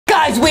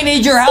Guys, we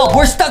need your help.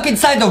 We're stuck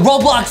inside the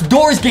Roblox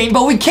Doors game,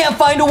 but we can't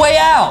find a way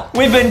out.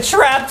 We've been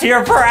trapped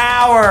here for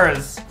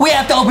hours. We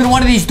have to open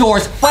one of these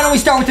doors. Why don't we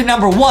start with the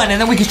number 1,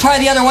 and then we can try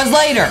the other ones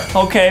later.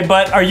 Okay,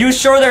 but are you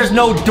sure there's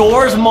no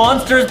doors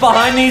monsters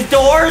behind these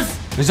doors?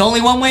 There's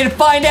only one way to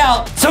find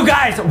out. So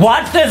guys,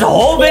 watch this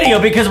whole video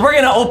because we're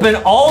gonna open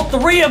all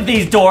 3 of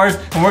these doors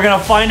and we're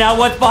gonna find out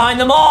what's behind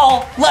them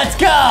all. Let's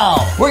go.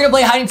 We're gonna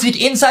play hide and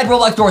seek inside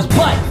Roblox doors,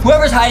 but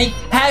whoever's hiding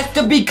has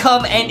to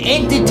become an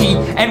entity,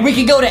 and we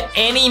can go to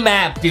any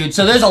map, dude.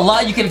 So there's a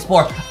lot you can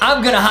explore.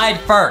 I'm gonna hide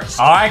first.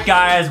 All right,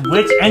 guys,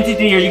 which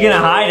entity are you gonna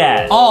hide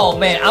as? Oh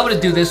man, I'm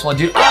gonna do this one,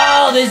 dude.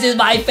 Oh, this is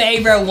my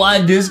favorite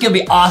one, dude. This is gonna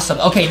be awesome.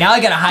 Okay, now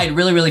I gotta hide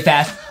really, really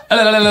fast.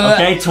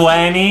 Okay,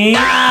 20.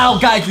 Ow,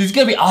 guys, this is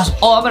gonna be awesome.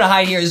 Oh, I'm gonna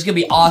hide here. This is gonna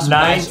be awesome,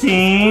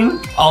 19.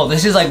 Guys. Oh,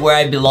 this is like where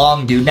I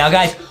belong, dude. Now,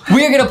 guys,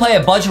 we are gonna play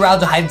a bunch of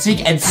rounds of hide and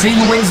seek and see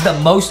who wins the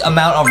most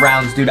amount of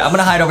rounds, dude. I'm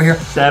gonna hide over here.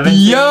 17.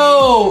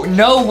 Yo,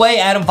 no way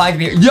Adam finds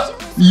me here.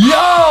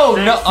 Yo,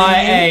 no,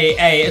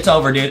 hey, it's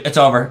over, dude. It's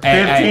over.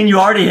 15, you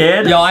already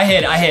hid? Yo, I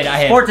hid.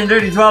 14,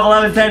 13, 12,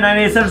 11, 10, 9,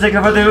 8, 7, 6,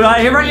 5, 4, 3, 2, 1.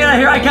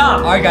 Here I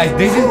come. All right, guys,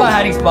 this is my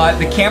hiding spot.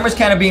 The camera's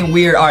kind of being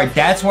weird. All right,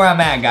 that's where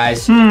I'm at,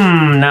 guys.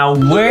 Now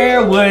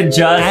where would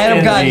Justin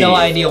Adam got be? no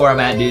idea where I'm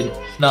at, dude.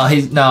 No,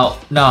 he's, no.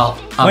 Wait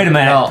a minute.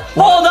 No.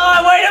 Hold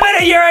on, wait a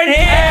minute, you're in here.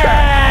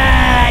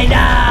 Hey, no.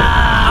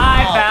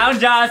 I found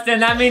Justin,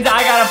 that means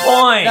I got a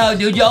point. No,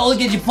 dude, you only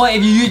get your point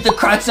if you use the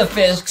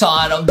crucifix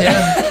on him, dude.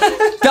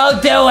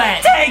 Don't do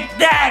it. Take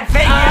that,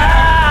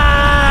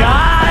 figure.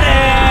 Got him.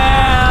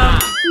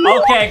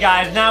 Okay,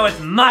 guys, now it's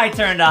my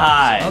turn to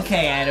hide.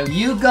 Okay, Adam,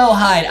 you go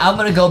hide. I'm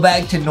gonna go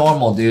back to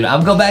normal, dude. I'm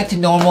gonna go back to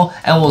normal,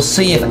 and we'll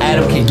see if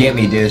Adam can get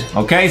me, dude.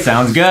 Okay,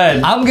 sounds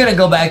good. I'm gonna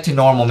go back to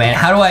normal, man.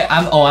 How do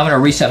I'm gonna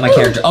reset my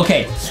character.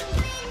 Okay.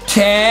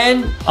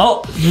 10.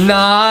 Oh,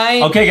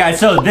 9. Okay, guys,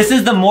 so this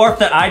is the morph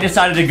that I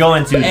decided to go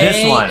into, 8,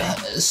 this one.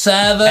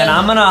 7. And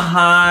I'm gonna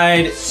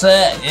hide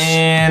 6.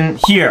 in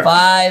here.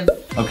 5.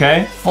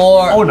 Okay.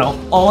 4. Oh no,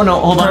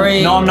 hold 3,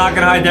 on. No, I'm not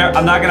gonna hide there.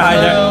 I'm not gonna hide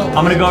there.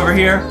 I'm gonna go over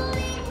here.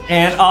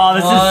 And oh,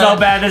 this is so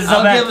bad. This is so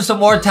bad. I'll give him some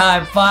more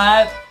time.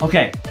 5.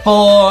 Okay.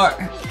 4.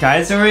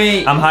 Guys,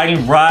 3. I'm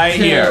hiding right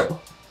 2, here.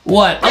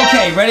 1.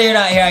 Okay, ready or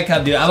not, here I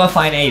come, dude. I'm gonna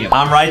find Adam.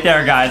 I'm right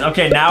there, guys.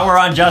 Okay, now we're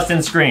on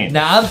Justin's screen.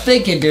 Now I'm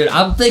thinking, dude.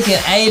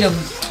 Adam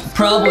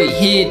probably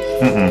hid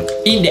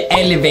in the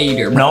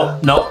elevator, bro.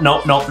 Nope.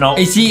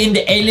 Is he in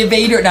the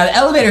elevator? Now the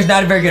elevator's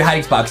not a very good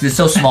hiding spot because it's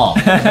so small.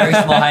 It's a very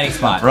small hiding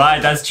spot.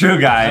 Right, that's true,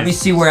 guys. Let me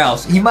see where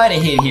else. He might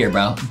have hid here,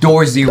 bro.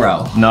 Door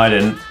 0. No, I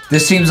didn't.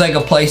 This seems like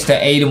a place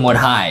that Adam would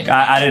hide.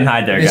 I didn't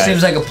hide there, This guys.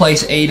 seems like a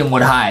place Adam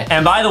would hide.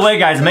 And by the way,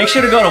 guys, make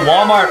sure to go to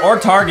Walmart or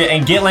Target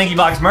and get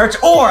LankyBox merch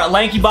or at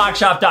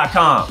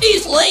LankyBoxShop.com.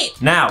 He's late.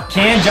 Now,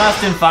 can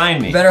Justin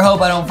find me? Better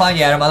hope I don't find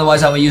you, Adam.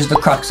 Otherwise, I'm gonna use the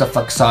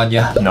crucifix on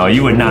you. No,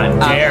 you would not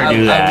dare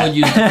do that. I would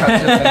use the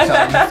crucifix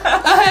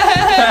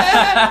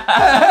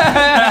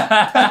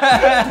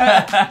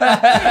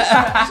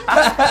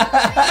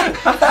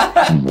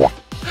on you.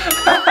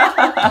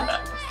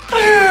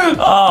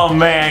 Oh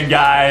man,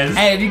 guys.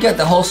 Hey, you got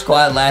the whole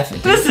squad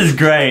laughing. Dude. This is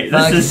great.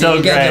 This is so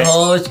you great. got the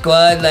whole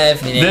squad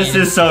laughing. This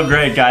is so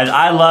great, guys.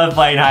 I love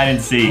playing hide and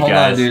seek, Hold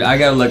guys. on, dude. I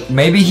gotta look.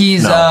 Maybe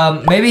he's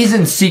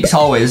in Seek's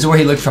hallway. This is where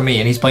he looked for me,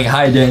 and he's playing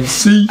hide and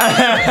seek.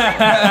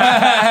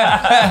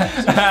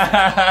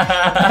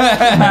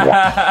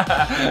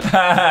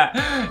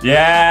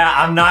 Yeah,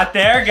 I'm not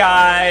there,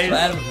 guys. What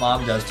Adam's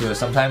mom does too.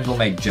 Sometimes we'll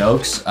make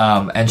jokes,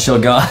 and she'll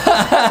go.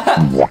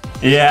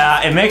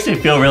 Yeah, it makes me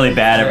feel really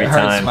bad every time.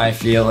 It hurts my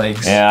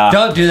feelings. Yeah.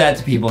 Don't do that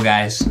to people,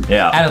 guys.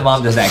 Yeah. Adam's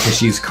mom does that because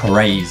she's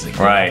crazy.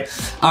 Right.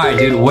 All right,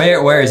 dude.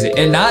 Where is it?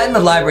 And not in the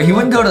library. He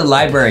wouldn't go to the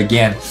library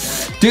again.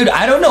 Dude,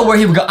 I don't know where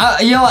he would go.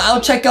 You know,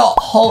 I'll check out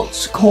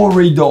Halt's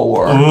corridor.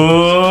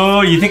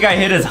 Ooh, you think I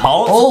hit his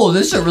Halt? Oh,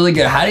 this is a really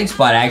good hiding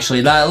spot,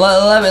 actually.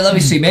 Let me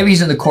see. Maybe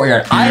he's in the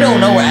courtyard. I don't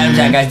know where Adam's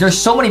at, guys. There's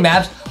so many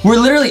maps. We're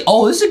literally,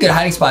 oh, this is a good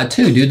hiding spot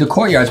too, dude. The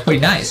courtyard's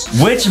pretty nice.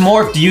 Which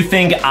morph do you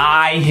think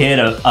I hit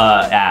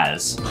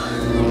as?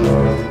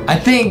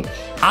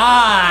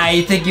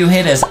 I think you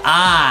hit as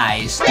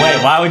eyes.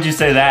 Wait, why would you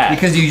say that?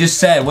 Because you just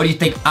said, what do you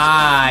think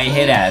I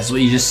hit as?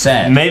 What you just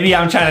said. Maybe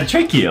I'm trying to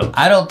trick you.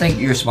 I don't think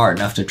you're smart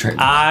enough to trick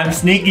me. I'm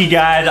sneaky,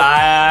 guys.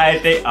 I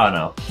think, oh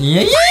no.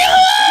 Yeah.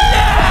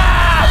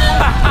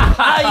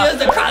 I used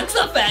the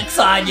crucifix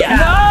on you. No!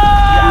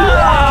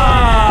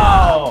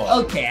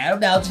 Okay, Adam,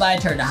 now it's my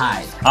turn to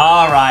hide.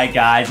 All right,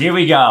 guys, here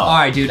we go. All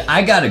right, dude,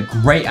 I got a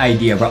great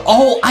idea, bro.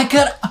 Oh,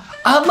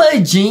 I'm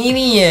a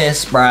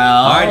genius, bro.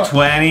 All right,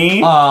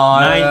 20,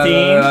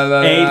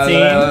 19,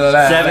 18,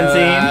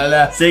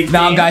 17, 16.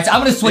 No, guys, I'm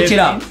gonna switch 15.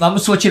 it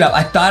up.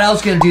 I thought I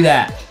was gonna do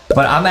that,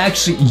 But I'm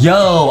actually,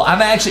 yo.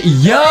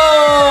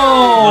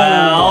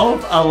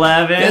 12,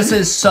 11. This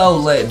is so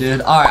lit,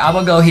 dude. All right, I'm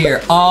gonna go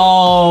here.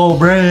 Oh,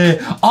 bruh.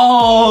 10.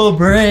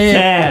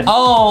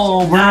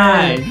 Oh, bruh.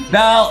 9.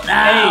 No.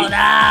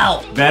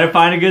 No. Better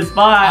find a good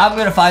spot. I'm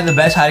gonna find the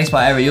best hiding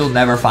spot ever. You'll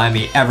never find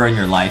me ever in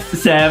your life.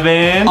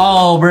 7.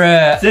 Oh,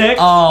 bruh. 6.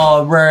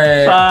 Oh,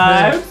 bruh.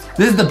 5.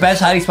 This is the best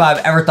hiding spot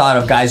I've ever thought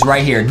of, guys,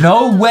 right here.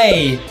 No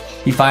way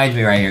he finds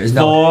me right here. There's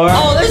no 4.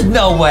 Oh, there's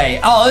no way.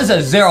 Oh, there's a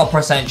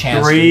 0%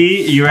 chance.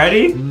 3. You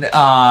ready?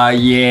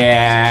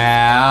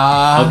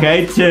 Yeah.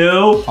 Okay,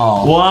 2.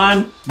 Oh.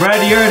 1.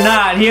 Ready or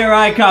not, here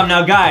I come.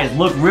 Now, guys,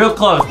 look real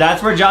close.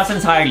 That's where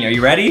Justin's hiding. Are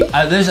you ready?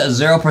 There's a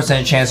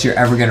 0% chance you're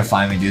ever gonna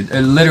find me, dude.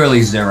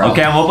 Literally 0.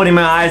 Okay, I'm opening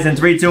my eyes in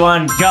 3, 2,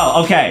 1,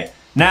 go. Okay.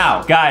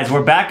 Now, guys,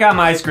 we're back on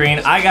my screen.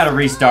 I gotta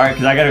restart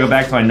because I gotta go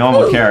back to my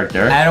normal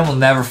character. Adam will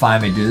never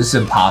find me, dude. This is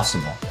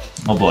impossible.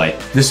 Oh boy.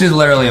 This is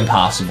literally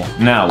impossible.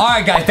 No. All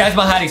right, guys, that's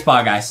my hiding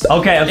spot, guys.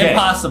 Okay.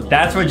 Impossible.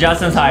 That's where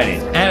Justin's hiding.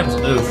 Adam's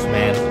oof,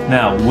 man.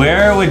 Now,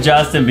 where would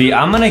Justin be?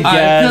 I'm gonna All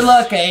guess. right, good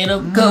luck,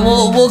 Adam. Good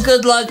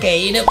luck,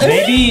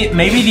 Adam.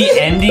 Maybe the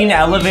ending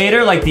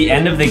elevator, like the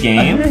end of the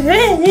game.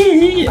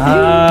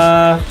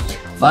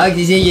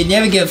 Foxy said you'll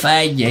never get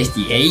find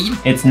Justy, Adam.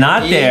 It's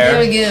not there. You'll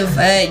never get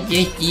find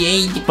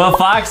Justy, Adam. But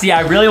Foxy,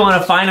 I really want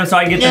to find him so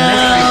I can get the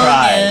mystery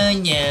prize.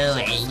 No,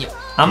 Adam.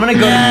 I'm gonna go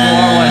to door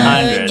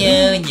 100.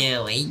 No,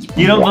 Adam.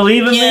 You don't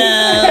believe in me?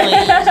 No.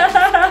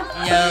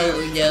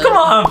 Come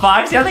on,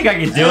 Foxy. I think I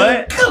can do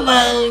it. Come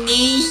on,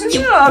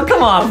 Adam. Oh,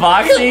 come on,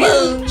 Foxy. Come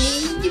on,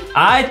 Adam.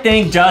 I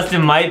think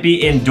Justin might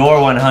be in door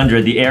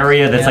 100, the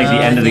area that's like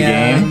the end of the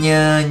game.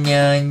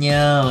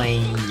 No.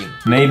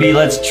 Maybe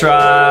let's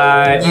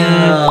try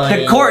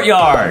the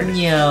courtyard.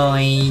 No,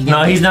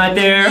 No, he's not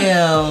there.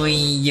 No,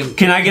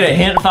 Can I get a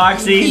hint,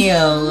 Foxy?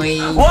 no.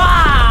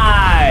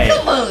 Why?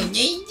 Come on,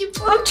 Adam.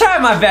 I'm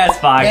trying my best,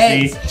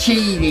 Foxy. That's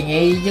cheating,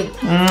 Adam.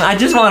 I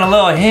just want a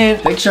little hint.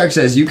 Thick Shark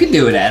says you can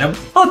do it, Adam.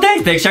 Oh,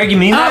 thanks, Thick Shark. You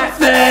mean that? I'm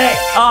thick.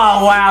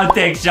 Oh, wow,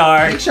 Thick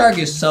Shark. Thick Shark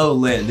is so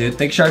lit, dude.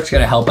 Thick Shark's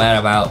gonna help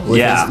Adam out with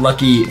his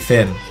lucky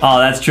fin. Oh,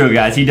 that's true,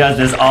 guys. He does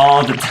this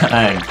all the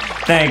time.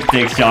 Thanks,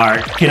 Thick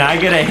Shark. Can I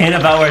get a hint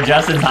about where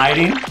Justin's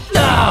hiding?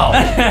 No!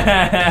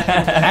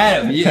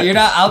 Adam, you're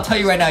not, I'll tell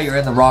you right now, you're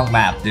in the wrong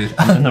map, dude.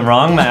 In the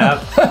wrong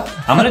map.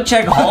 I'm gonna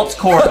check Halt's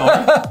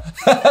corridor.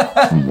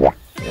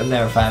 You'll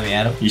never find me,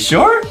 Adam. You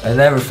sure? You'll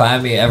never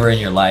find me ever in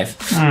your life.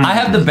 I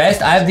have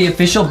the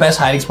official best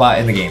hiding spot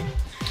in the game.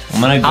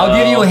 I'm gonna go. I'll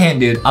give you a hint,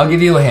 dude. I'll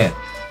give you a hint.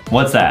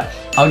 What's that?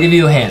 I'll give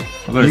you a hint.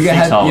 I'll go to You Six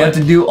have Hallway.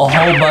 to do a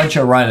whole bunch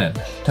of running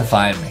to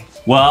find me.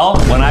 Well,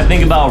 when I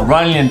think about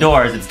running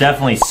indoors, it's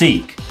definitely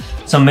seek.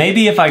 So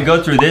maybe if I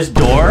go through this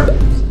door,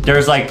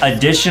 there's like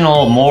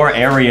additional more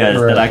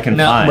areas that I can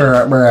find.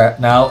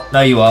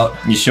 No, you won't.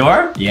 You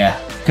sure? Yeah.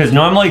 Because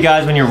normally,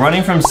 guys, when you're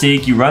running from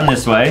seek, you run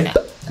this way.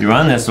 You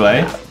run this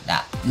way.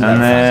 You'll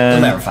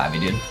never find me,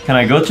 dude. Can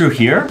I go through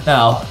here?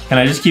 No. Can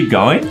I just keep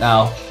going?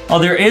 No. Oh,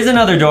 there is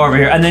another door over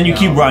here, and then you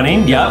keep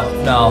running.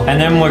 Yep. No. And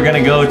then we're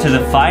gonna go to the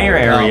fire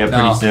area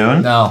pretty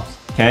soon. No.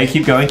 Okay,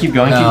 keep going, keep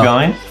going, keep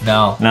going.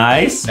 No.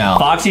 Nice. No.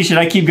 Foxy, should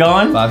I keep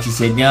going? Foxy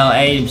said, no,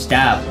 Adam,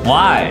 stop.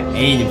 Why?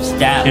 Adam,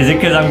 stop. Is it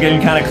because I'm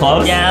getting kind of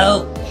close?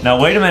 No. Now,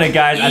 wait a minute,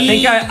 guys. I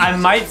think I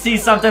might see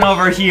something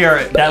over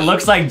here that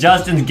looks like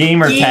Justin's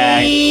gamer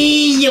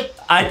tag.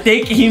 I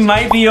think he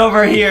might be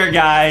over here,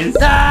 guys.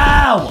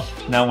 No!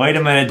 Now, wait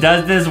a minute.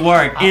 Does this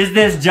work? Is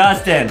this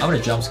Justin? I'm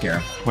gonna jump scare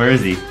him. Where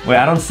is he? Wait,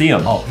 I don't see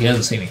him. Oh, he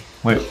doesn't see me.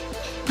 Wait.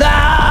 No! Oh,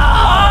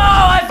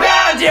 I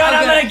found you, and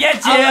I'm gonna get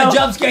you. I'm gonna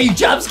jump scare you.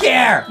 Jump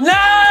scare!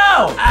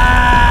 No!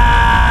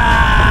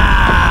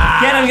 Ah!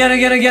 Get him, get him,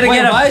 get him, get him, Wait,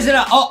 get him. why is it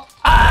a... Oh!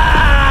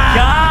 Ah!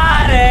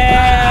 Got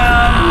him!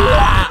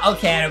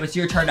 Okay, Adam, it's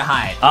your turn to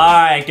hide. All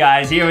right,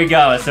 guys, here we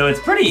go. So it's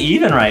pretty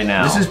even right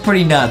now. This is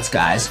pretty nuts,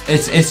 guys.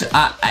 It's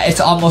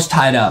almost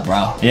tied up,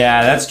 bro.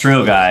 Yeah, that's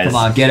true, guys. Come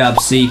on, get up,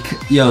 Seek.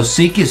 Yo,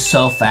 Seek is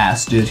so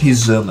fast, dude. He's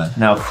zooming.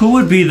 Now, who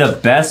would be the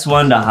best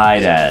one to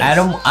hide as?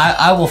 Adam,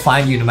 I will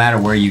find you no matter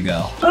where you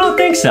go. I don't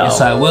think so. Yes,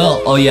 I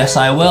will. Oh, yes,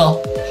 I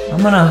will.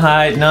 I'm gonna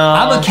hide. No.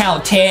 I'm gonna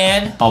count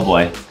 10. Oh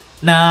boy.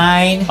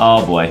 9.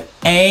 Oh boy.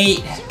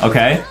 8.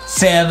 Okay.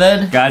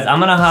 7. Guys, I'm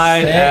gonna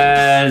hide 6,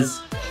 as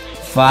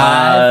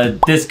 5.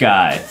 This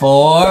guy. 4.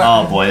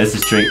 Oh boy, this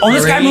is tricky. Oh,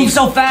 this guy 3, moves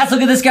so fast.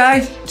 Look at this guy.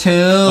 2.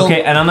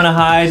 Okay, and I'm gonna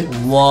hide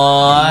 1.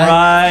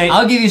 right.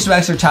 I'll give you some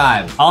extra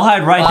time. I'll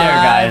hide right there,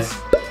 5, guys.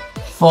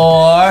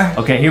 4.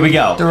 Okay, here we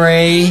go.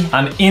 3.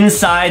 I'm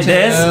inside 2,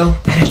 this. And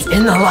it's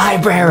in the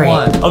library.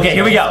 1. Okay,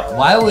 here we go.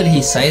 Why would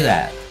he say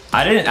that?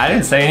 I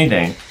didn't say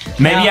anything.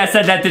 Maybe I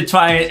said that to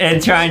try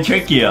and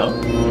trick you.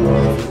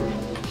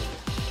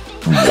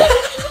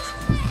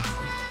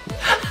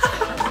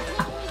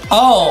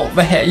 Oh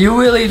man, you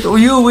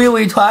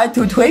really tried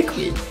to trick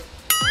me.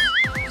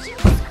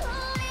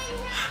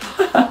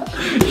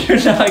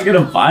 You're not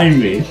gonna find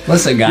me.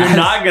 Listen, guys. You're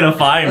not gonna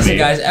find me. Listen,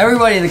 guys.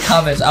 Everybody in the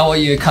comments, I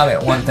want you to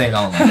comment one thing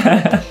only.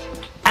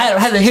 Adam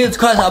has a huge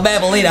crush on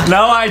Babylina.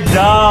 No, I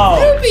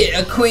don't. Be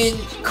a queen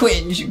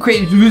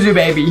loser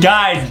baby.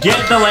 Guys, get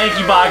the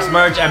LankyBox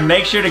merch and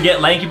make sure to get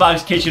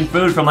LankyBox Kitchen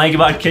food from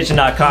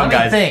LankyBoxKitchen.com,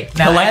 guys.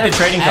 Collect the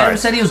trading Adam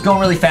cards. said he was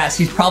going really fast.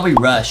 He's probably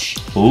Rush.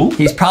 Who?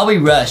 He's probably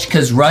Rush,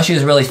 because Rush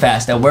is really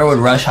fast. Now, where would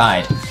Rush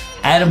hide?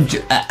 Adam,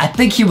 I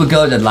think he would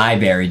go to the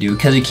library, dude,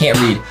 because he can't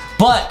read.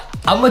 But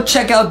I'm gonna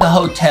check out the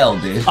hotel,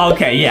 dude.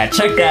 Okay, yeah,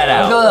 check that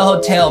out. I'll go to the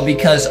hotel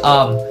because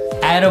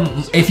Adam,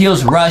 if he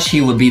was Rush,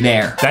 he would be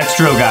there. That's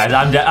true, guys.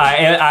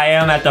 I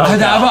am at the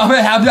hotel.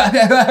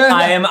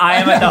 I am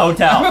at the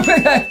hotel.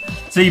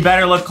 So you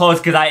better look close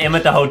because I am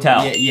at the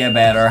hotel. You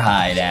better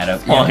hide,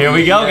 Adam. Well, here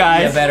we go,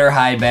 guys. You better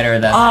hide better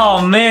than.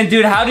 Oh man,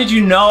 dude, how did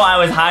you know I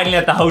was hiding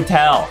at the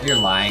hotel? You're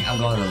lying. I'm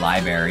going to the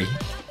library.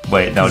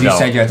 Wait, no. You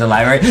said you're at the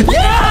library.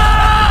 Yeah!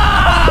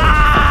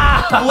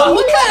 Well,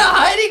 what kind of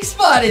hiding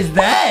spot is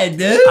that,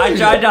 dude? I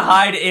tried to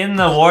hide in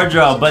the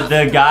wardrobe, but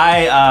the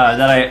guy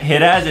that I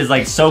hid as is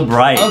like so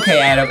bright.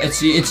 Okay, Adam,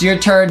 it's your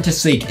turn to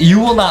sneak.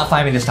 You will not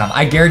find me this time.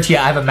 I guarantee you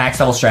I have a max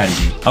level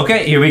strategy.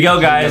 Okay, here we go,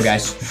 guys.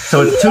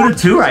 So it's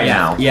 2-2 right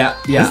now. Yeah.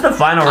 This is the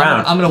final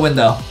round. I'm gonna win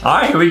though. All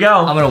right, here we go.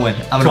 I'm gonna win.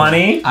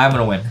 20. I'm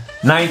gonna win.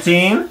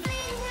 19.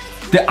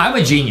 I'm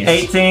a genius.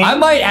 18. I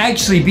might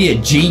actually be a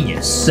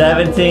genius.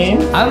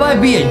 17. I might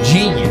be a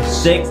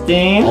genius.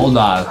 16. Hold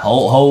on.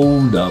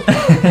 Hold up.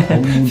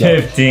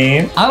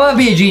 15. I might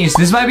be a genius.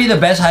 This might be the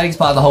best hiding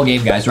spot of the whole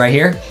game, guys. Right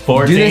here.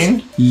 14. Do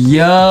this.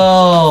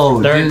 Yo.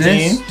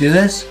 13. Do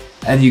this.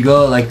 And you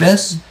go like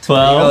this.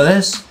 12. You go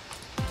this.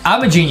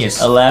 I'm a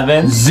genius.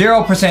 11.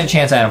 0%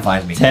 chance Adam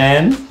finds me.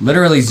 10.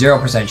 Literally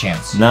 0%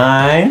 chance.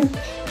 9.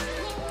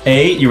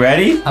 8. You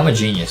ready? I'm a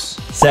genius.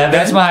 7.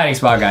 That's my hiding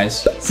spot,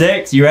 guys.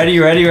 6. You ready?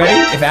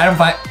 If Adam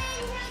finds...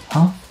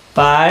 Huh?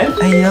 5.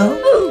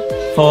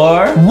 Ayo.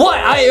 4. What?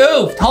 I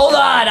oofed. Hold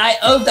on. I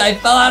oofed. I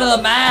fell out of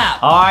the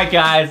map. All right,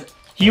 guys.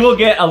 He will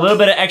get a little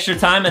bit of extra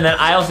time, and then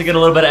I also get a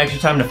little bit of extra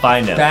time to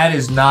find him. That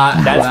is not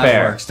how That's that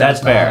fair. works. That's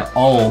fair.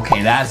 Oh,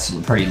 okay. That's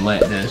pretty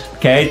lit, dude.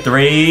 Okay,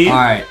 3. All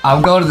right.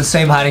 I'm going to the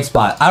same hiding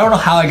spot. I don't know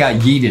how I got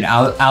yeeted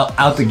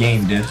out the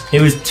game, dude. It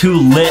was too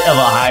lit of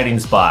a hiding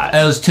spot.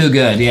 It was too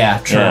good. Yeah,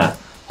 true. Yeah.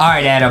 All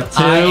right, Adam. 2.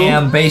 I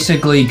am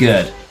basically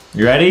good.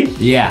 You ready?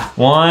 Yeah.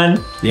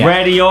 1. Yeah.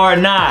 Ready or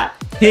not.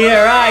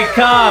 Here I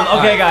come.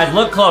 Okay, guys,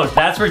 look close.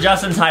 That's where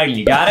Justin's hiding.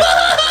 You got it?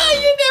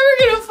 You're never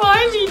gonna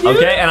find me, dude.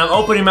 Okay, and I'm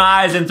opening my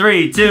eyes in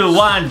 3, 2,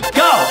 1,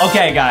 go!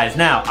 Okay, guys,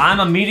 now I'm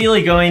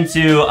immediately going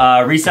to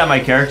reset my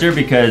character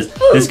because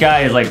this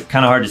guy is like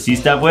kind of hard to see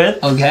stuff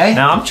with. Okay.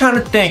 Now I'm trying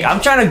to think.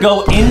 I'm trying to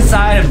go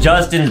inside of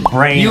Justin's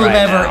brain. You will right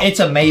never. now. It's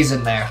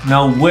amazing there.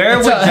 No, where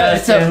would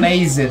Justin? It's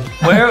amazing.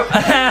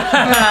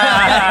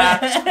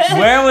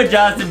 Where would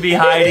Justin be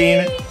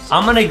hiding?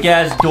 I'm gonna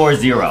guess door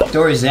 0.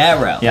 Door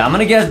 0. Yeah, I'm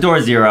gonna guess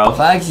door 0.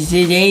 Foxy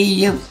said, hey,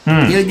 you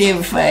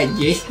never find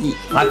Justin.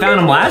 I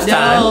found him last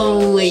time.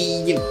 No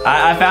way.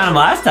 I found him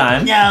last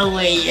time. No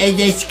way.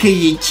 That's because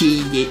you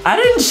cheated. I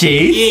didn't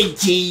cheat. You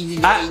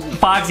cheated.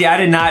 Foxy, I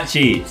did not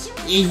cheat.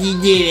 Yes, you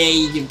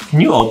did, Adam.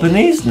 Can you open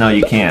these? No,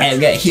 you can't.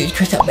 I've got a huge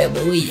crush on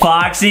Babylina.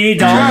 Foxy,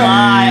 don't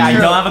lie. I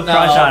don't have a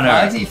crush on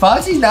her.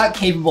 Foxy's not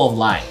capable of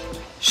lying.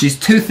 She's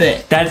too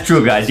thick. That's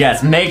true, guys.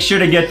 Yes, make sure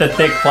to get the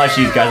thick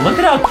plushies, guys. Look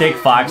at how thick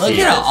Foxy is. Look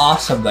at how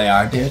awesome they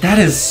are, dude. That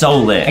is so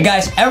lit. And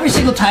guys, every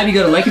single time you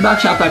go to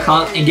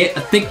LankyBoxShop.com and get a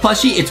thick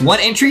plushie, it's 1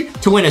 entry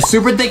to win a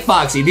super thick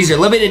Foxy. These are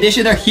limited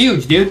edition. They're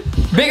huge, dude.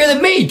 Bigger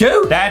than me,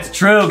 dude. That's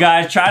true,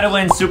 guys. Try to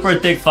win super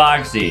thick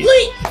Foxy.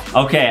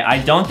 Okay,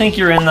 I don't think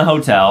you're in the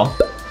hotel.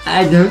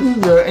 I don't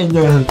think you're in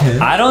the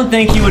hotel. I don't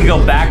think he would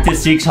go back to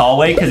Seek's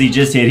hallway because he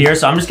just hid here,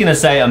 so I'm just gonna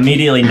say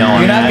immediately no.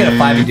 You're not gonna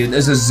find me, dude.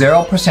 There's a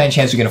 0%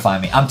 chance you're gonna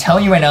find me. I'm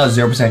telling you right now,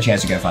 0%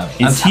 chance you're gonna find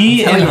me. Is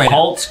he in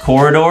Halt's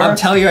corridor? I'm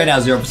telling you right now,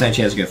 0%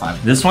 chance you're gonna find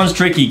me. This one's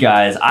tricky,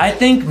 guys. I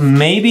think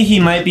maybe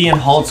he might be in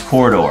Halt's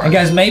corridor. And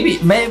guys, maybe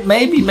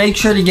make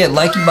sure to get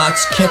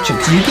LankyBox Kitchen.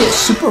 You get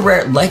super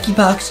rare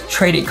LankyBox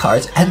trading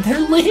cards, and they're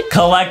lit.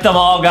 Collect them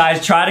all, guys.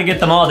 Try to get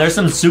them all. There's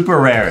some super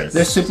rares.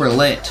 They're super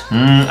lit.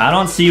 I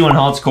don't see you in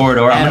Halt's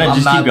corridor. Adam, I'm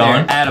gonna just keep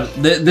going. Adam,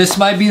 this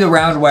might be the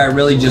round where I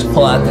really just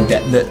pull out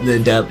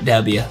the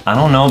W. I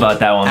don't know about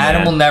that one,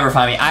 Adam will never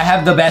find me. I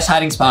have the best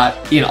hiding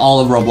spot in all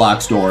of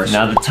Roblox stores.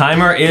 Now the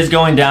timer is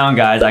going down,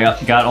 guys.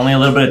 I got only a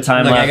little bit of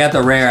time left. I got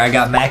the rare. I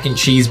got mac and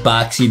cheese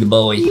Boxy the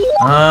boy.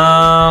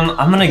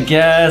 I'm gonna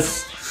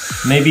guess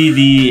maybe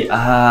the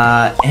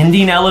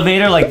ending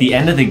elevator, like the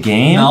end of the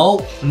game.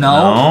 No.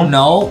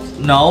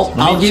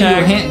 I'll give you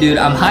a hint, dude.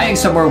 I'm hiding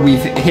somewhere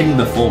we've hidden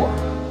before.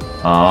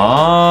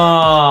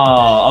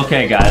 Oh,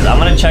 okay, guys. I'm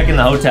gonna check in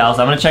the hotel,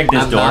 so I'm gonna check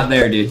this door. I'm not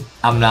there, dude.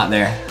 I'm not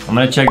there. I'm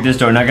gonna check this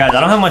door. Now, guys, I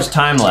don't have much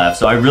time left,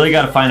 so I really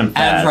gotta find him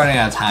fast. Adam's running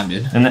out of time,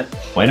 dude. And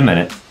wait a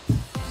minute.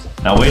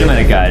 Now, wait a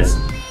minute, guys.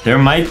 There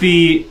might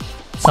be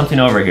something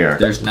over here.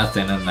 There's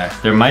nothing in there.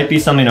 There might be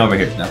something over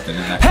here. There's nothing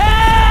in there.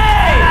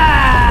 Hey!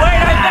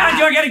 Wait, I found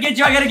you. gotta get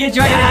you, I gotta get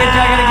you, I gotta get you,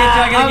 I gotta get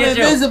you, I gotta get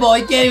you. I'm invisible,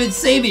 he can't even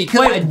see me.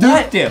 Wait, I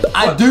duped him.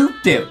 I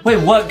duped him. Wait,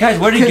 what? Guys,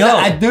 where'd he go?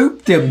 I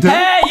duped him, dude.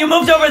 Hey, you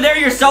moved over there,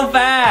 you're so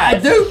fast. I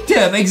duped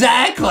him,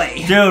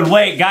 exactly. Dude,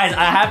 wait, guys,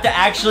 I have to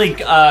actually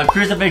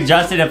crucifix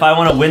Justin if I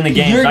want to win the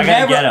game, so I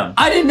gotta get him.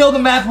 I didn't know the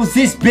map was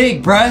this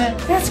big, bruh.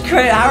 That's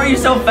crazy. How are you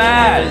so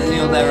fast?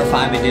 You'll never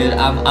find me, dude.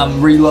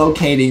 I'm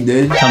relocating,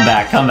 dude. Come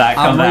back, come back,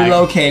 come back. I'm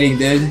relocating,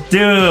 dude.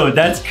 Dude,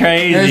 that's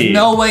crazy. There's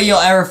no way you'll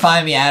ever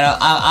find me, Adam.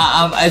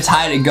 It's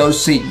hide and go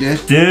seek,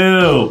 dude.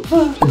 Dude.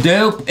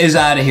 Dupe is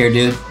out of here,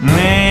 dude.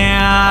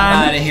 Man.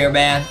 I'm out of here,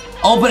 man.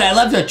 Oh, but I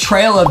left a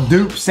trail of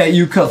dupes that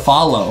you could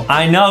follow.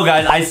 I know,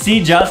 guys. I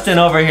see Justin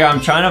over here.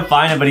 I'm trying to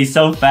find him, but he's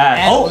so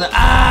fast. And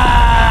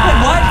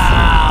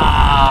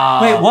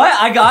Wait, what?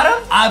 I got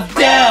him? I'm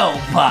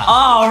dupe.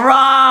 All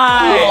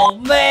right. Oh,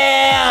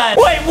 man.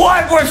 Wait,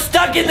 what? We're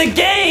stuck in the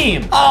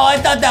game. Oh, I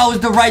thought that was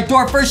the right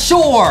door for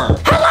sure.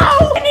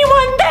 Hello?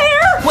 Anyone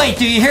there? Wait,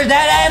 do you hear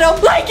that, Adam?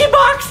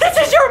 LankyBox, this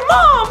is your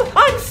mom.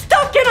 I'm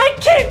stuck and I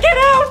can't get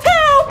out.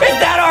 Help. Is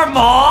that our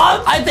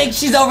mom? I think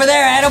she's over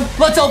there, Adam.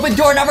 Let's open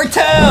door number 2.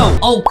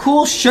 Oh,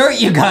 cool shirt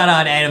you got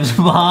on, Adam's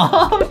mom.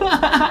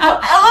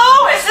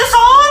 Hello? Is this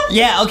on?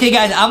 Yeah, okay,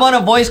 guys. I'm on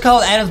a voice call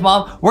with Adam's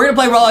mom. We're going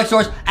to play Roblox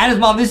Doors.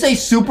 Adam's mom, this is a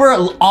super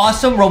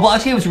awesome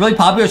Roblox game. It's really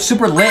popular. It's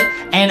super lit.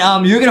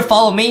 And you're going to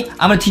follow me.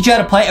 I'm going to teach you how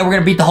to play, and we're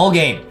going to beat the whole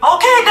game.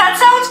 Okay, that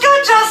sounds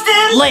good,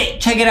 Justin. Lit.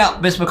 Check it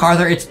out, Miss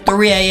MacArthur. It's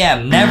 3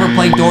 a.m. Never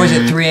play doors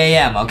at 3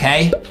 a.m.,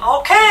 okay?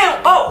 Okay,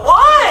 but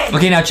why?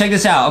 Okay, now check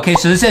this out. Okay,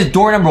 so this is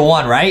door number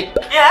 1, right?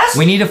 Yes.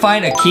 We need to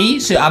find a key,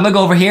 so I'm gonna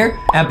go over here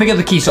and pick up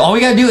the key. So all we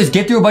gotta do is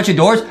get through a bunch of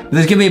doors.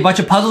 There's gonna be a bunch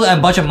of puzzles and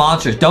a bunch of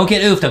monsters. Don't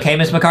get oofed, okay,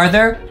 Miss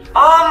MacArthur?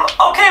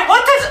 Okay,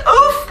 what does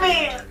oof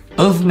mean?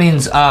 Oof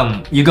means,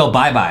 you go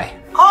bye-bye.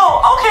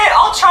 Oh, okay,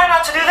 I'll try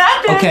not to do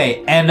that then.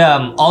 Okay, and,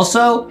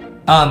 also,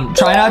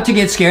 try not to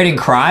get scared and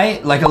cry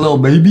like a little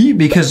baby,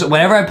 because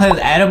whenever I play with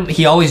Adam,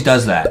 he always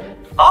does that.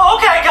 Oh,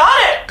 okay, I got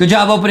it. Good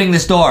job opening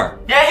this door.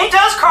 Yeah, he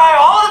does cry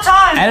all the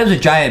time. Adam's a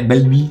giant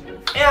baby.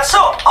 Yeah,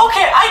 so,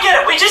 okay, I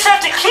get it. We just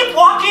have to keep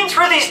walking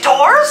through these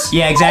doors?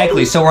 Yeah,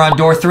 exactly. So we're on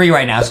door 3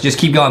 right now, so just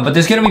keep going. But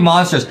there's gonna be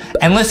monsters.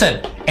 And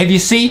listen, if you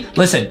see,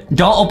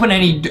 don't open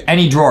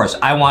any drawers.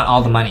 I want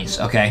all the monies,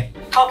 okay?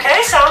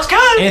 Okay, sounds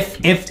good.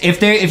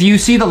 If you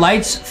see the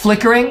lights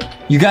flickering,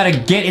 you gotta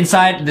get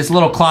inside this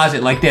little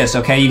closet like this,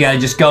 okay? You gotta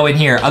just go in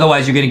here,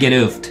 otherwise you're gonna get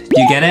oofed. Do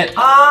you get it?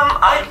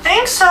 I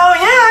think so. Yeah,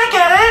 I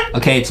get it.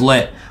 Okay, it's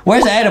lit.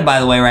 Where's Adam,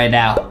 by the way, right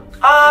now?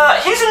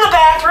 He's in the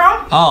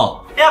bathroom. Oh.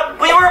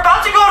 Yep, we were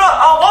about to go to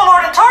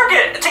Walmart and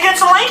Target to get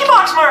some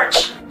LankyBox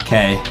merch.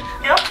 Okay.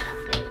 Yep.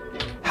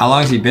 How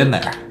long has he been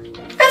there?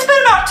 It's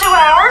been about 2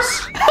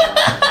 hours.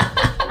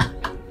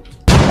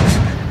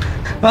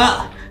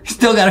 Well,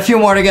 still got a few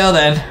more to go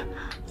then.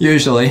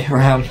 Usually, for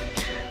him.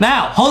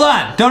 Now, hold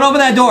on. Don't open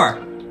that door.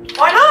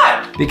 Why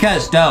not?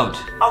 Because don't.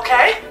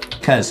 Okay.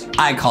 Because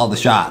I call the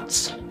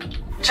shots.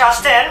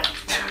 Justin,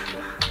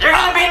 you're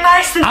gonna be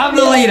nice to me. I'm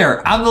the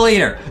leader. I'm the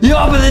leader. You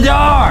open the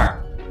door.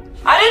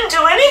 I didn't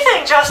do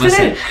anything, Justin.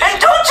 Listen.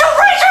 And don't you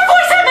raise your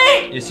voice at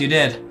me! Yes, you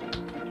did.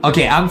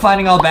 Okay, I'm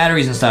finding all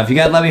batteries and stuff. You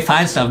gotta let me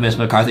find stuff, Miss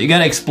MacArthur. You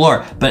gotta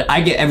explore. But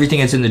I get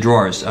everything that's in the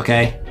drawers,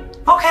 okay?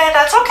 Okay,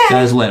 that's okay.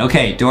 That is lit.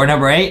 Okay, door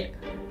number 8.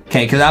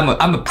 Okay, because I'm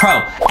a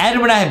pro.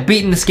 Adam and I have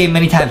beaten this game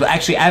many times, but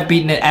actually I've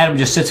beaten it. Adam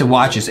just sits and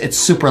watches. It's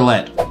super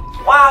lit.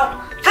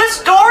 Wow,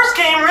 this doors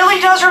game really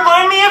does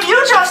remind me of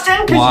you,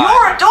 Justin, because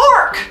you're a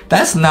dork.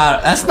 That's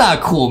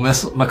not cool,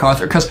 Miss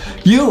MacArthur, because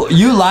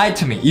you lied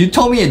to me. You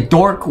told me a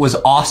dork was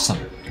awesome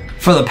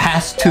for the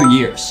past 2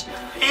 years.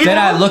 Then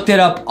I looked it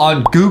up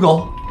on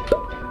Google,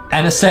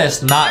 and it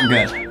says not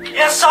good.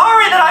 Yeah,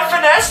 sorry that I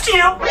finessed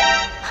you.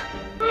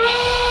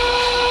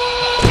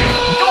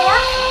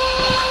 Dork.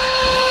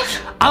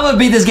 I'm gonna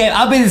beat this game.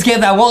 I'll beat this game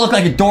that I won't look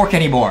like a dork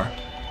anymore.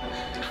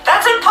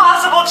 That's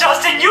impossible,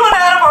 Justin. You and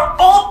Adam are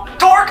both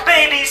dork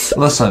babies.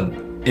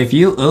 Listen, if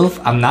you oof,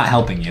 I'm not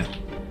helping you.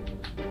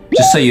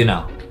 Just so you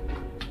know.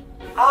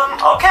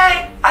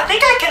 Okay. I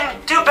think I can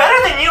do better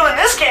than you in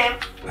this game.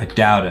 I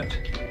doubt it.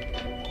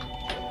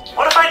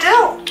 What if I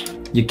do?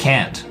 You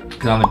can't,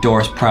 because I'm a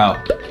doors pro.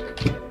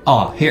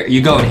 Oh, here,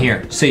 you go in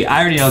here. See,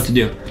 I already know what to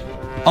do.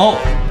 Oh,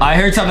 I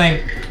heard something.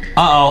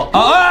 Uh-oh.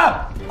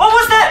 Ah! What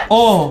was that?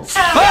 Oh.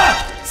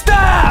 Ah!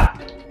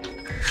 Stop!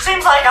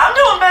 Seems like I'm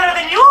doing better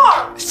than you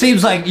are.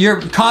 Seems like you're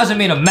causing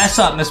me to mess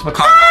up, Miss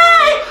MacArthur.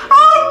 Hey!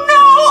 Oh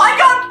no! I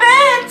got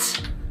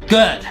bent!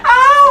 Good.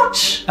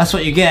 Ouch! That's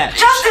what you get.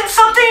 Justin,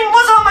 something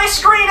was on my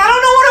screen. I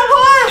don't know what it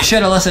You was.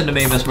 should have listened to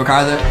me, Miss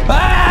MacArthur.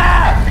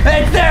 Ah!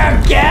 It's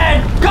there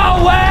again!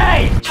 Go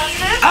away!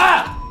 Justin?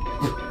 Ah!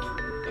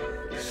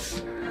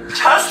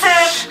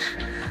 Justin!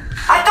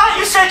 I thought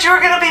you said you were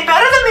gonna be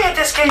better than me at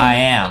this game. I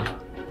am.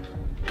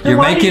 You're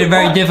why making do it you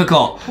very want-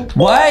 difficult.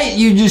 Why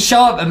you just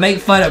show up and make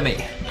fun of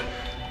me?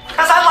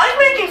 Because I like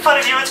making fun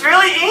of you. It's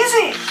really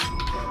easy.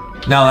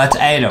 No, that's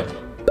Adam.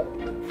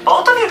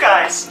 Both of you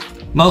guys.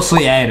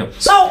 Mostly Adam.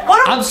 So,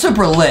 what I'm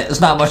super lit.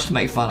 There's not much to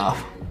make fun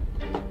of.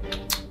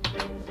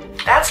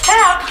 That's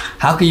Cap.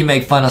 How can you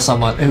make fun of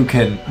someone who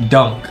can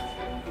dunk?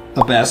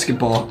 a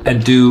basketball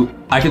and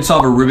I can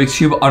solve a Rubik's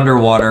Cube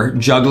underwater,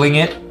 juggling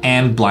it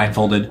and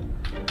blindfolded.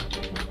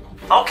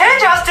 Okay,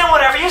 Justin,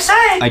 whatever you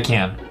say. I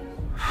can.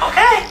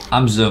 Okay.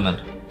 I'm zooming.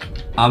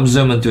 I'm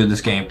zooming through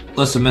this game.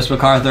 Listen, Miss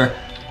MacArthur,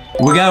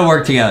 we gotta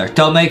work together.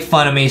 Don't make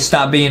fun of me.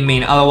 Stop being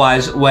mean.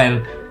 Otherwise,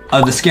 when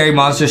the scary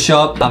monsters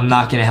show up, I'm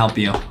not gonna help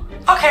you.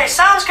 Okay,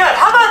 sounds good.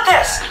 How about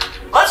this?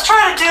 Let's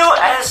try to do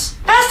as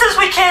best as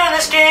we can in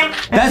this game.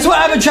 That's what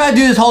I've been trying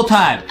to do this whole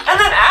time. And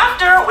then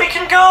after, we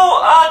can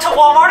go to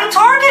Walmart and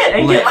Target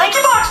and get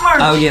LankyBox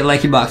merch. I'll get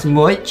LankyBox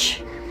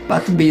merch.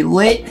 About to be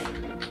lit.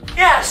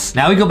 Yes.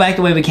 Now we go back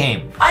the way we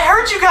came. I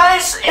heard you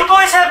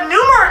boys have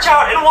new merch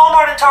out in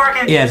Walmart and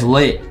Target. Yeah, it's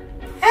lit.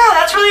 Yeah,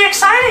 that's really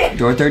exciting.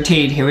 Door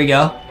 13, here we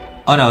go.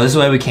 Oh no, this is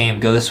the way we came.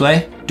 Go this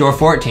way. Door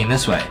 14,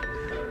 this way.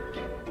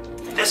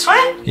 This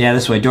way? Yeah,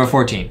 this way. Door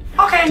 14.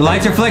 Okay. The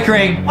lights are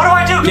flickering. What do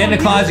I do? Get in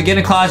the closet. Get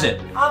in the closet.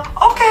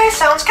 Okay,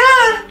 sounds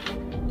good.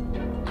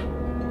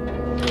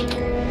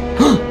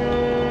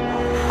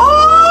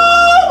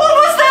 Oh, what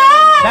was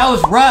that? That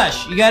was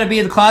Rush. You gotta be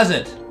in the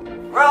closet.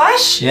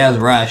 Rush? Yeah, it was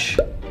Rush.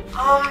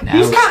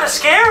 He's kind of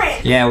scary.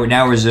 Yeah,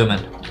 now we're zooming.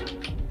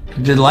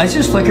 Did the lights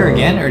just flicker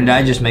again, or did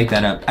I just make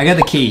that up? I got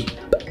the key.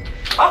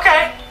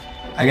 Okay.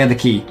 I got the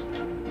key.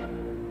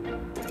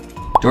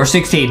 Door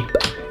 16.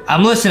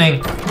 I'm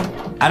listening.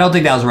 I don't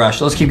think that was Rush.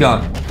 Let's keep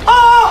going.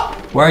 Oh!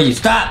 Where are you?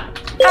 Stop!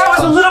 That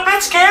was a little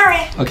bit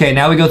scary. Okay,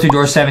 now we go through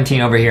door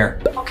 17 over here.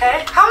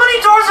 Okay. How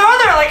many doors are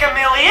there? Like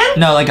 1,000,000?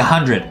 No, like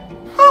 100.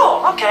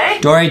 Oh, okay.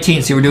 Door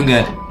 18. See, we're doing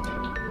good.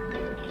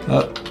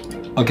 Oh,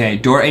 okay,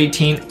 door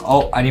 18.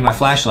 Oh, I need my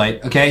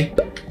flashlight. Okay.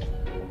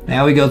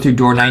 Now we go through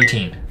door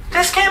 19.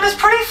 This game is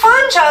pretty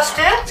fun,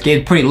 Justin. This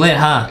game's pretty lit,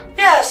 huh?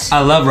 Yes. I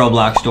love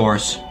Roblox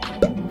doors.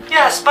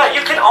 Yes, but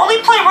you can only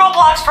play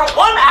Roblox for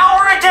 1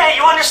 hour a day,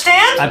 you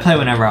understand? I play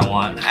whenever I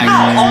want.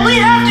 No, only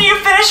after you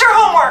finish your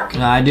homework.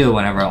 No, I do it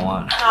whenever I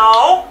want.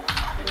 No.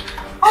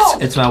 Oh.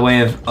 It's my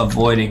way of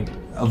avoiding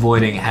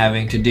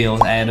having to deal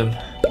with Adam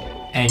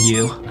and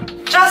you.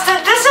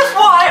 Justin, this is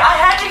why I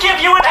had to give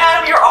you and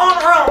Adam your own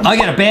room. I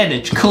got a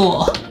bandage.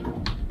 Cool.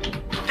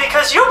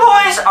 Because you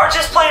boys are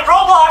just playing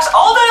Roblox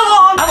all day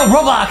long. I'm a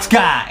Roblox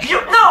guy.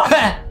 No.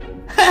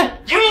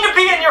 You need to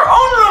be in your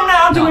own room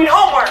now doing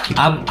homework.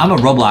 I'm a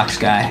Roblox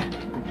guy.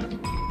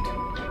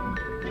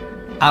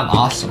 I'm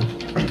awesome.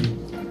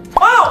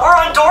 Wow, we're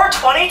on door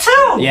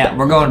 22. Yeah,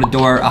 we're going to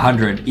door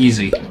 100.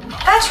 Easy.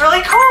 That's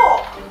really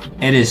cool.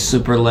 It is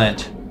super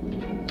lit.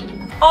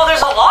 Oh,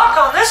 there's a lock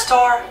on this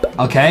door.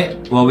 Okay,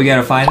 well, we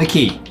gotta find the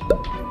key.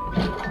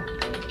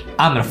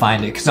 I'm gonna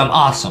find it because I'm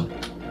awesome.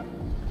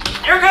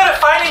 You're good at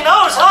finding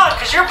those, huh?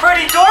 Because you're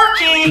pretty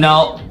dorky.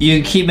 No,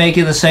 you keep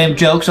making the same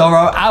jokes over.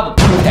 I will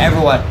prove to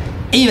everyone.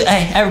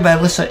 Hey,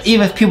 everybody, listen.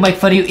 Even if people make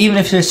fun of you, even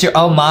if it's your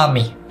own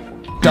mommy,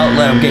 don't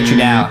let them get you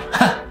down.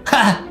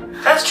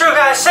 That's true,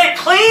 guys. Say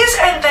please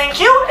and thank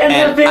you, and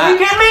have very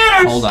good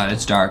manners. Hold on,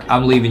 it's dark.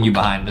 I'm leaving you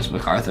behind, Miss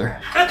MacArthur.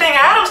 Good thing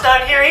Adam's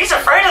not here. He's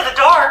afraid of the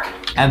dark.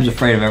 Adam's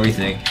afraid of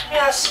everything.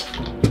 Yes.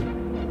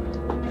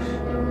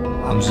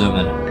 I'm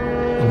zooming.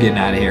 I'm getting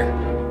out of here.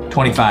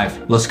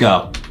 25. Let's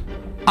go.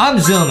 I'm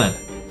zooming.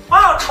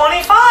 Wow,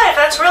 25.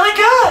 That's really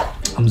good.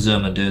 I'm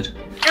zooming, dude.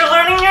 You're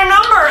learning your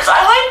numbers.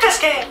 I like this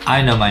game.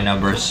 I know my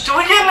numbers. Do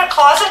we get in a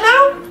closet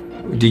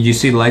now? Did you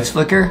see the lights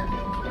flicker?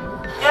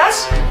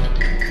 Yes.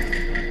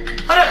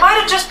 But it might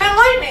have just been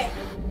lightning.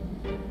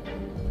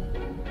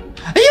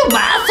 Are you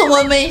messing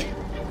with me?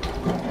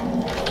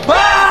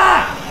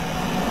 Ah!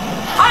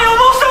 I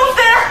almost oofed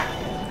there.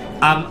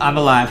 I'm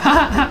alive.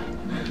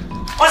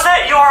 Was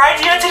that your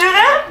idea to do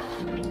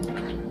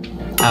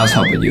that? I was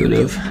hoping you would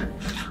have.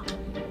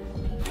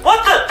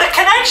 What the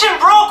connection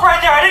broke right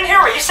there. I didn't hear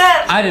what you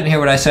said. I didn't hear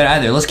what I said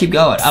either. Let's keep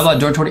going. I'm on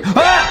door 20.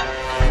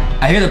 Ah!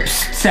 I hear the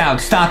psst sound.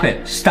 Stop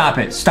it. Stop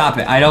it. Stop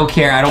it. I don't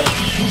care. I don't.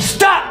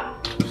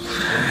 Stop!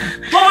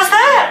 What was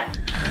that?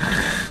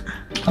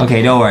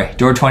 Okay, don't worry.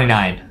 Door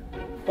 29.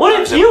 What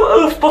if you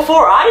oof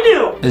before I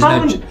do?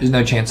 There's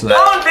no chance of that.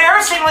 How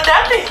embarrassing would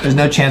that be? There's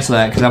no chance of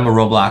that because I'm a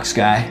Roblox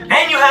guy.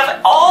 And you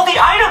have all the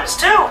items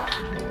too.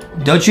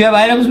 Don't you have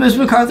items, Miss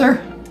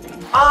MacArthur?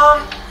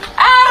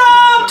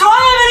 Adam, do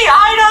I have any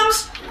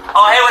items?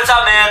 Oh, hey, what's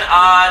up, man?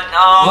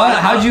 No. What?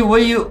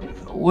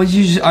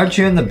 Aren't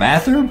you in the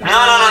bathroom? No.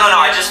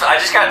 I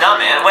just got done,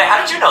 man. Wait, how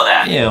did you know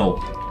that? Ew.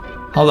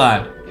 Hold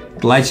on.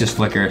 The lights just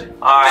flickered.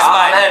 All right,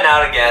 I'm heading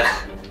out again.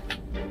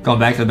 Going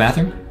back to the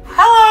bathroom?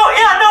 Hello?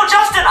 Yeah, no,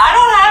 Justin, I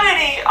don't have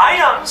any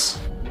items.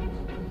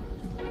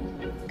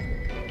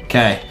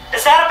 Okay.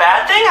 Is that a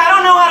bad thing? I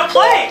don't know how to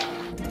play.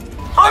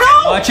 Oh,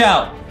 no! Watch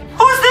out.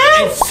 Who's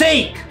this? It's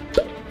Seek.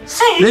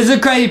 Seek? This is the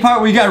crazy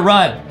part where you gotta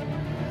run.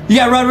 You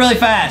gotta run really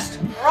fast.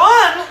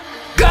 Run?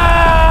 Go!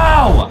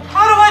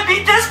 How do I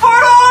beat this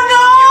part?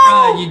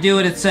 Oh, no! You do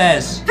what it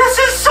says. This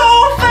is so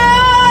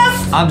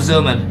fast! I'm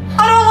zooming.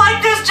 I don't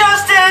like this,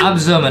 Justin! I'm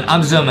zooming. Where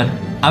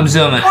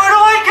do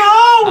I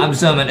go? I'm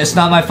zooming. It's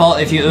not my fault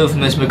if you oof,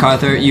 Miss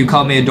MacArthur. You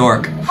call me a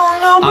dork. Oh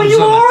no, but you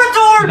zooming. are a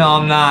dork! No,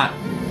 I'm not.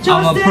 Justin?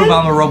 I'm gonna prove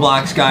I'm a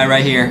Roblox guy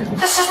right here.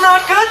 This is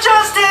not good,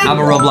 Justin! I'm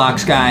a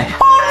Roblox guy.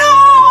 Oh no,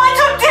 I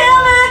took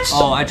damage! damaged.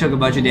 Oh, I took a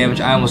bunch of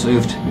damage. I almost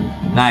oofed.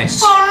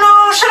 Nice. Oh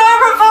no, should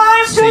I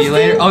revive? See you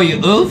later. Oh, you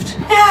oofed?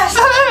 Yes.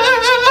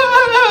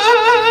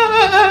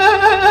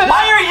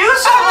 Why are you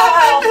so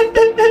low?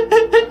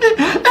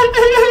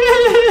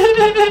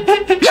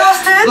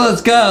 Justin?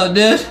 Let's go,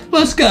 dude.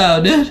 Let's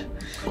go, dude.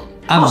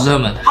 I'm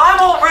zooming. I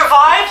will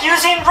revive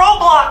using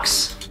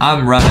Roblox.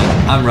 I'm running.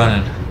 I'm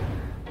running.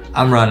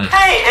 I'm running.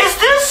 Hey, is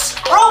this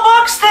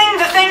Roblox thing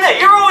the thing that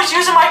you're always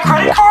using my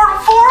credit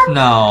card for?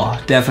 No,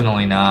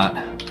 definitely not.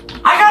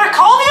 I got a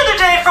call the other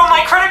day from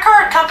my credit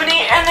card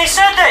company, and they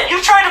said that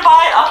you tried to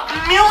buy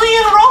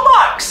 1,000,000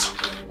 Robux.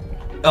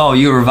 Oh,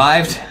 you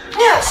revived?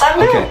 Yes, I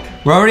moved. Okay.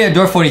 We're already at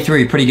door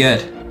 43. Pretty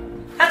good.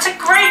 That's a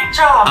great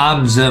job.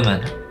 I'm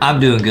zooming. I'm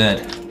doing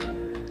good.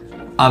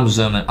 I'm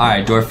zooming. All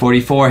right, door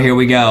 44. Here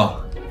we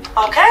go.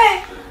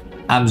 Okay.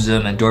 I'm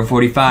zooming. Door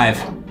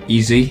 45.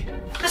 Easy.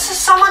 This is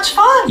so much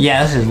fun.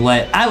 Yeah, this is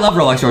lit. I love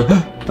Roblox doors.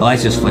 The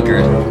lights just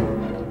flickered.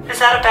 Is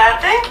that a bad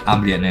thing?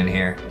 I'm getting in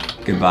here.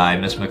 Goodbye,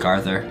 Miss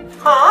MacArthur.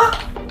 Huh?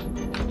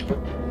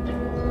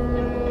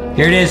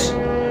 Here it is.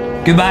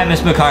 Goodbye,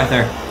 Miss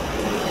MacArthur.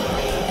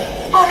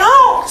 Oh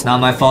no! It's not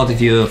my fault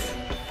if you oof.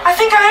 I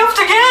think I oofed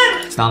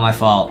again. It's not my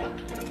fault.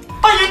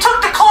 But you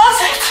took the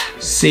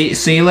closet. See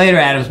you later,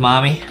 Adam's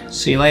mommy.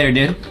 See you later,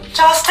 dude.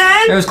 Justin?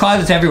 There was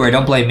closets everywhere.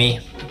 Don't blame me.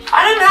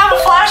 I didn't have a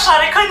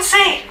flashlight. I couldn't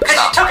see because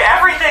you took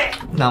everything.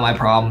 Not my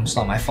problem. It's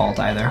not my fault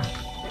either.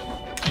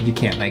 You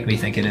can't make me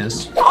think it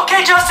is.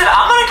 Okay, Justin,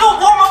 I'm gonna go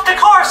warm up the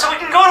car so we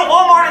can go to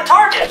Walmart and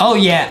Target. Oh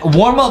yeah,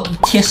 warm up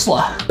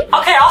Tesla.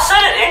 Okay, I'll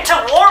set it into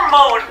warm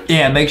mode.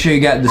 Yeah, make sure you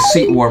got the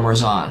seat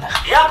warmers on.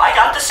 Yep, I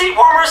got the seat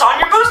warmers on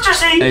your booster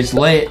seat. It's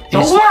lit.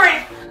 Don't worry.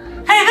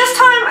 Hey, this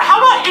time, how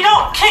about you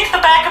don't kick the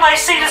back of my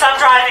seat as I'm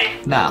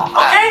driving? No.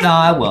 Okay? No,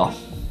 I will.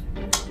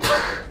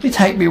 You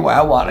take me where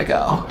I want to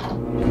go.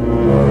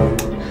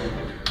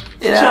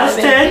 You know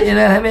Justin? what I mean? You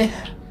know what I mean?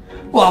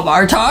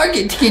 Walmart,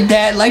 Target to get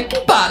that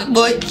LankyBox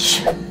World.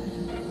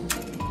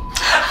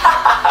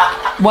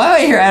 Why do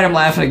I hear Adam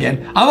laughing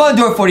again? I'm on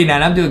door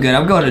 49. I'm doing good.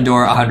 I'm going to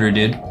door 100,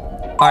 dude.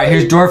 All right,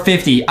 here's door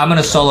 50. I'm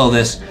gonna solo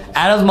this.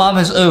 Adam's mom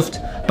has oofed,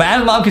 but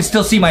Adam's mom can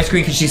still see my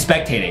screen because she's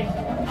spectating.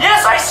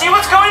 Yes, I see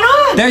what's going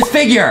on. There's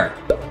Figure.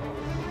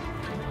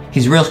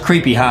 He's real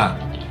creepy, huh?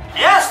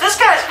 Yes, this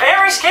guy's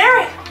very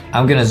scary.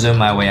 I'm gonna zoom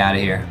my way out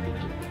of here.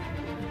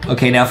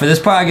 Okay, now for this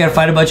part, I gotta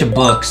find a bunch of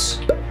books.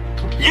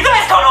 You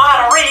guys don't know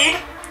how to read.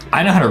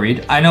 I know how to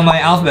read. I know my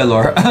alphabet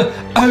lore. I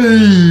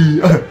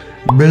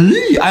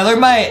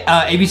learned my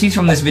ABCs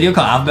from this video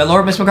called Alphabet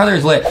Lore. Miss MacArthur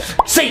is lit.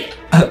 C,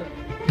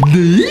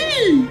 D,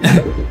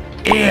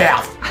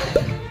 F,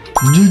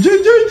 G,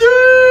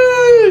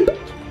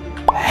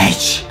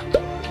 H,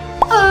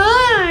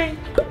 I,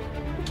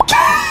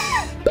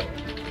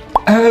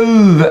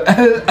 L,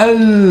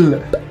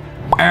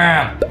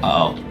 M,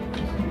 O.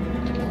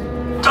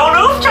 Don't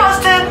oof,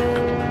 Justin.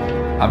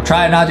 I'm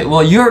trying not to.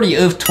 Well, you already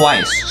oofed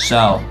twice,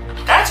 so.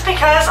 That's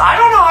because I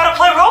don't know how to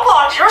play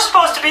Roblox. You're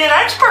supposed to be an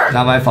expert.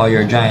 Not my fault,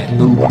 you're a giant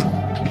noob.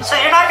 So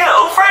you're not gonna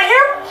oof right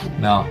here?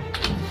 No.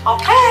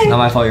 Okay. Not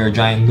my fault, you're a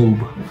giant noob.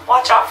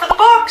 Watch out for the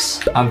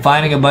books. I'm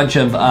finding a bunch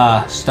of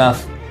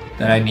stuff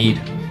that I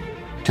need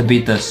to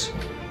beat this.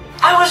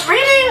 I was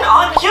reading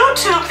on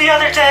YouTube the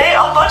other day,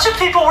 a bunch of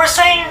people were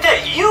saying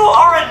that you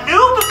are a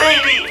noob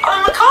baby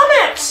on the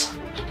comments.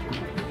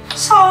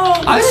 So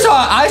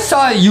I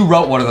saw you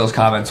wrote one of those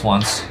comments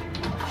once.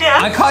 yeah.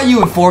 I caught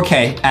you in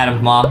 4K,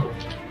 Adam's mom.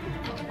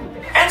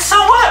 And so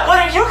what? What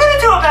are you gonna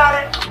do about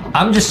it?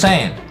 I'm just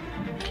saying.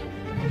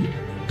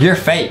 You're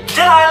fake. Did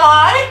I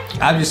lie?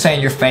 I'm just saying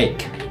you're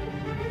fake.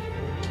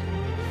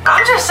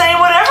 I'm just saying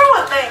what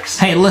everyone thinks.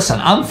 Hey, listen,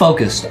 I'm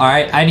focused,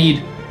 alright? I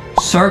need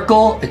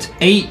circle, it's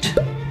 8,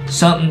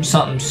 something,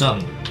 something,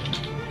 something.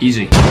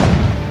 Easy.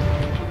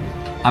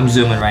 I'm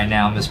zooming right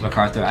now, Miss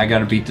MacArthur. I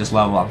gotta beat this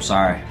level, I'm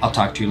sorry. I'll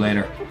talk to you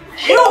later.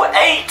 You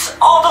ate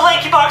all the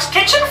LankyBox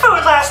kitchen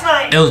food last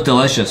night. It was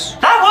delicious.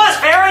 That was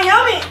very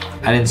yummy.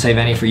 I didn't save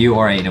any for you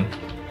or ate them.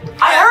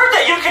 I heard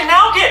that you can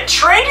now get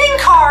trading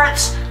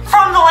cards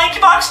from the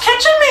LankyBox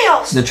kitchen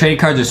meals. The trading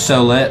cards are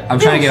so lit. I'm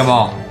trying to get them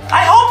all.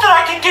 I hope that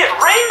I can get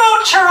Rainbow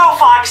Churro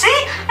Foxy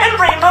and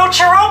Rainbow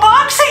Churro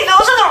Boxy.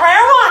 Those are the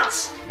rare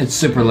ones. It's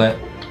super lit.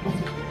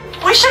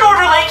 We should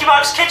order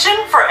LankyBox Kitchen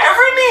for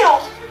every meal.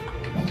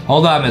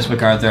 Hold on, Miss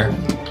MacArthur.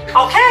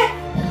 Okay.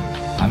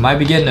 I might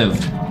be getting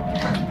oofed.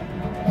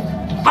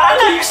 But I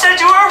thought you said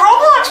you were a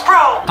Roblox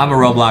pro. I'm a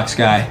Roblox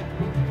guy.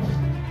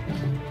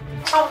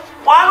 So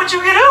why would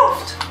you get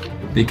oofed?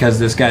 Because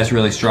this guy's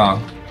really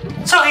strong.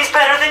 So he's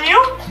better than you?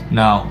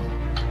 No,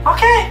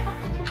 Okay.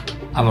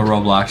 I'm a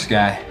Roblox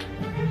guy.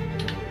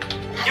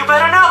 You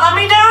better not let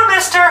me down,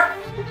 mister.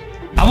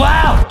 I'm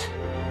out!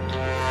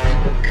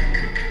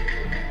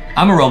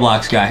 I'm a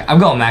Roblox guy. I'm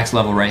going max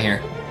level right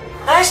here.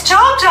 Nice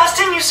job,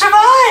 Justin. You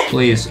survived.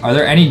 Please, are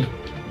there any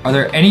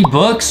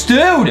books?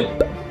 Dude!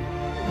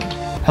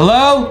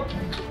 Hello?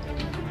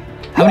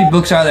 How many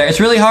books are there? It's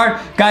really hard.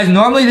 Guys,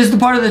 normally this is the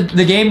part of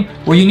the game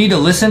where you need to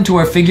listen to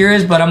where Figure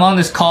is, but I'm on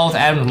this call with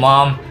Adam's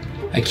mom.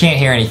 I can't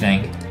hear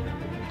anything.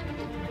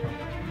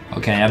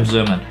 Okay, I'm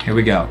zooming. Here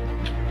we go.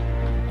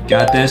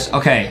 Got this.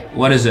 Okay,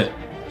 what is it?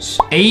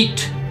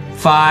 8,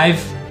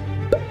 5,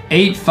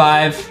 8,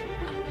 5,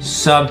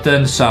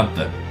 something,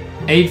 something.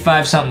 8,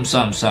 5, something,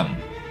 something, something.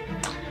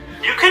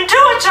 You can do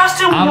it,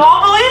 Justin. We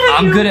all believe in you.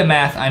 I'm good at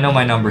math. I know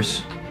my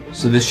numbers.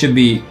 So this should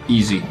be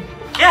easy.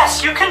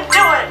 Yes, you can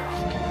do it.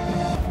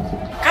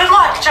 Good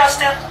luck,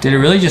 Justin. Did it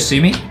really just see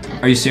me?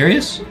 Are you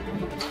serious?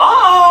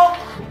 Uh-oh.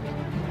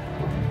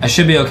 I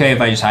should be okay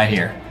if I just hide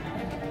here.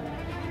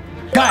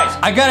 Guys,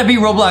 I gotta beat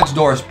Roblox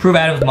doors. Prove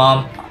Adam's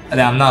mom that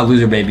I'm not a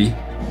loser, baby.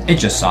 It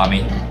just saw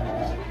me.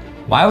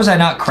 Why was I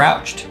not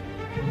crouched?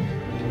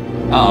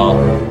 Uh-oh.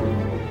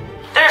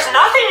 There's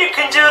nothing you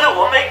can do that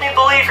will make me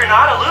believe you're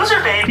not a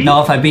loser, baby. No,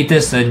 if I beat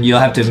this, then you'll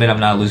have to admit I'm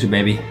not a loser,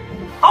 baby.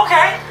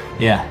 Okay.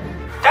 Yeah.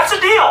 That's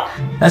a deal.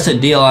 That's a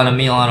deal on a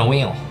meal on a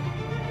wheel.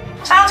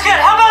 Sounds good.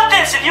 How about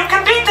this? If you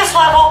can beat this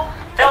level,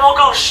 then we'll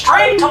go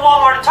straight to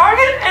Walmart and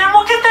Target, and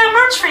we'll get that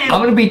merch for you. I'm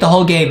gonna beat the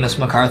whole game, Miss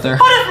MacArthur.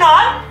 But if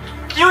not,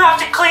 you have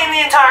to clean the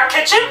entire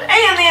kitchen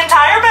and the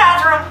entire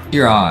bathroom.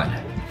 You're on.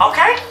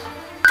 Okay?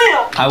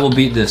 Deal. I will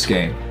beat this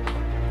game.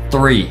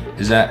 3.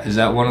 Is that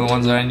one of the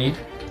ones that I need?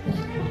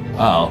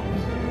 Uh-oh.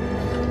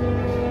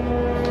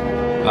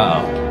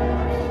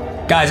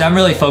 Uh-oh. Guys, I'm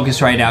really focused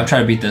right now. I'm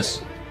trying to beat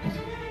this.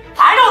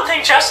 I don't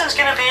think Justin's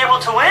gonna be able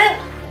to win.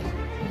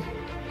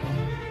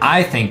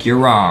 I think you're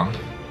wrong.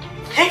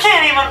 He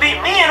can't even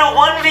beat me in a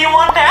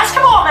 1v1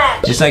 basketball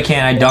match. Yes, I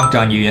can. I dunked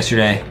on you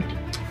yesterday.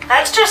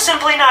 That's just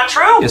simply not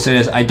true. Yes, it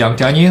is. I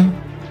dunked on you,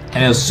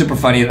 and it was super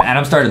funny. And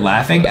Adam started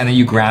laughing, and then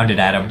you grounded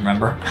Adam,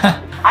 remember?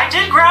 I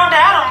did ground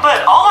Adam,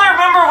 but all I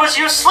remember was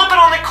you slipping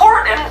on the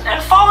court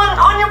and falling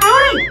on your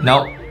booty.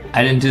 Nope,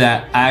 I didn't do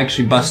that. I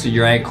actually busted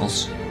your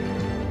ankles.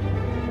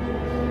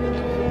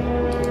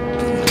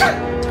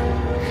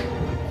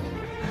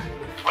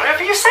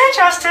 Whatever you say,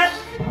 Justin.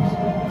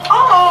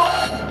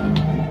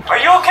 Uh-oh. Are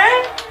you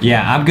okay?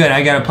 Yeah, I'm good.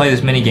 I gotta play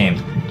this mini game.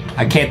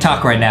 I can't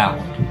talk right now.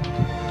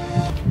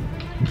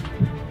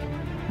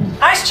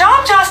 Nice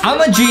job, Justin. I'm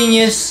a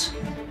genius.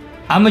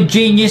 I'm a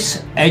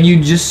genius, and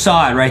you just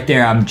saw it right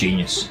there. I'm a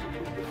genius.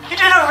 You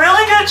did a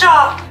really good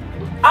job.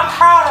 I'm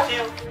proud of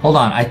you. Hold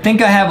on, I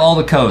think I have all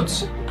the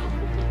codes.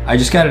 I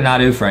just got a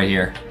not oof right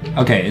here.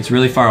 Okay, it's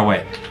really far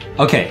away.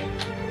 Okay.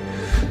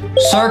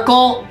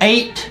 Circle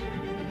 8,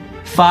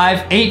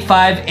 5, 8,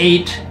 5,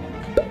 8,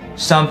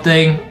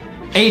 something.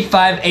 8,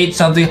 5, 8,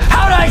 something.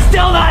 How do I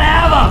still not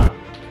have them?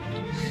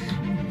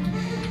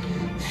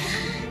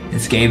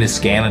 This game is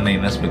scamming me,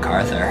 Miss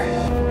MacArthur.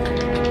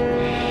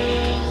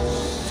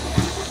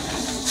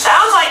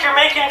 Sounds like you're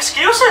making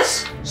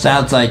excuses.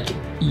 Sounds like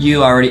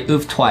you already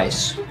oofed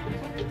twice.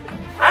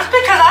 That's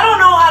because I don't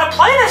know how to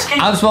play this game.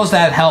 I'm supposed to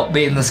have help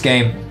beating this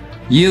game.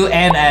 You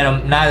and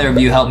Adam, neither of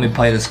you helped me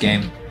play this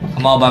game.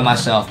 I'm all by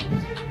myself.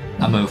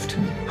 I moved.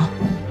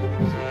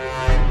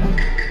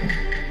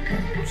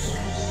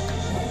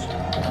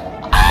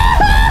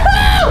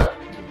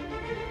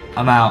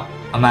 I'm out.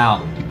 I'm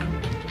out.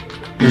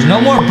 There's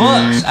no more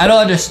books. I don't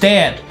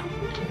understand.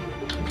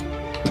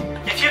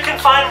 If you can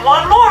find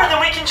one more, then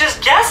we can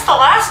just guess the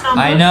last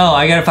number. I know.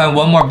 I gotta find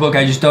one more book.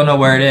 I just don't know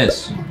where it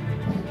is.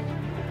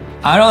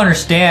 I don't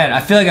understand. I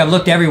feel like I've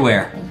looked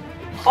everywhere.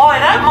 Boy,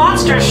 that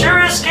monster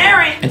sure is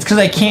scary. It's because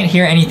I can't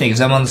hear anything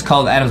because I'm on this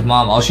call with Adam's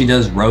mom. All she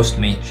does is roast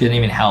me. She didn't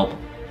even help.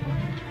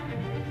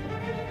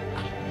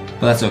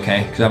 But that's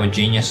okay because I'm a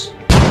genius.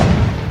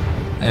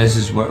 And this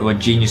is what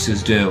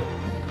geniuses do.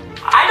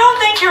 I don't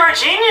think you're a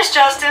genius,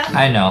 Justin.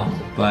 I know,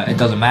 but it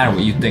doesn't matter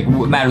what you think.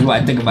 What matters is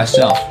what I think of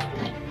myself.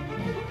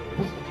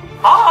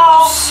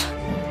 Uh-oh.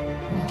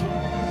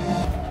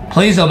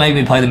 Please don't make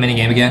me play the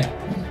minigame again.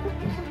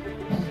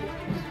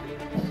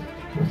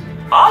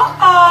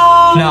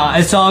 Uh-oh. No,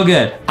 it's all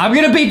good. I'm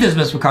gonna beat this,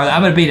 Miss MacArthur.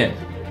 I'm gonna beat it.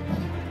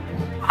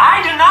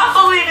 I do not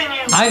believe in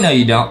you. I know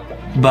you don't,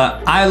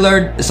 but I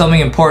learned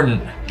something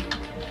important,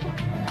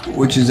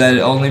 which is that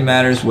it only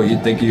matters what you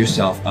think of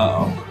yourself.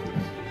 Uh-oh.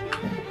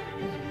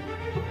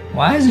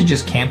 Why is it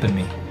just camping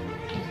me?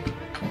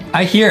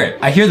 I hear it.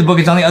 I hear the book.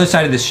 It's on the other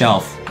side of this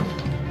shelf.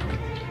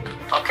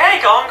 Okay,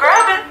 go and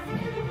grab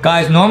it.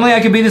 Guys, normally I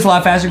could beat this a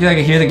lot faster because I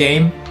could hear the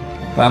game,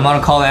 but I'm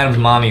gonna call Adam's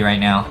mommy right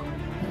now.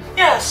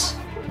 Yes.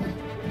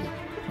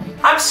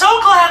 I'm so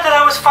glad that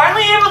I was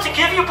finally able to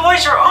give you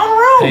boys your own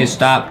room. Hey,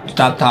 stop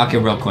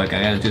talking real quick.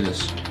 I gotta do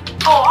this.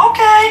 Oh,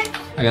 okay.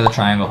 I got the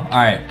triangle.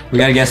 All right, we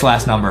gotta guess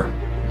last number.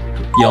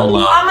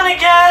 YOLO. I'm gonna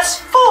guess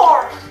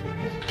 4.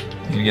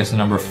 You gonna guess the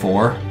number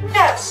 4?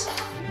 Yes.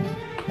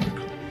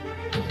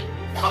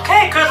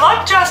 Okay, good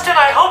luck, Justin.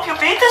 I hope you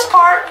beat this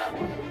part.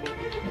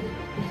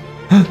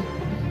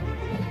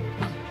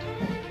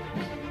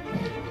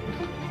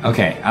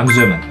 Okay, I'm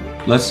zooming.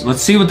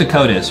 Let's see what the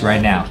code is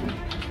right now.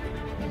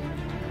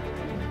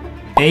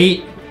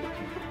 8,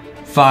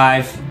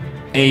 5,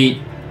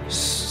 8,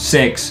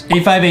 6.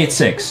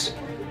 8586.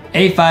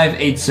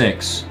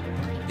 8586.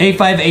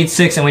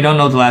 8586, and we don't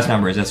know what the last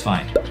number is. That's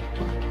fine.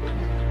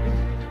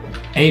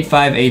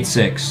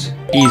 8586.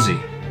 Easy.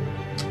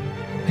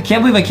 I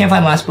can't believe I can't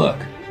find the last book.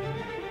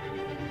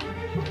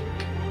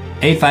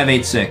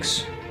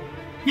 8586.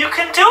 You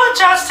can do it,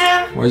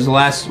 Justin. Where's the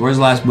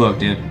last book,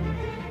 dude?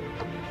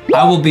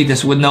 I will beat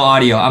this with no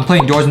audio. I'm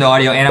playing doors, no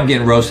audio, and I'm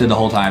getting roasted the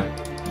whole time.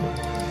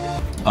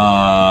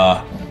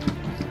 Are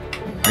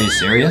you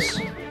serious?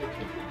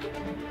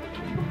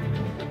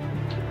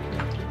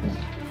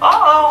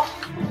 Uh-oh.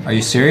 Are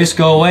you serious?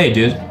 Go away,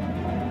 dude.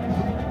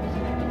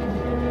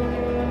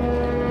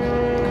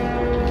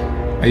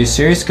 Are you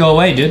serious? Go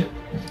away, dude.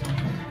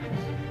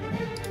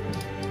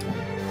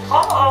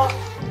 Uh-oh.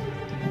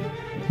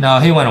 No,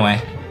 he went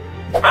away.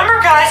 Remember,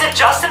 guys, if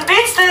Justin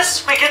beats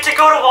this, we get to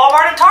go to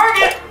Walmart and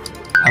Target.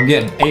 I'm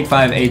getting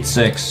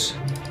 8586.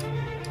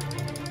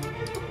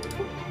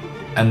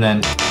 And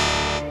then...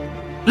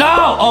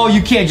 No! Oh,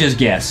 you can't just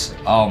guess.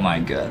 Oh my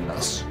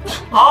goodness.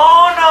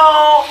 Oh,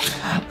 no.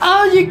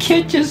 Oh, you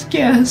can't just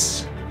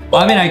guess.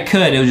 Well, I mean, I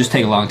could. It would just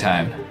take a long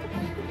time.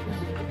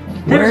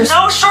 There's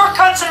no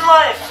shortcuts in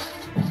life.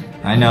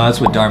 I know, that's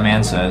what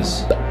Darman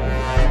says.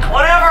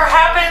 Whatever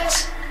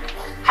happens,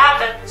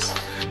 happens.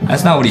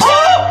 That's not what he said.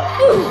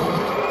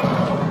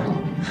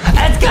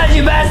 That's because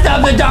you messed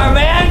up the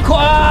Darman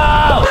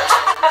quote!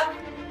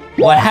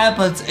 What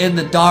happens in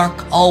the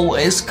dark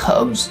always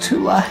comes to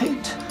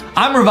light.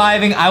 I'm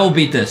reviving. I will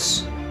beat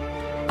this.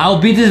 I will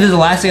beat this if it's the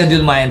last thing I do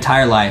in my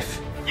entire life.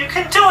 You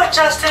can do it,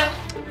 Justin.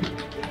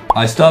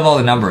 I still have all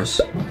the numbers.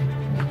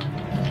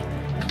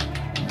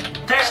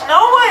 There's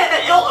no way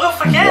that you'll oof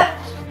again.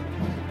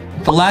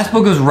 The last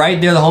book was right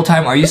there the whole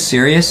time. Are you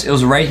serious? It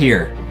was right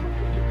here.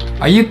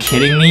 Are you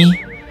kidding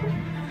me?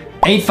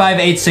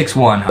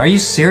 85861. Are you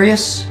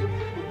serious?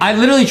 I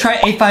literally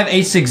tried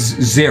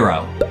 85860.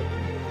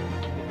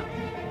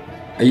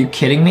 Are you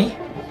kidding me?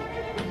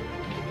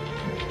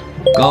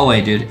 Go away,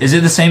 dude. Is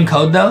it the same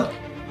code though?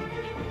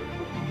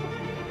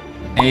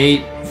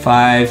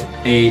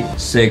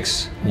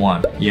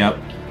 85861. Yep.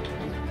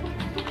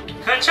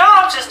 Good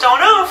job, just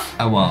don't oof.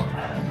 I won't.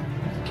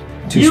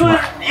 Too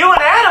smart. You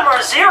and Adam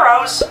are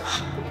zeros.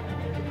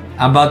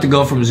 I'm about to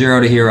go from 0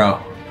 to hero.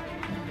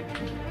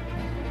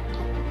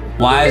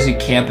 Why is he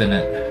camping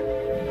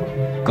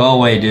it? Go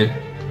away, dude.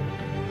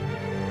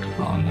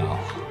 Oh no.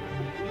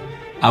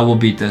 I will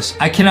beat this.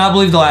 I cannot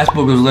believe the last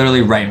book was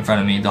literally right in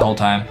front of me the whole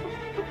time.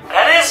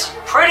 That is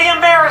pretty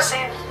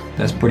embarrassing.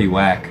 That's pretty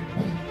whack.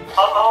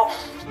 Uh-oh.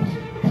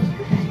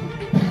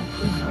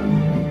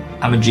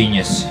 I'm a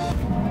genius.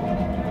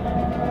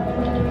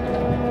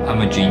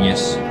 I'm a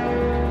genius.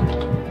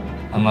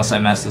 Unless I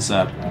mess this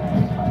up.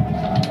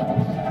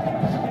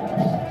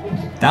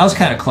 That was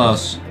kind of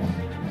close.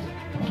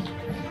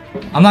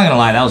 I'm not gonna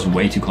lie, that was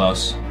way too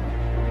close.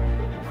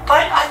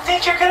 But I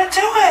think you're gonna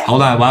do it.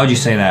 Hold on, why would you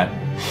say that?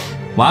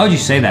 Why would you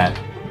say that?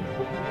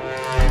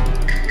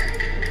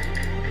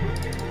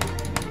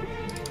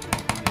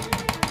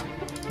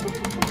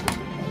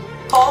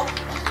 Oh.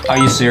 Are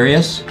you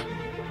serious?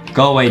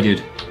 Go away,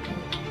 dude.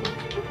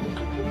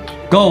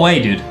 Go away,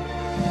 dude.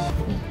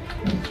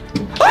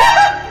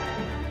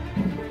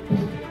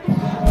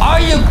 Are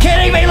you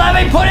kidding me? Let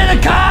me put in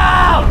the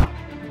code!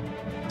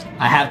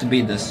 I have to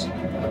beat this.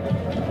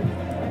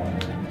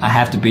 I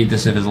have to beat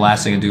this if it's the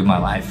last thing I do in my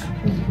life.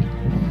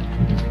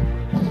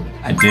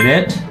 I did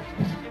it.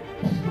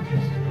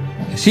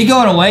 Is he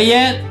going away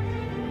yet?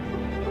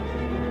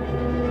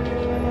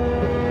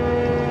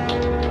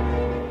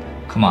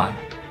 Come on.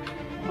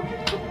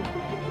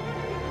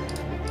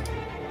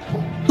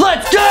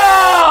 Let's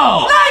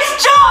go!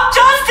 Nice job,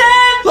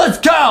 Justin! Let's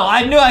go!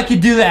 I knew I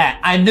could do that.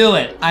 I knew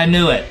it. I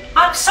knew it.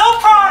 I'm so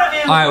proud of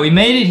you. All right, we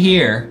made it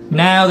here.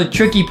 Now the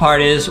tricky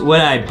part is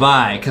what I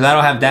buy, because I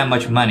don't have that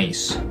much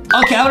monies.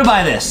 Okay, I'm gonna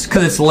buy this,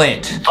 because it's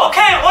lit.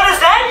 Okay, what is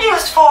that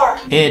used for?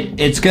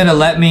 It's gonna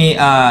let me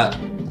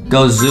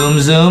go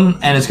zoom,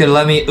 and it's gonna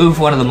let me oof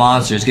one of the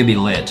monsters. It's gonna be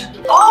lit.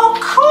 Oh,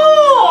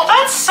 cool!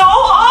 That's so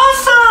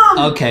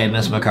awesome! Okay,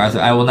 Miss MacArthur,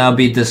 I will now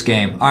beat this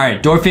game. All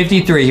right, door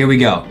 53, here we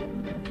go.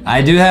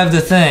 I do have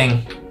the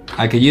thing.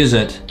 I could use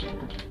it.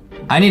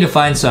 I need to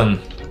find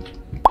some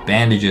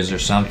bandages or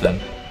something.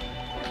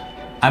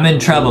 I'm in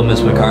trouble,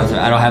 Miss MacArthur.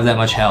 I don't have that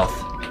much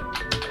health.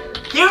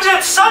 You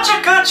did such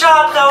a good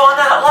job, though, on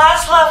that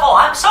last level.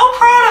 I'm so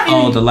proud of you.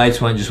 Oh, the lights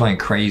just went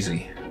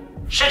crazy.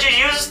 Should you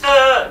use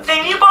the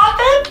thing you bought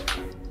then?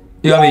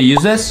 You want me to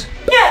use this?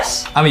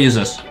 Yes. I'm gonna use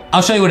this.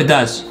 I'll show you what it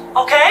does.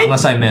 Okay.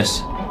 Unless I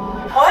miss.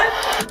 What?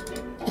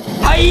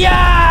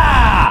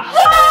 Hiya!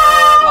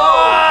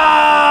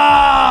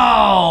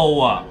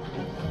 Whoa!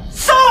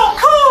 So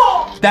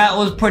cool! That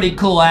was pretty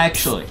cool,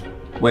 actually.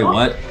 Wait,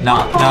 what?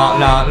 No.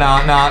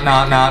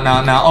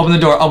 Open the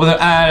door. Okay,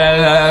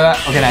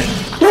 nice.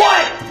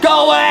 What?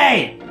 Go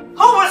away! Who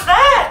was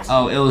that?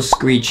 Oh, it was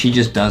Screech. He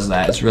just does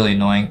that. It's really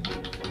annoying.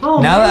 Oh,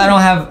 Now that I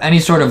don't have any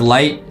sort of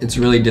light, it's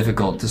really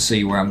difficult to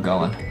see where I'm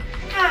going.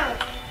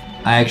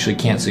 I actually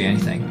can't see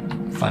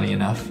anything, funny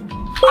enough.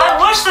 I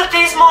wish that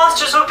these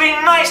monsters would be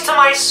nice to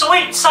my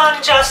sweet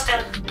son,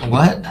 Justin.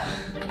 What?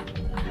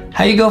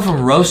 How you go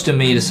from roasting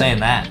me to saying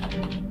that?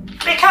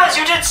 Because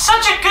you did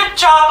such a good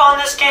job on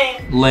this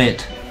game.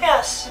 Lit.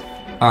 Yes.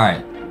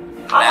 Alright.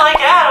 Unlike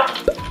Adam.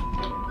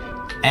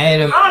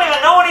 Adam, I don't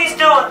even know what he's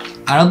doing.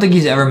 I don't think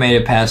he's ever made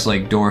it past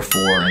like door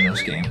 4 in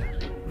this game.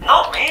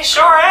 Nope, he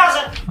sure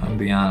hasn't. I'll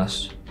be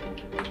honest.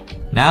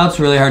 Now it's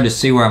really hard to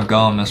see where I'm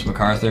going, Miss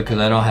MacArthur, because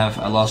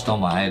I lost all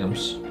my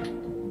items.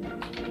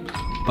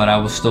 But I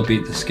will still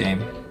beat this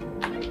game.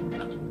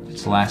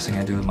 It's the last thing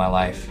I do with my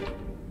life.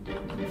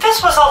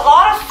 This was a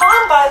lot of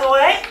fun, by the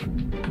way.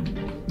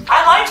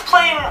 I liked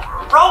playing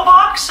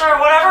Roblox or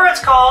whatever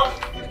it's called.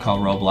 It's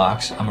called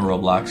Roblox. I'm a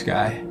Roblox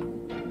guy.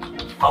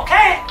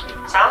 Okay,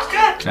 sounds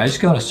good. Did I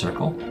just go in a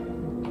circle?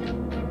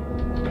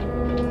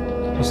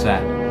 What's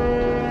that?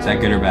 Is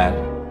that good or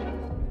bad?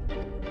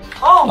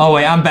 Oh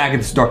wait, I'm back at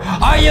the store.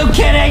 Are you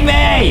kidding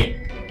me?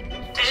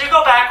 Did you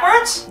go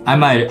backwards? I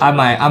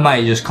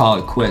might just call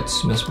it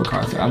quits, Miss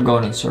MacArthur. I'm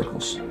going in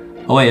circles.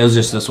 Oh wait, it was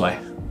just this way.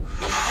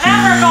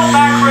 Never go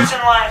backwards in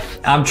life.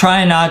 I'm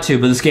trying not to,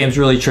 but this game's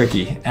really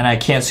tricky, and I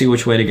can't see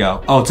which way to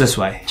go. Oh, it's this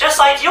way. Just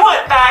like you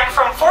went back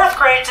from 4th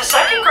grade to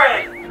 2nd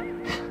grade.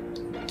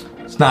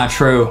 It's not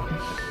true.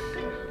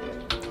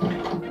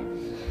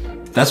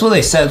 That's what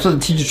they said. That's what the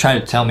teacher tried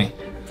to tell me.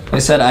 They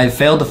said I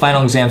failed the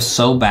final exam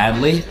so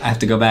badly, I have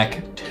to go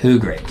back 2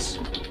 grades.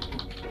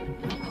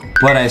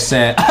 But I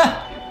said,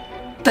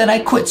 then I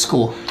quit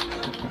school.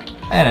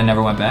 And I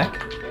never went back.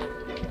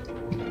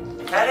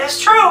 That is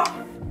true.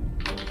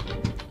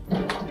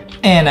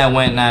 And I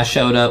went and I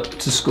showed up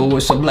to school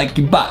with some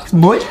LankyBox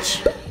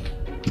merch.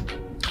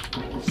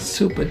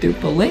 Super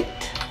duper lit.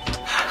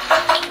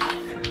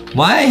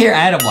 Why I hear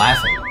Adam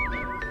laughing?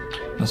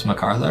 Miss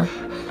MacArthur?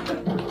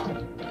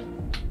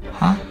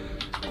 Huh?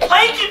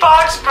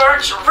 LankyBox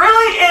merch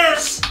really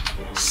is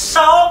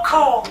so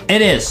cool.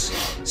 It is.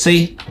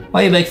 See?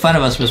 Why you make fun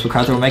of us, Miss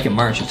MacArthur? We're making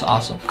merch. It's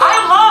awesome. I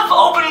love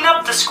opening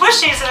up the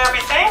squishies and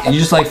everything. You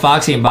just like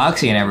Foxy and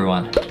Boxy and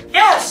everyone.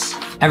 Yes.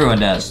 Everyone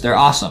does. They're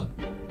awesome.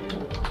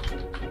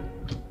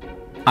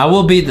 I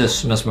will beat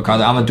this, Miss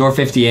MacArthur. I'm a door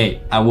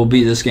 58. I will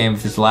beat this game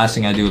if it's the last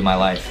thing I do with my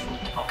life.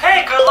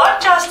 Okay, good luck,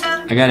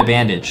 Justin. I got a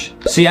bandage.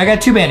 See, I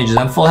got 2 bandages.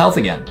 I'm full health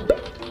again.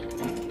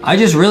 I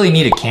just really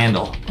need a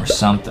candle or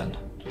something.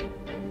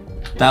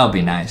 That would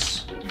be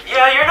nice.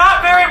 Yeah, you're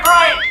not very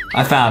bright.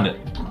 I found it.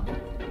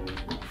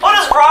 What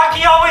does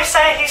Rocky always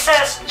say? He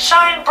says,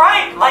 shine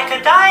bright like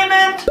a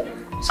diamond.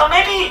 So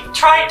maybe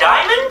try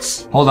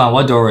diamonds? Hold on,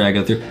 what door would I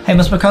go through? Hey,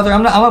 Miss MacArthur,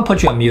 I'm gonna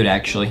put you on mute,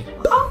 actually.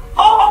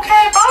 Oh,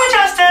 okay. Bye,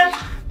 Justin.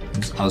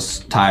 I was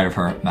tired of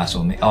her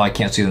messing with me. Oh, I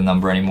can't see the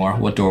number anymore.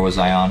 What door was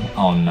I on?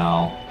 Oh,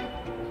 no.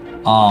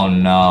 Oh,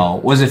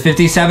 no. Was it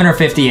 57 or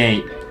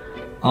 58?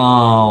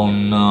 Oh,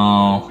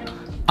 no.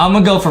 I'm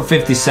gonna go for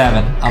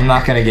 57. I'm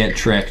not gonna get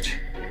tricked.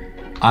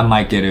 I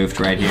might get oofed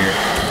right here.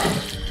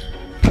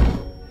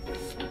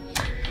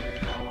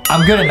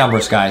 I'm good at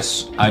numbers,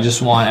 guys. I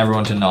just want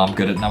everyone to know I'm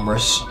good at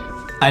numbers.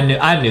 I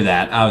knew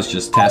that. I was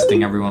just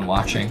testing everyone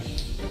watching.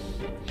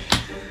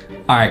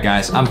 All right,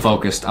 guys, I'm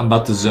focused. I'm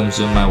about to zoom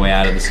my way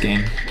out of this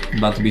game. I'm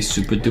about to be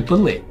super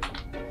duper lit.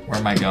 Where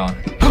am I going?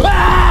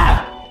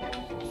 Ah!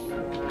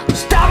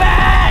 Stop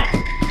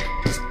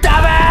it!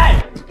 Stop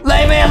it!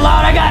 Leave me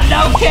alone, I got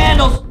no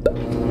candles!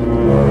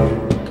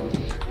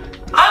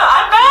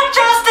 I'm back,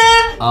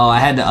 Justin! Oh, I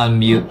had to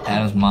unmute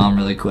Adam's mom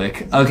really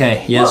quick.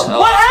 Okay, yes.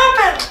 What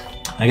happened?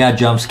 I got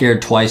jump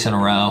scared twice in a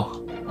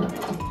row.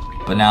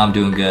 But now I'm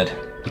doing good.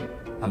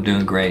 I'm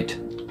doing great.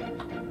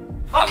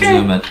 Okay,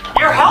 zooming.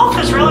 Your health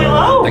is really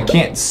low. I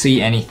can't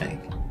see anything.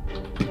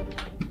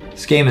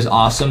 This game is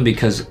awesome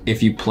because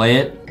if you play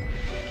it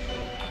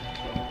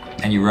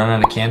and you run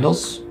out of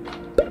candles,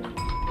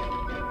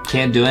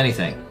 can't do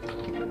anything.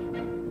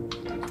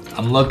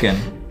 I'm looking.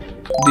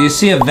 Do you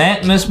see a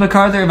vent, Miss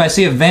MacArthur? If I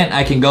see a vent,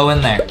 I can go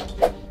in there.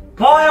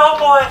 Boy, oh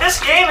boy, this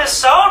game is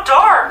so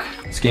dark.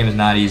 This game is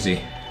not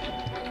easy.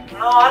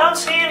 No, I don't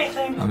see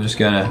anything. I'm just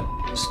gotta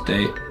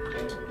stay.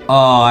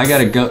 Oh, I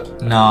gotta go.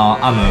 No,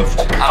 I moved.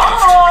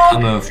 I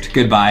moved.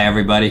 Goodbye,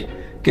 everybody.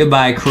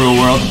 Goodbye, cruel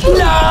world.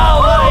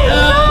 No!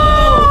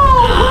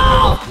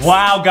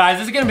 Wow, guys,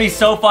 this is gonna be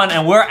so fun,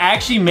 and we're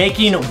actually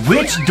making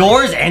which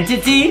doors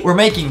entity? We're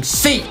making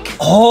Seek.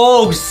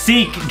 Oh,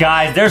 Seek,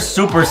 guys, they're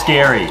super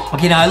scary.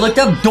 Okay, now I looked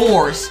up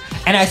doors,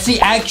 and I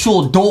see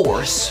actual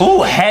doors.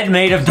 Ooh, head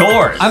made of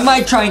doors. I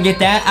might try and get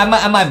that.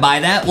 I might buy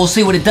that. We'll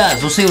see what it does.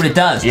 We'll see what it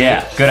does.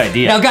 Yeah, good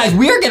idea. Now, guys,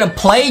 we are gonna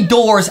play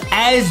doors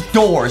as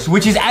doors,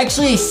 which is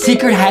actually a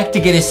secret hack to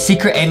get a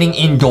secret ending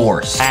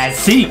indoors. As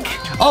Seek.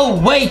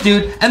 Oh wait,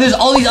 dude, and there's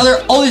all these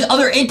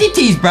other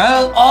entities,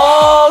 bro.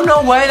 Oh,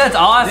 no way, that's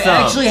awesome. They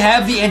actually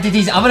have the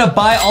entities. I'm gonna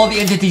buy all the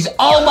entities.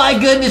 Oh my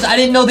goodness, I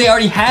didn't know they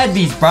already had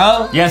these,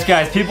 bro. Yes,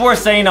 guys, people were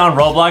saying on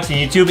Roblox and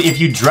YouTube, if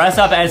you dress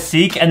up as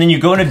Seek and then you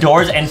go into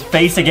doors and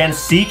face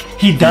against Seek,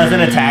 he doesn't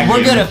attack you.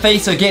 We're gonna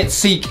face against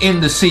Seek in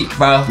the Seek,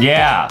 bro.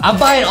 Yeah. I'm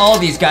buying all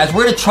these, guys.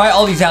 We're gonna try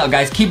all these out,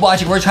 guys. Keep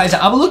watching. We're trying this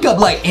out. I'm gonna look up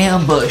like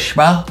ambush,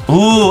 bro.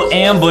 Ooh,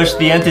 ambush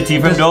the entity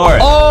from doors.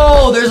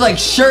 Oh, there's like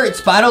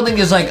shirts, but I don't think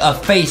there's like a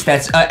face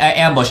that's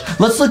ambush.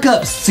 Let's look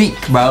up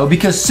Seek, bro,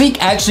 because Seek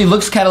actually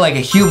looks kind of like a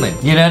human.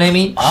 You know what I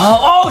mean?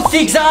 Oh,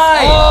 Seek's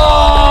eye.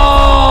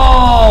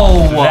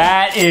 Oh,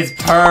 that is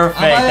perfect.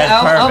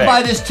 That's perfect. I'll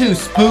buy this too,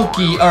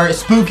 spooky,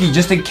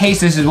 just in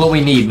case this is what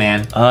we need,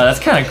 man. That's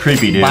kind of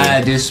creepy, dude.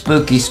 Buy, dude,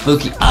 spooky.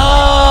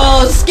 Oh,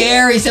 so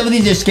scary. Some of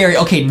these are scary.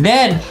 Okay,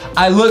 then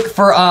I look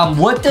for,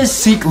 what does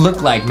Seek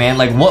look like, man?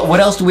 Like, what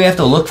else do we have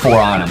to look for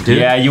on him, dude?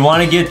 Yeah, you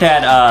want to get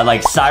that,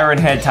 like, siren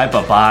head type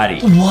of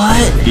body.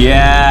 What?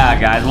 Yeah,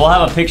 guys. We'll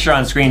have a picture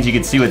on screen so you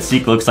can see what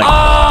Seek looks like.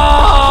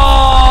 Oh!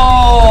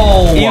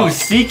 Ew,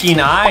 seeking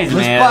eyes,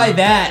 man. Let's buy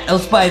that.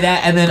 Let's buy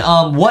that. And then,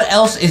 what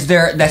else is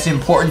there that's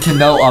important to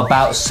know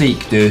about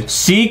Seek, dude?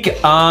 Seek,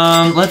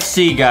 let's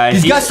see, guys.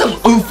 He's got some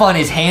oof on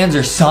his hands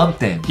or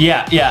something.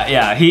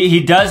 Yeah. He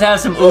does have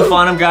some oof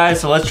on him,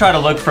 guys. So let's try to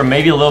look for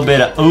maybe a little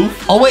bit of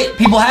oof. Oh, wait.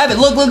 People have it.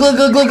 Look.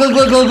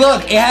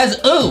 It has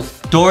oof.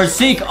 Doors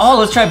Seek. Oh,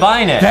 let's try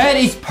buying it. That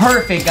is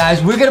perfect,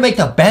 guys. We're gonna make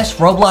the best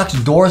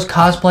Roblox Doors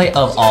cosplay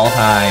of all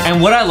time.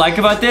 And what I like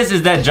about this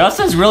is that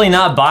Justin's really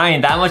not buying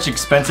that much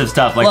expensive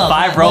stuff. Like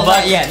 5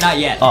 Robux. Not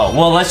yet. Oh,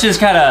 well, let's just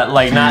kind of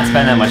like not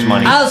spend that much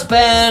money. I'll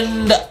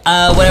spend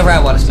whatever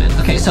I want to spend.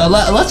 Okay, so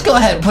let's go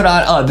ahead and put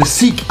on the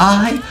Seek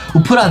Eye.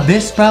 We'll put on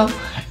this, bro.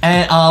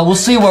 And we'll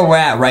see where we're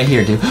at right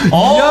here, dude.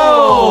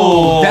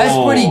 Oh! Yo! That's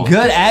pretty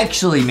good,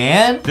 actually,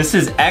 man. This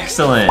is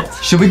excellent.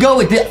 Should we go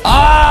with this?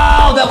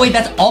 Oh,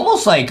 that's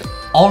almost like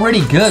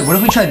already good. What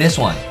if we try this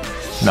one?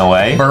 No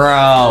way.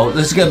 Bro,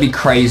 this is gonna be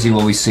crazy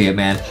when we see it,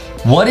 man.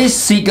 What is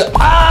Seek?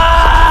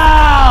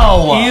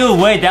 Ew,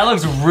 wait, that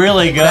looks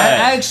really good.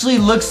 That actually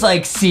looks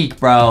like Seek,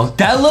 bro.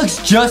 That looks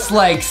just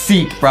like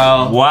Seek,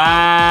 bro.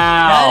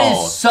 Wow. That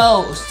is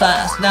so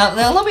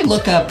now let me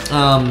look up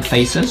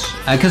faces.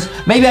 Cause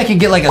maybe I can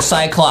get like a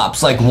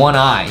Cyclops, like one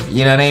eye.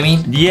 You know what I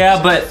mean?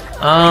 Yeah, but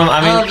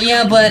I mean,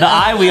 yeah, but the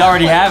eye we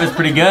already have is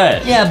pretty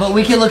good. Yeah, but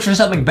we can look for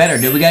something better,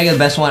 dude. We gotta get the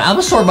best one. I'm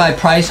gonna sort by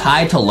price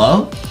high to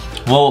low.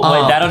 Well,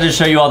 wait, that'll just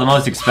show you all the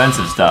most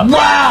expensive stuff.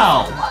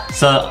 Wow!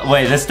 So,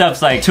 wait, this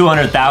stuff's like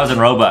 200,000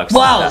 Robux.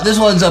 Wow, this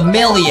one's $1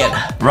 million.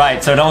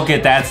 Right, so don't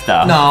get that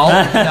stuff. No,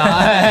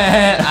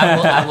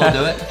 I will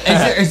do it.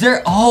 Is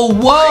there, oh,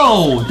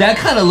 whoa! That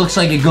kind of looks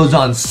like it goes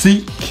on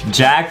Seek.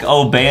 Jack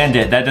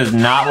O'Bandit, that does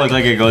not look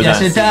like it goes on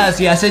Seek.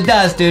 Yes it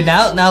does, dude.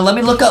 Now let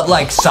me look up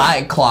like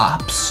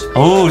Cyclops.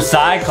 Oh,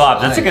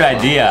 Cyclops, that's a good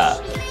idea.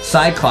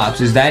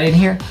 Cyclops, is that in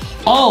here?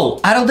 Oh,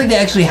 I don't think they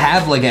actually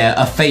have like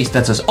a face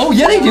that says, oh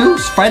yeah, they do.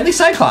 It's friendly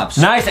Cyclops.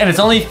 Nice, and it's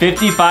only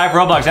 55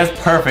 Robux. That's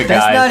perfect,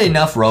 guys. That's not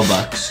enough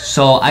Robux,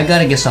 so I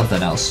gotta get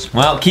something else.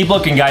 Well, keep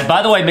looking, guys.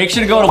 By the way, make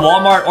sure to go to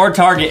Walmart or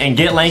Target and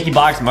get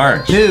LankyBox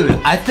merch. Dude,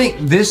 I think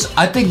this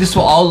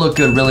will all look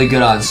really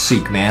good on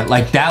Seek, man.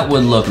 Like that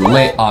would look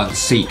lit on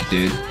Seek,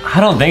 dude. I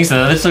don't think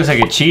so. This looks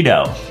like a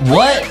Cheeto.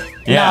 What?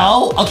 Yeah.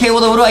 No? Okay, well,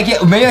 then what do I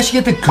get? Maybe I should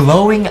get the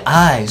glowing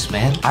eyes,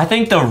 man. I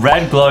think the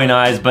red glowing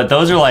eyes, but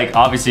those are like,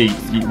 obviously,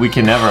 we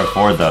can never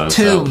afford those.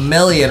 2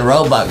 million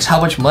Robux.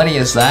 How much money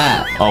is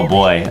that? Oh,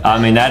 boy. I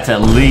mean, that's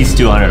at least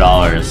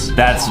 $200.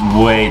 That's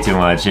way too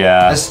much,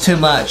 yeah. That's too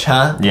much,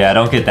 huh? Yeah,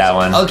 don't get that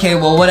one. Okay,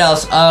 well, what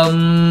else?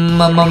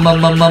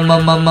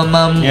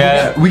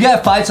 Yeah. We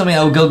gotta find something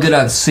that will go good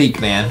on Seek,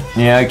 man.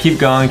 Yeah, keep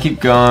going, keep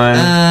going.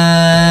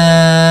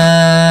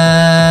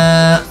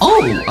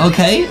 Oh,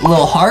 okay.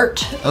 Little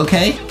heart.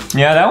 Okay.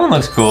 Yeah, that one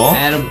looks cool.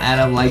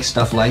 Adam likes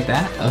stuff like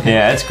that. Okay.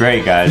 Yeah, it's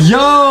great, guys.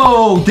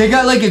 Yo, they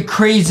got like a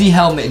crazy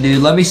helmet, dude.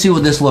 Let me see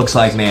what this looks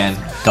like, man.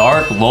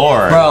 Dark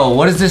Lord. Bro,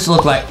 what does this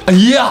look like?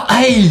 Yeah,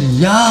 hey,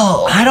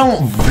 yo. I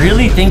don't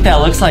really think that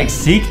looks like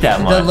Seek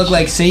that much. Doesn't look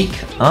like Seek?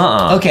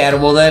 Okay,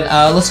 Adam, well then,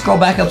 let's scroll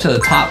back up to the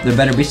top. There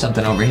better be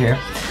something over here.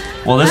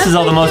 Well, this is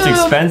all the most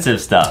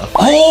expensive stuff.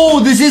 Oh,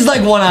 this is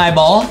like one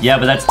eyeball. Yeah,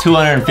 but that's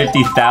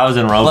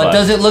 250,000 Robux. But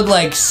does it look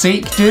like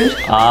Seek, dude?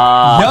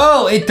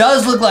 No, it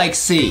does look like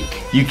Seek.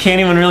 You can't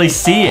even really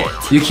see it.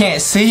 You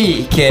can't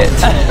see it.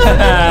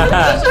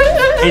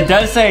 It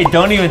does say,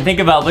 don't even think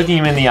about looking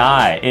him in the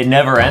eye. It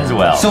never ends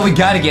well. So we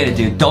gotta get it,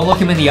 dude. Don't look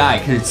him in the eye,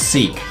 because it's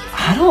Seek.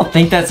 I don't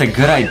think that's a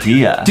good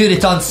idea. Dude,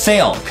 it's on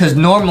sale, because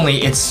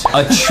normally it's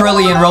 1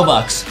 trillion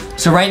Robux.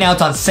 So right now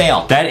it's on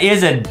sale. That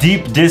is a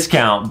deep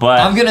discount, but...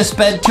 I'm gonna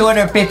spend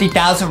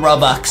 250,000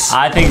 Robux.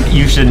 I think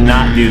you should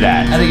not do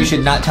that. I think you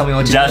should not tell me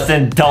what to do.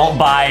 Justin, don't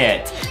buy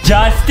it.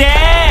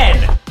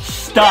 Justin!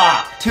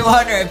 Stop.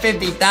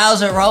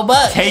 250,000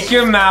 Robux? Take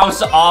your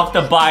mouse off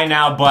the buy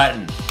now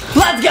button.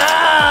 Let's go!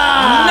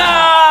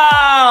 No!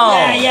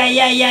 Yeah.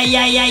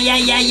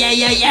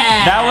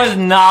 That was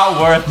not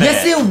worth it.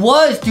 Yes, it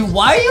was, dude.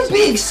 Why are you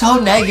being so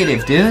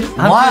negative, dude?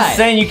 I'm just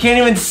saying, you can't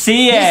even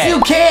see it. Yes,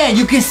 you can.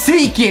 You can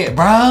Seek it,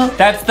 bro.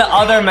 That's the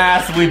other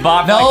mask we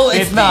bought for No, like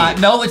 50. it's not.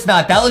 No, it's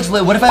not. That looks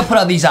lit. What if I put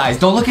on these eyes?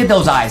 Don't look at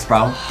those eyes,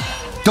 bro.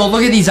 Don't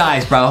look at these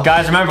eyes, bro.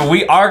 Guys, remember,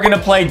 we are gonna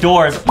play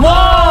Doors. Whoa!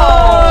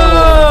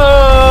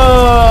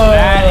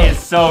 That is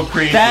so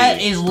creepy.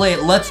 That is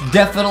lit. Let's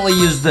definitely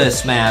use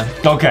this, man.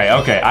 Okay,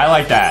 I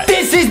like that.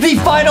 This is the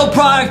final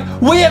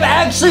product. We have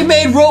actually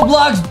made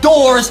Roblox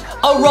Doors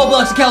a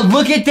Roblox account.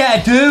 Look at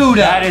that, dude.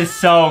 That is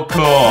so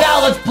cool.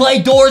 Now let's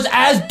play Doors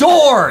as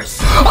Doors.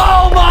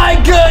 Oh my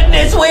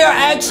goodness. We are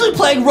actually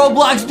playing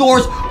Roblox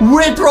Doors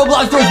with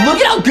Roblox Doors. Look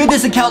at how good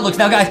this account looks.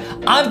 Now, guys,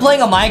 I'm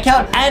playing on my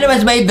account. Adam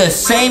has made the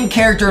same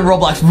character in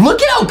Roblox.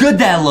 Look at how good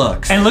that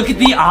looks. And look at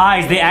the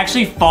eyes. They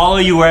actually follow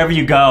you wherever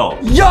you go.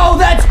 Yo,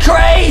 that's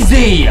crazy.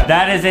 crazy.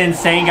 That is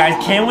insane,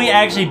 guys. Can we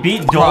actually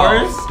beat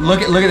doors? Bro,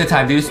 look at the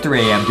time, dude. It's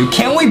 3 a.m., dude.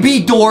 Can we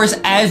beat doors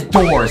as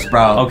doors,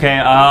 bro?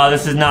 Okay,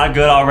 this is not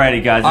good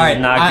already, guys. This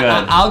is not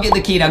good. I'll get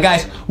the key. Now,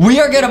 guys, we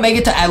are going to make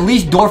it to at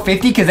least door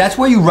 50 because that's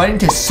where you run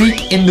into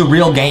Seek in the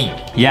real game.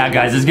 Yeah,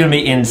 guys, this is going to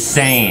be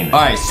insane.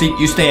 All right, Seek,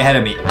 you stay ahead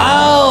of me.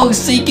 Oh,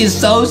 Seek is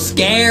so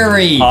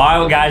scary. All right,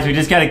 well, guys, we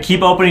just got to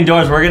keep opening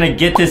doors. We're going to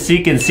get to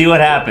Seek and see what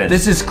happens.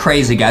 This is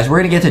crazy, guys. We're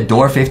going to get to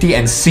door 50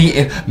 and see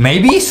if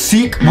maybe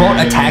Seek won't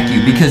attack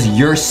you because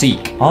you're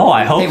Seek. Oh,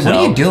 I hope so. What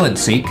are you doing,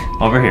 Seek?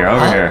 Over here,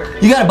 over here.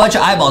 You got a bunch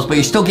of eyeballs, but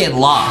you're still getting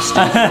lost.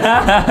 Go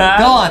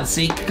on,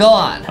 Seek. Go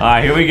on. All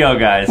right, here we go,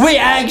 guys. We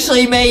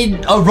actually made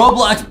a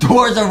Roblox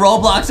Doors a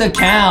Roblox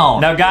account.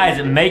 Now,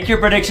 guys, make your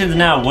predictions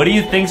now. What do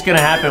you think's going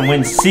to happen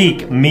when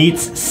Seek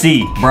meets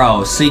Seek?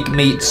 Bro, Seek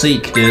meets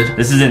Seek, dude.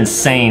 This is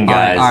insane,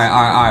 guys. All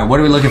right. What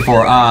are we looking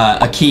for?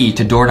 A key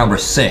to door number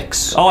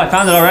 6. Oh, I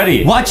found it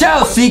already. Watch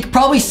out, Seek.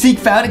 Probably Seek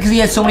found it because he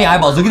had so many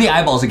eyeballs. Look at the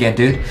eyeballs again,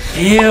 dude.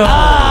 Ew.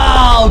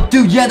 Oh,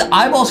 dude, yeah, the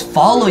eyeballs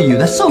follow you.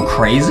 That's so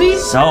crazy.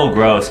 So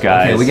gross,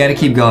 guys. Okay, we gotta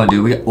keep going,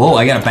 dude. Whoa,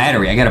 I got a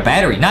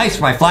battery. Nice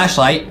for my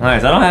flashlight.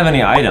 Nice, I don't have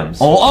any items.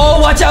 Oh,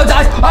 watch out, it's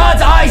eyes.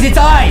 Oh, it's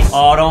eyes.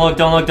 Oh, don't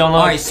look. All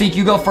right, Seek,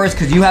 you go first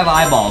because you have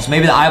eyeballs.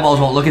 Maybe the eyeballs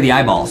won't look at the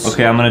eyeballs.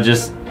 Okay, I'm gonna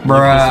just...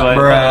 Bruh.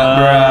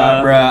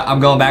 I'm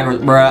going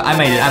backwards. Bruh, I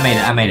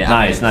made it.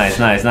 Nice.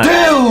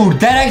 Dude,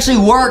 that actually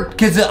worked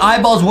because the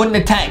eyeballs wouldn't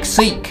attack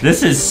Seek.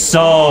 This is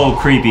so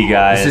creepy,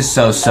 guys. This is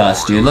so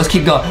sus, dude. Let's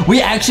keep going. We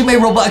actually made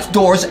Roblox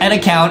Doors an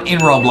account in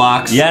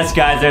Roblox. Yes,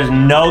 guys, there's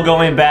no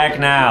going back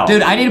now.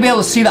 Dude, I need to be able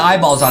to see the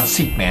eyeballs on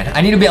Seek, man.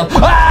 I need to be able...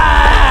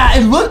 Ah!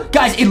 And look,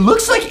 guys, it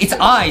looks like it's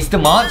eyes, the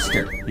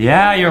monster.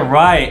 Yeah, you're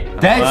right.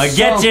 That's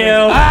get so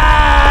you.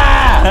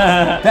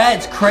 Ah!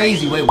 That's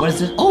crazy. Wait, what is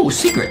this? Oh,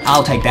 secret.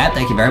 I'll take that.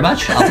 Thank you very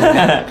much. I'll take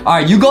that. All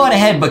right, you go on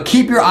ahead, but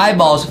keep your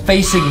eyeballs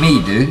facing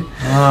me, dude.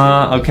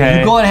 Okay.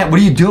 You go on ahead. What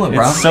are you doing,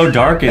 bro? It's so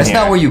dark in here. That's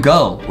not where you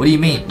go. What do you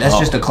mean? That's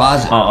just a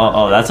closet.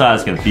 Oh, that's why I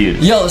was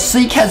confused. Yo,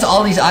 Seek has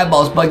all these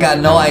eyeballs, but got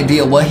no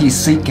idea what he's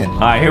seeking. All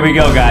right, here we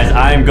go, guys.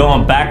 I am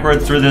going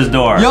backwards through this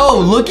door. Yo,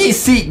 look at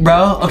Seek,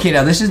 bro. Okay,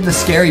 now this is the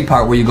scary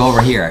part where you go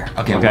over here.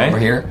 Okay. Go over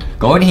here.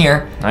 Go in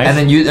here. Nice. And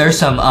then there's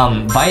some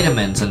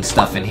vitamins and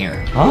stuff in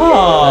here.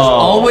 Oh. There's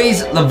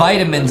always the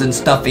vitamins and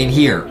stuff in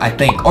here, I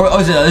think. Or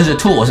there's a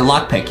tool. It's a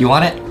lockpick. You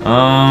want it?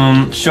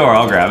 Sure,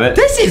 I'll grab it.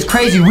 This is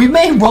crazy. We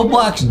made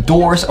Roblox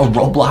Doors a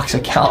Roblox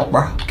account,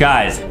 bro.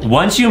 Guys,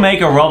 once you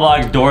make a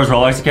Roblox Doors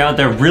Roblox account,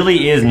 there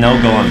really is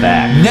no going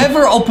back.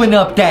 Never open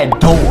up that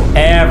door.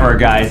 Ever,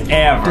 guys,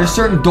 ever. There's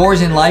certain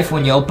doors in life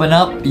when you open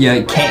up,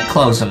 you can't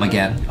close them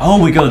again.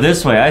 Oh, we go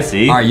this way, I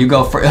see. All right, you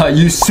go for,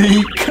 you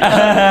Seek.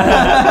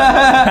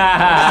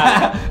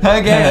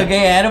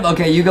 Okay, Adam.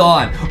 Okay, you go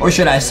on. Or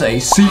should I say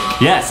Seek?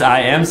 Yes, I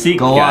am Seek,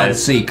 Go guys. on,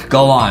 Seek.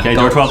 Go on. Okay,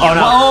 door 12. Oh,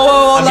 no.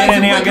 Oh, I'm getting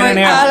in here, I'm getting in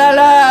here.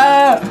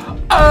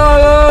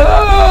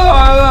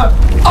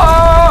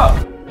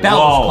 That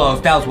was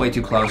close. That was way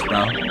too close,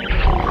 bro.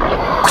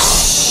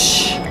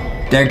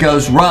 There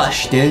goes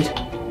Rush, dude.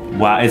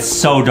 Wow, it's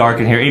so dark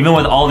in here. Even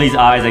with all these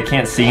eyes, I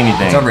can't see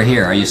anything. It's over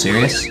here. Are you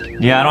serious?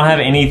 Yeah, I don't have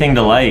anything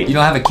to light. You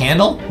don't have a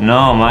candle?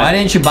 No, Why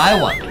didn't you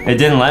buy one? It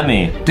didn't let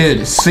me.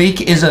 Dude,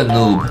 Seek is a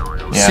noob.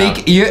 Yeah.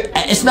 Seek,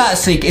 it's not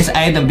Seek, it's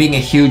Adam being a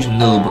huge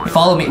noob.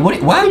 Follow me.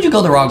 Why would you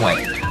go the wrong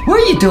way? What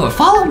are you doing?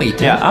 Follow me,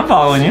 dude. Yeah, I'm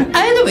following you.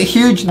 I am a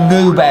huge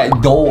noob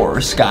at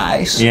doors,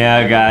 guys.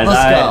 Yeah, guys.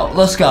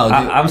 Let's go, dude.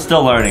 I'm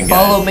still learning,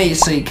 guys. Follow me,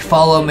 Seek.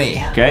 Follow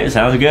me. Okay,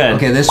 sounds good.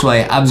 Okay, this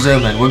way. I'm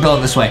zooming. We're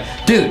going this way.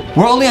 Dude,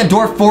 we're only on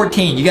door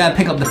 14. You gotta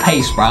pick up the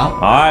pace, bro.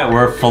 Alright,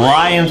 we're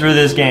flying through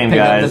this game, Pick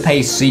guys. up the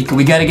pace, Seek.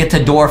 We gotta get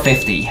to door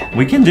 50.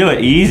 We can do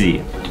it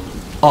easy.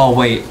 Oh,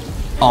 wait.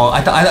 Oh,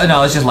 I thought,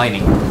 no, it's just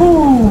lightning.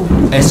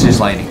 It's just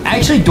lightning.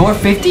 Actually, door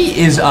 50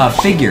 is a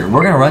figure.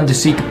 We're gonna run to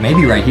Seek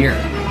maybe right here.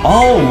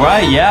 Oh,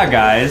 right, yeah,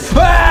 guys.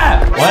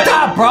 Ah! What?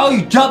 Stop, bro.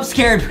 You jump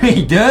scared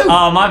me, dude.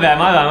 Oh, my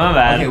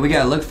bad. Okay, we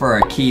gotta look for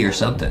a key or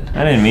something.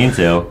 I didn't mean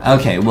to.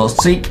 Okay, well,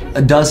 Seek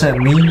doesn't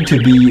mean to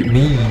be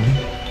mean.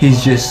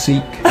 He's just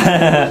Seek.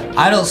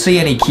 I don't see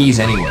any keys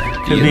anywhere.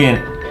 Could be in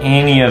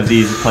any of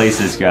these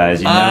places, guys.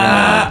 You never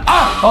know.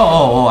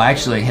 Oh, I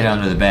actually hid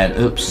under the bed.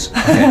 Oops.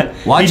 Okay.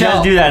 Watch He out.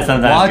 does do that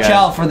sometimes, Watch guys.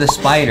 out for the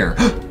spider.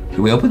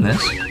 Can we open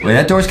this? Wait,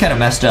 that door's kind of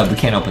messed up. We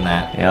can't open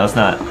that. Yeah, let's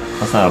not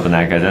open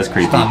that, guys. That's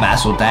creepy. Let's not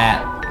mess with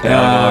that. Okay,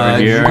 I'll go over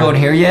Did here. you go in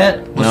here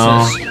yet? What's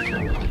No. this?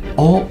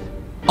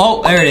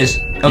 Oh, there it is.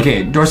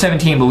 Okay, door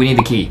 17, but we need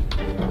the key.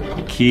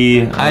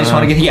 Key. I just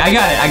want to get the key. I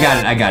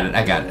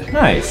got it.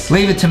 Nice.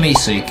 Leave it to me,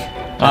 Seek.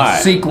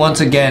 Alright. Seek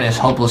once again is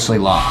hopelessly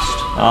lost.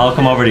 I'll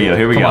come over to you.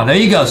 Here we Come go. on, there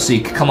you go,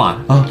 Seek. Come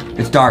on. Oh,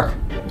 it's dark.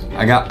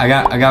 I got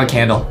a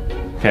candle.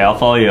 Okay, I'll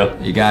follow you.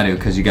 You got to,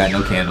 because you got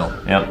no candle.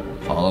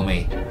 Yep. Follow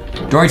me.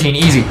 Door 18,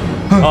 easy.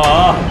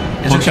 Oh,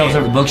 It's okay.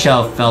 The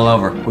bookshelf fell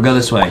over. We'll go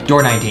this way.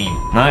 Door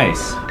 19.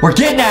 nice. We're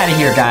getting out of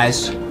here,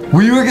 guys.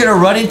 We were gonna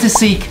run into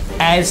Seek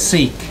as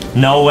Seek.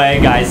 No way,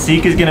 guys.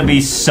 Seek is gonna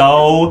be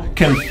so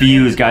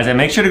confused, guys. And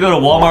make sure to go to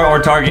Walmart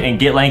or Target and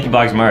get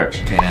LankyBox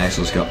merch. Okay, nice.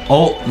 Let's go.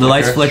 Oh, the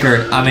lights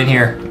flickered. I'm in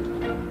here.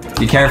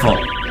 Be careful.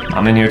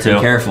 I'm in here too.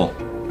 Be careful.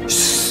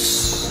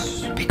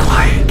 Shh. Be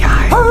quiet,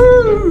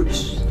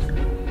 guys.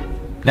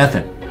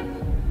 Nothing.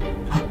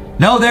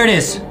 No, there it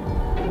is.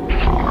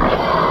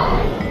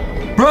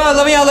 Bro,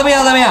 let me out, let me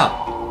out, let me out.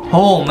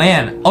 Oh,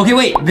 man. Okay,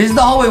 wait. This is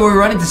the hallway where we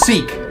run into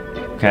Seek.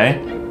 Okay.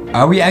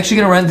 Are we actually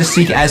going to run into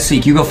Seek as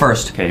Seek? You go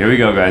first. Okay, here we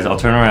go, guys. I'll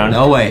turn around.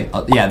 No way.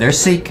 Yeah, there's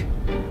Seek.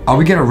 Are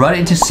we going to run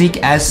into Seek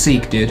as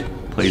Seek, dude?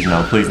 Please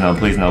no, please no,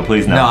 please no,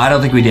 please no. No, I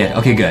don't think we did.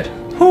 Okay, good.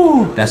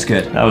 Whew. That's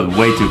good. That was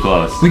way too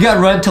close. We got to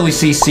run until we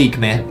see Seek,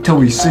 man. Until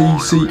we see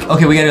Seek.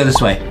 Okay, we got to go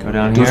this way. Go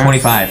down Door here.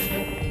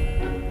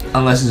 25.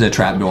 Unless it's a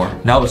trap door.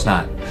 No, it's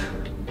not.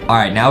 All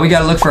right, now we got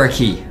to look for a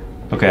key.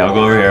 Okay, I'll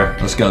go over here.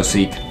 Let's go,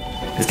 Seek.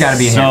 It's got to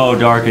be in here. So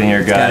dark in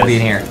here, guys. It's got to be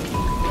in here.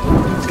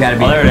 It's got to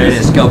be. Oh, there it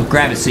is. Go,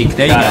 grab it, Seek.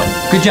 There you Got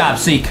go. Good job,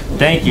 Seek.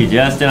 Thank you,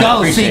 Justin. I Go,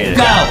 appreciate Seek, it.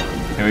 go.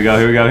 Here we go,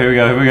 here we go, here we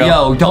go, here we go.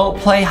 Yo, don't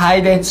play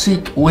hide and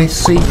seek with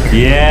Seek.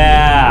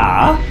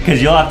 Yeah,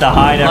 because you'll have to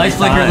hide every Light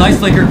flicker, time. light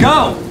flicker,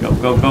 go. Go,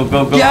 go, go,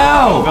 go, go.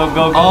 Yo. Go,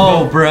 go, go,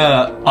 Oh, go.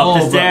 bruh. Up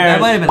the stairs. That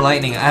might have been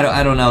lightning.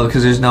 I don't know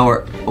because there's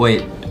nowhere.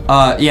 Wait.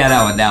 Yeah,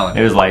 that one.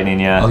 It was lightning,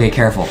 yeah. Okay,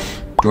 careful.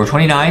 Door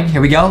 29.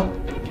 Here we go.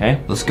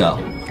 Okay. Let's go.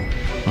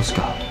 Let's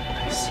go.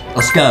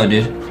 Let's go,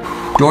 dude.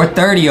 Door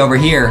 30 over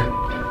here.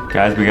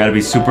 Guys, we gotta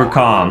be super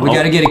calm. We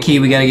gotta get a key.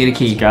 We gotta get a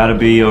key. Gotta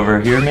be over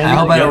here, maybe? I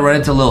hope I don't Yep. run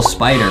into a little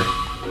spider.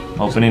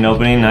 Opening,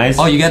 opening, nice.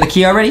 Oh, you got the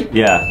key already?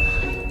 Yeah.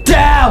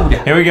 Down!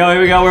 Here we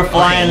go, we're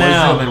flying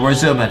now. We're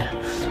zooming.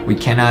 We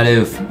cannot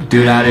oof.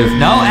 Do not oof.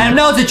 No, Adam,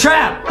 no, it's a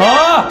trap!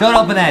 Ah! Don't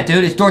open that,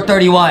 dude. It's door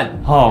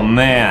 31. Oh,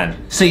 man.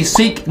 See,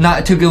 Seek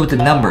not too good with the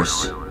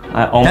numbers.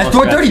 I almost That's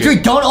door got 33. you.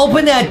 Don't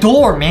open that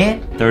door,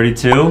 man.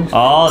 32.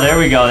 Oh, there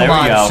we go, there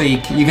Come we on, go.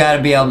 Seek. You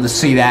gotta be able to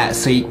see that,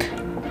 Seek.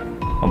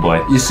 Oh,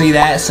 boy. You see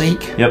that,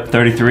 Seek? Yep,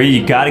 33.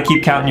 You gotta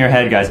keep counting your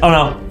head, guys. Oh,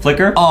 no.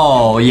 Flicker?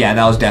 Oh, yeah,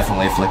 that was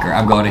definitely a flicker.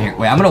 I'm going in here.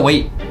 Wait, I'm gonna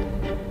wait.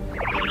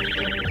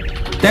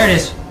 There it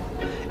is.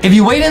 If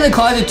you wait in the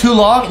closet too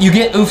long, you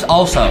get oofs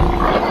also.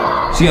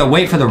 So you gotta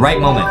wait for the right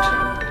moment.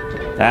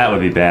 That would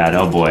be bad.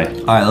 Oh, boy.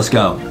 All right, let's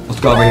go. Let's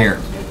go over here.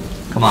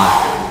 Come on.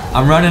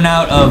 I'm running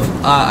out of,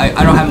 I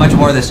don't have much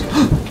more of this.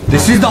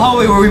 This is the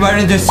hallway where we run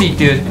into Seek,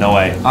 dude. No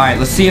way. All right,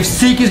 let's see if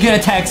Seek is gonna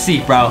attack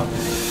Seek, bro.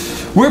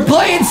 We're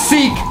playing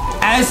Seek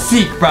as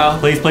Seek, bro.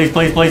 Please, please,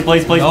 please, please,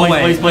 please, please, No please,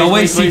 way. please, please, No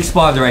way please, Seek please.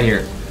 spawns right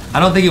here. I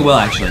don't think it will,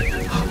 actually.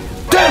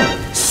 Dude!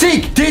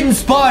 Seek didn't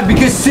spawn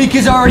because Seek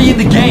is already in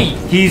the game.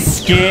 He's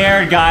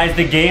scared, guys.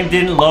 The game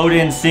didn't load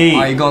in C. All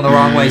right, you're going the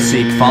wrong way,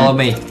 Seek. Follow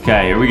me.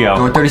 Okay, here we go.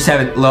 Door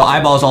 37. Little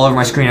eyeballs all over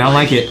my screen. I don't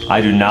like it. I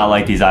do not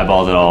like these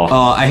eyeballs at all.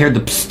 I hear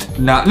the psst.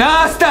 No,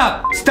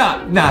 stop.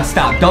 Stop. Nah,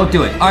 stop. Don't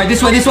do it. All right,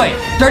 this way, this way.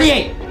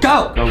 38.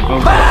 Go. Go, go,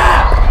 go.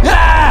 Ah!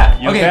 Ah!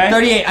 You Okay, okay?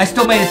 38. I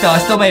still made it, though. I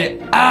still made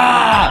it.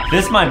 Ah!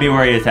 This might be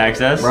where he attacks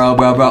us. Bro.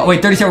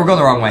 Wait, 37. We're going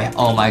the wrong way.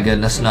 Oh, my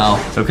goodness.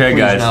 No. It's okay, Please,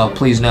 guys. no.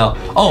 Please, no.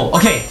 Oh,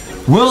 okay.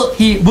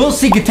 Will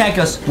Seek attack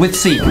us with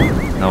Seek?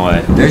 No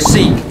way. There's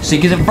Seek.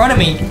 Seek is in front of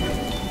me.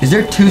 Is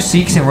there 2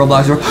 Seeks in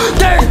Roblox door?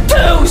 There's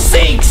 2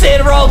 Seeks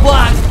in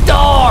Roblox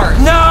door!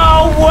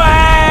 No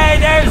way!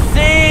 There's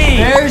C!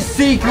 There's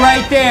Seek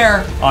right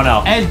there. Oh,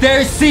 no. And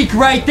there's Seek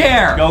right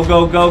there. Go,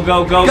 go, go,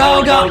 go, go,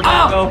 Go, go. go,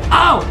 Ow! go.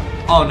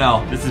 Ow! Oh,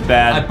 no. This is I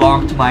bad.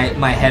 bonked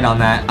my head on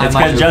that. It's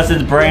because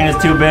Justin's brain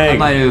is too I big.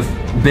 might oof.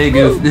 Big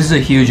oof. This is a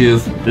huge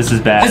oof. This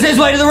is bad. It's this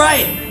way to the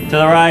right. To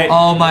the right.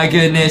 Oh my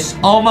goodness.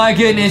 Oh my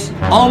goodness.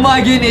 Oh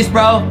my goodness,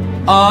 bro.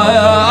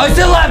 It's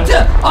to the left.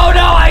 Oh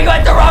no, I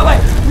went the wrong way.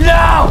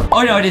 No.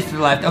 Oh no, it is to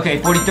the left. Okay,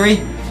 43.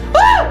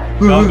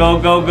 Go, go, go,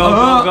 go, go,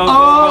 go, go,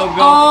 go,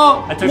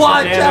 go. I took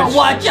some damage.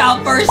 Watch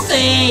out for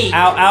Seek.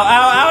 Ow, ow,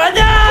 ow,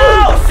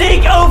 ow. No!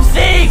 Seek, oof,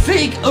 Seek!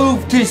 Seek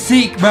oof to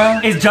Seek, bro.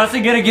 Is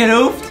Justin gonna get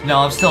oofed? No,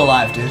 I'm still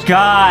alive, dude.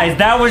 Guys,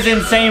 that was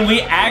insane.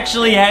 We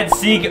actually had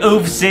Seek,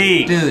 oof,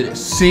 Seek. Dude,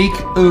 Seek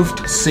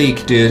oofed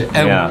Seek, dude.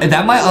 And Yeah.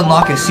 that might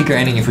unlock a secret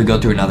ending if we go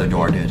through another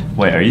door, dude.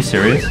 Wait, are you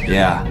serious?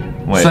 Yeah.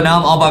 Wait. So now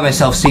I'm all by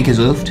myself. Seek is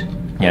oofed.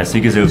 Yeah,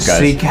 Seek is oof, guys.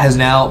 Seek has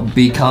now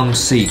become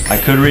Seek. I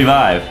could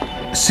revive.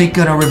 Seek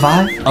gonna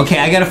revive? Okay,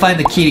 I gotta find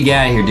the key to get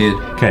out of here,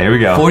 dude. Okay, here we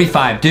go.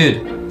 45,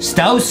 dude.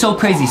 That was so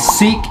crazy.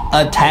 Seek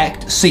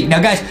attacked Seek. Now,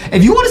 guys,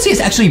 if you want to see us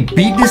actually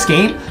beat this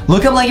game,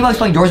 look up LankyBox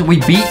Playing Doors. We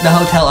beat the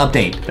hotel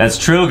update. That's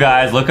true,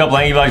 guys. Look up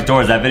LankyBox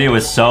Doors. That video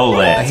was so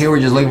lit. Here we're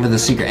just looking for the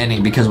secret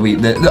ending because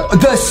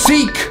the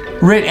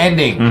secret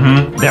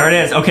ending. There it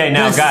is. Okay,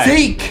 now, The guys.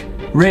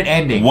 secret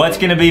ending. What's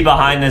gonna be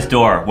behind this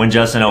door when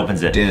Justin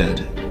opens it?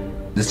 Dude,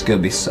 this is gonna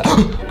be so.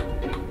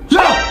 Yo!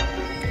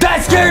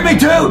 That scared me,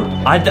 dude!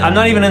 I'm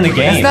not even in the game.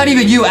 That's not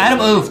even you. Adam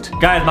oofed.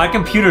 Guys, my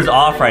computer's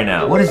off right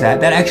now. What is that?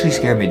 That actually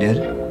scared me,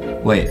 dude.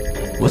 Wait,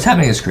 what's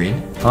happening on the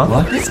screen? Huh?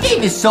 What? This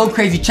game is so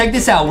crazy. Check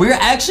this out. We're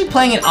actually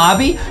playing an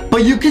obby,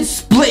 but you can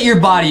split your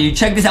body. Dude.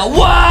 Check this out.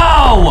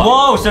 Whoa!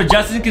 Whoa, so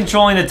Justin's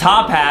controlling the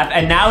top half,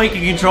 and now he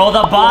can control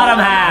the bottom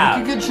You half.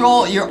 can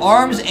control your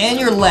arms and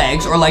your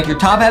legs, or like your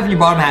top half and your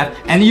bottom half,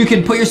 and you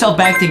can put yourself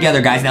back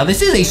together, guys. Now,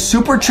 this is a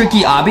super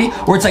tricky obby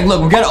where it's like,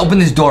 look, we gotta open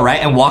this door, right,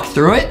 and walk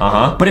through it.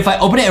 Uh-huh. But if I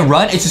open it and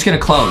run, it's just gonna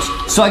close.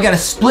 So I gotta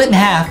split in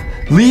half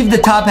leave the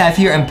top half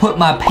here and put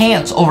my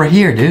pants over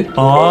here, dude.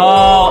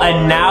 Oh,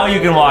 and now you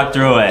can walk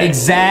through it.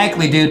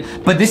 Exactly, dude.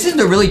 But this is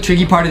the really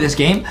tricky part of this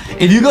game.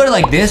 If you go to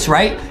like this,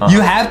 right?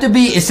 You have to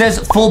be, it says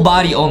full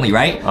body only,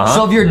 right?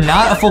 So if you're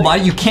not a full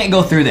body, you can't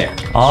go through there.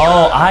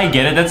 Oh, I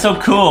get it. That's so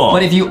cool.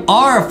 But if you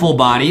are a full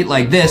body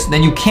like this,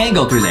 then you can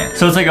go through there.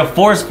 So it's like a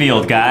force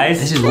field, guys.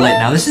 This is lit.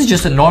 Now, this is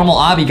just a normal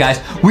obby, guys.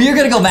 We are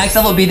gonna go max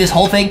level and beat this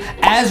whole thing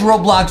as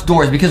Roblox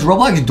doors, because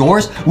Roblox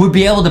doors would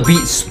be able to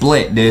beat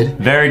Split, dude.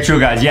 Very true,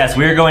 guys. Yes,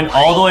 we are going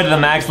all the way to the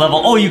max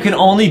level. Oh, you can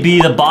only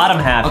be the bottom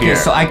half here. Okay,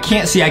 so I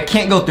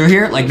can't go through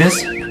here like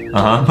this.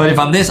 But if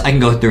I'm this, I can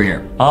go through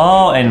here.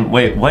 Oh, and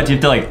wait, what? Do you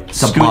have to like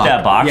scoot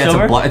that box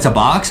over? It's a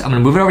box. I'm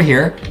gonna move it over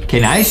here. Okay,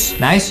 nice.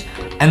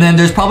 And then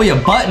there's probably a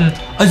button.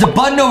 There's a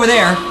button over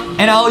there,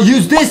 and I'll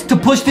use this to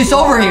push this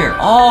over here.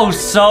 Oh,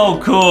 so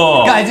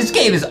cool. Guys, this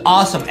game is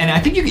awesome, and I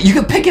think you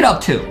can pick it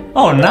up too.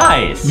 Oh,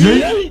 nice.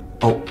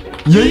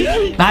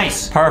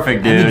 Nice.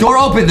 Perfect, dude. And the door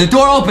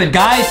opened,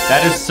 guys.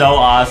 That is so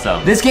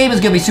awesome. This game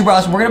is gonna be super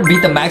awesome. We're gonna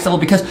beat the max level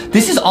because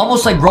this is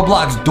almost like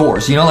Roblox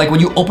doors. You know, like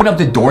when you open up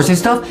the doors and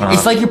stuff,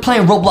 it's like you're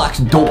playing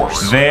Roblox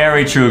doors.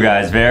 Very true,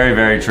 guys. Very,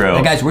 very true.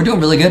 Hey, guys, we're doing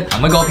really good.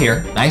 I'm gonna go up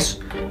here. Nice.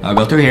 I'll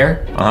go through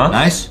here.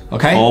 Nice.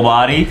 Okay. Full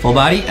body. Full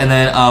body. And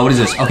then, what is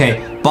this?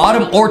 Okay.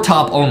 Bottom or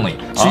top only.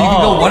 So you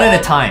can go one at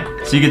a time.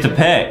 So you get to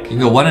pick. You can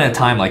go one at a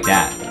time like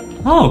that.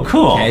 Oh,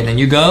 cool. Okay, then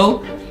you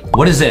go.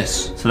 What is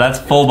this? So that's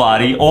full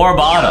body or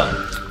bottom.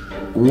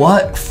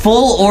 What?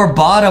 Full or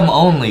bottom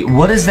only?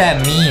 What does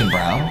that mean,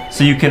 bro?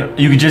 So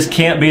you just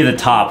can't be the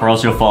top or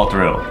else you'll fall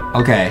through.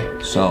 Okay,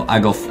 so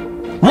I go.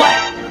 What?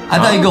 I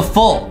thought you go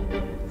full.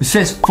 It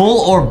says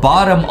full or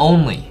bottom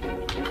only.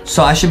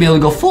 So I should be able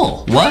to go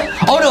full. What?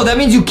 Oh no, that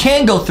means you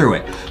can go through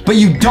it. But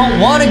you don't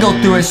want to go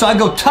through it, so I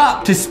go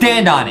top to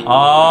stand on it.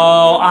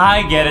 Oh,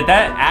 I get it.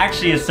 That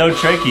actually is so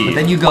tricky. But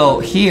then you go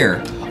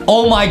here.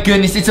 Oh my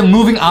goodness, it's a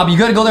moving obby. You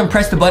gotta go there and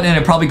press the button and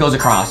it probably goes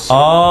across.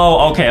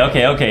 Oh, okay.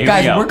 Here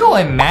Guys, we go. We're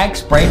going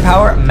max brain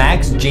power,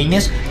 max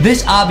genius.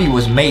 This obby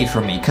was made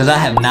for me because I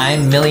have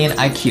 9 million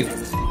IQ.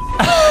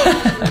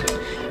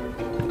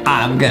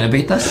 I'm gonna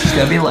beat this. It's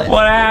gonna be lit.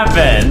 What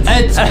happened?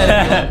 It's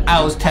gonna be lit.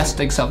 I was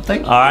testing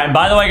something. All right, and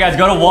by the way, guys,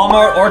 go to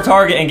Walmart or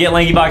Target and get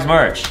LankyBox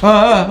merch. Woo!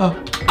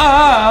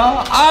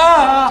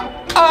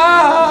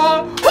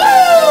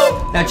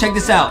 Now check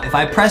this out. If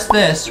I press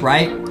this,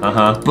 right?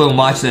 Boom,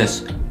 watch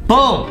this.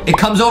 Boom, it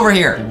comes over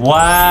here.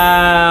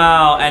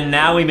 Wow, and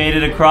now we made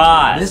it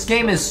across. This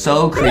game is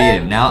so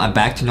creative. Now I'm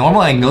back to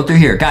normal. I can go through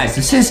here. Guys,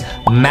 this is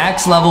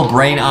max level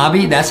brain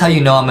obby. That's how you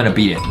know I'm gonna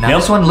beat it. Now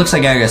this one looks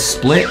like I gotta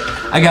split.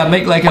 I gotta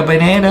make like a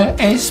banana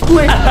and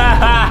split. Okay,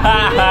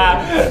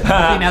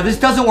 now this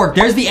doesn't work.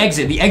 There's the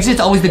exit. The exit's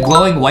always the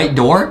glowing white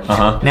door.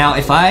 Now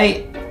if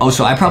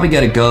so I probably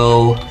gotta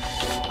go,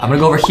 I'm gonna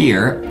go over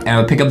here and I'm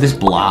gonna pick up this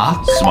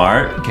block.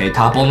 Smart. Okay,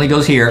 top only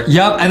goes here.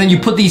 Yup, and then you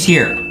put these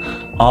here.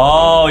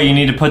 Oh, you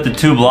need to put the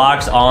 2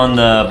 blocks on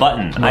the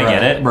button. I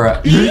get it.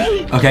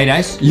 Okay,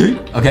 nice.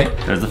 Okay.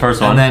 There's the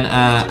first one. And then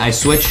I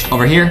switch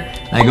over here.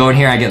 And I go in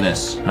here, I get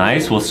this.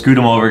 Nice, we'll scoot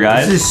them over,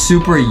 guys. This is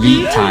super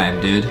yeet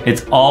time, dude.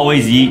 It's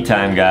always yeet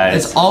time,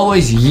 guys. It's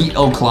always yeet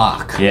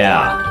o'clock.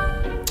 Yeah.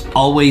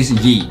 Always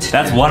yeet.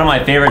 That's one of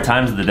my favorite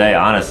times of the day,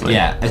 honestly.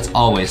 Yeah, it's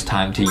always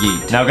time to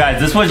yeet. Now,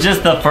 guys, this was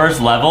just the first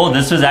level.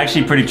 This was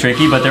actually pretty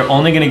tricky, but they're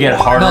only gonna get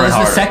harder and harder. No,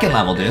 this is the second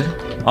level, dude.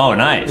 Oh,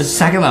 nice. This is the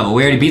second level.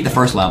 We already beat the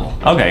first level.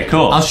 Okay,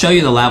 cool. I'll show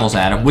you the levels,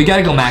 Adam. We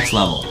gotta go max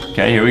level.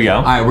 Okay, here we go.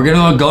 All right, we're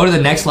gonna go to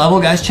the next level,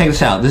 guys. Check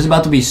this out. This is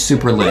about to be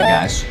super lit,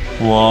 guys.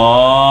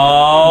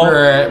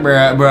 Whoa.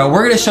 Bro,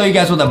 we're gonna show you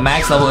guys what the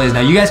max level is.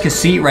 Now, you guys can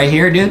see right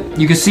here, dude.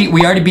 You can see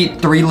we already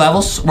beat 3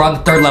 levels. We're on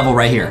the 3rd level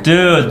right here.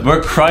 Dude,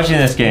 we're crushing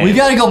this game. We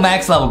gotta go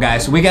max level,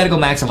 guys. We gotta go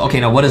max level. Okay,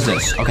 now what is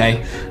this?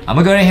 Okay, I'm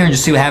gonna go in here and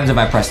just see what happens if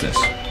I press this.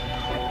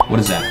 What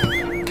is that?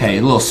 Okay,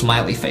 a little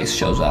smiley face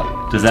shows up.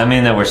 Does that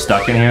mean that we're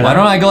stuck in here? Why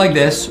don't I go like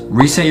this?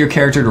 Reset your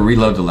character to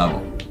reload the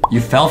level. You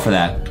fell for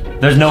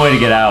that. There's no way to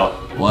get out.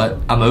 What?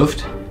 I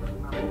moved?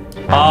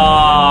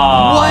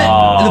 Oh.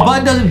 What? The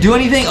button doesn't do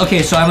anything?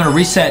 Okay, so I'm gonna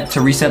reset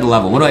to reset the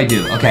level. What do I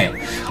do? Okay.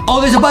 Oh,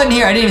 there's a button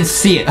here. I didn't even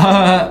see it.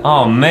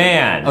 Oh,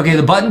 man. Okay,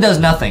 the button does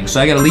nothing, so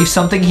I gotta leave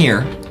something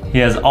here. He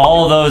has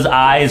all those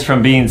eyes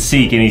from being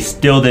Seek, and he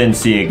still didn't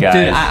see it, guys.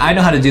 Dude, I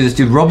know how to do this,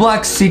 dude.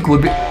 Roblox Seek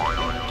would be...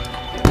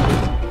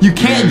 You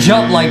can't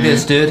jump like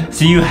this, dude.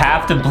 So you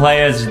have to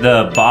play as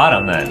the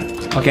bottom, then.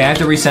 Okay, I have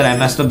to reset. I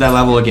messed up that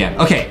level again.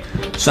 Okay,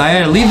 so I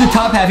gotta leave the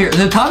top half here.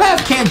 The top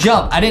half can't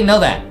jump. I didn't know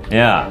that.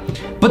 Yeah.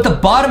 But the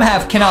bottom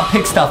half cannot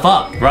pick stuff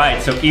up.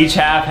 Right, so each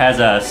half has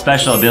a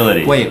special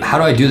ability. Wait, how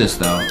do I do this,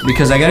 though?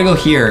 Because I gotta go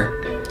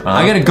here.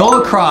 I gotta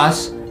go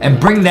across and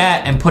bring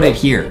that and put it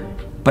here.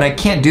 But I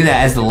can't do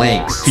that as the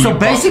legs. So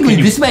basically,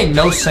 this made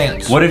no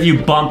sense. What if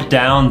you bump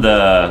down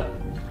the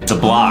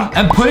block?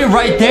 And put it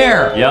right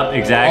there. Yep,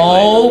 exactly.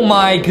 Oh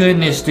my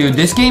goodness, dude.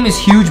 This game is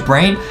huge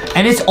brain,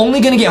 and it's only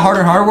gonna get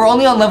harder and harder. We're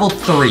only on level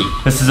 3.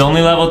 This is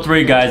only level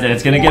 3, guys, and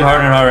it's gonna get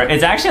harder and harder.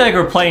 It's actually like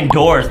we're playing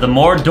doors. The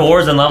more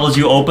doors and levels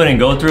you open and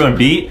go through and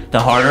beat, the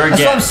harder it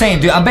gets. That's what I'm saying,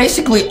 dude. I'm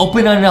basically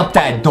opening up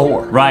that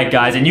door. Right,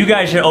 guys, and you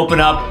guys should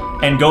open up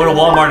and go to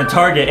Walmart and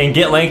Target and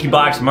get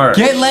LankyBox merch.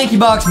 Get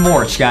LankyBox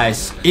merch,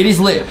 guys. It is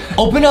lit.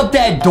 Open up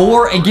that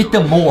door and get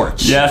the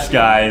merch. Yes,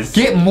 guys.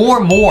 Get more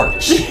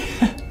merch.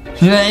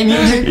 You know what I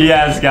mean?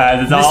 Yes,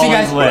 guys. It's always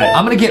guys, lit.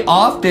 I'm gonna get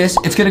off this.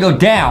 It's gonna go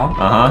down.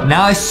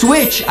 Now I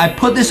switch. I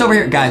put this over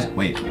here. Guys,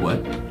 wait,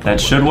 what?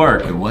 That should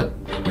work. Wait, what?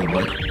 Wait,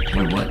 what?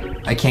 Wait,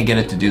 what? I can't get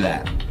it to do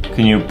that.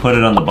 Can you put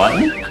it on the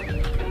button?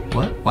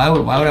 What? Why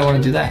would I want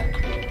to do that?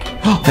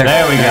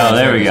 There we go.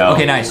 There we go.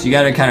 Okay, nice. You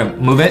gotta kind of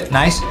move it.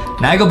 Nice.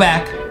 Now I go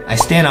back. I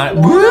stand on it.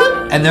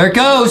 Whoop, and there it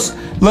goes.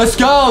 Let's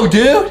go,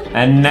 dude.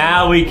 And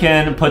now we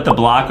can put the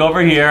block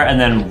over here and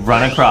then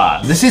run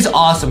across. This is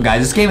awesome, guys.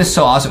 This game is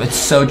so awesome. It's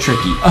so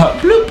tricky.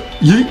 Bloop.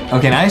 Yeet.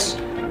 Okay, nice.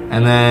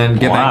 And then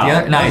get back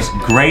together. Nice.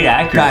 Great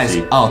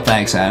accuracy. Guys, oh,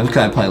 thanks, Adam.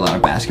 Because I play a lot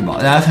of basketball.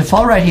 Now, if I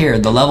fall right here,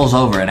 the level's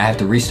over and I have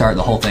to restart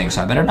the whole thing.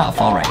 So I better not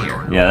fall right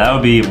here. Yeah, that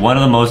would be one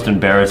of the most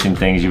embarrassing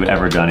things you've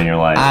ever done in your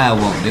life. I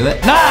won't do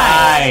it.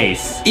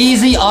 Nice.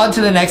 Easy, on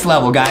to the next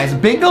level, guys.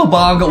 Bingo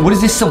bongo. What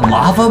is this, some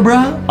lava, bro?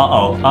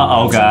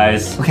 Uh-oh,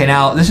 guys. Okay,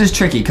 now, this is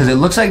tricky because it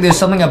looks like there's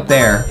something up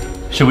there.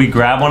 Should we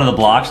grab one of the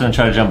blocks and then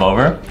try to jump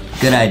over?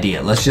 Good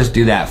idea. Let's just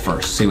do that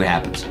first. See what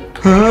happens.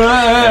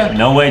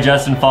 No way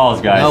Justin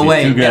falls, guys. No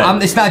way. Too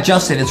good. It's not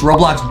Justin. It's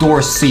Roblox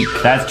Door Seek.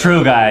 That's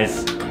true,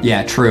 guys.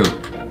 Yeah, true.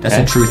 That's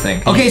a true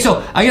thing. Okay,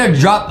 so I gotta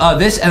drop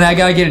this, and I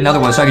gotta get another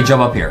one so I can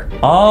jump up here.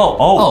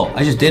 Oh,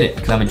 I just did it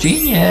because I'm a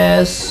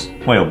genius.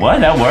 Wait,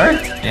 what? That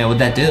worked? Yeah, what'd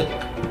that do?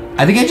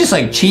 I think I just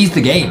like cheesed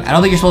the game. I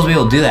don't think you're supposed to be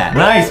able to do that.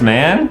 Nice,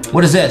 man.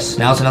 What is this?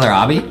 Now it's another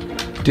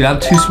obby? Dude, I'm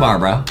too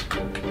smart, bro.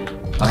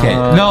 Okay,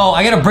 no,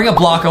 I gotta bring a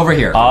block over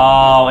here.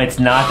 Oh, it's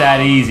not that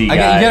easy,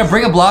 guys. You gotta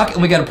bring a block,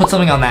 and we gotta put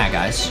something on that,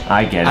 guys.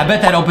 I get it. I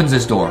bet that opens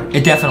this door.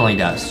 It definitely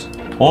does.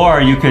 Or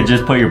you could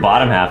just put your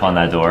bottom half on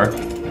that door,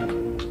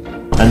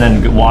 and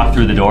then walk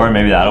through the door, and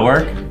maybe that'll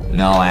work.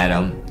 No,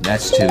 Adam,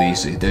 that's too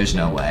easy. There's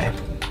no way.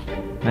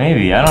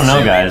 Maybe, I don't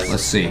know, guys.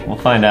 Let's see. We'll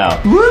find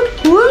out.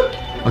 Whoop, whoop.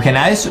 Okay,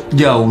 nice.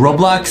 Yo,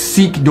 Roblox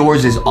Seek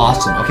Doors is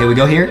awesome. Okay, we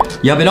go here.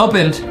 Yup, it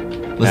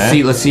opened. Let's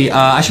see.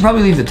 I should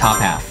probably leave the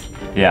top half.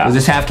 Yeah. Because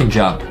this half can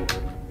jump.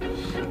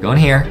 Go in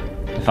here.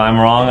 If I'm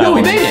wrong,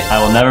 we made it.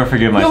 I will never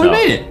forgive myself. No, we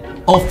made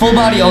it. Oh, full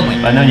body only.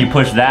 And then you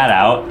push that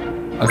out.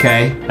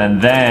 Okay. And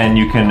then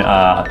you can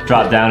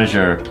drop down as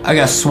your... I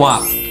gotta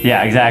swap.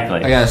 Yeah,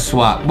 exactly. I gotta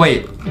swap.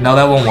 Wait, no,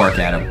 that won't work,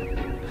 Adam.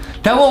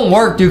 That won't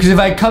work, dude, because if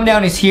I come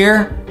down as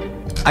here,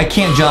 I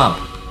can't jump.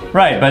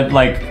 Right, but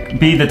like,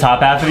 be the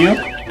top half of you.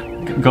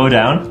 Go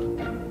down.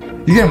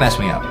 You're gonna mess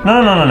me up.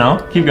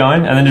 No. Keep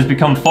going, and then just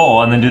become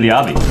full, and then do the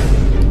obby.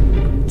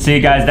 See,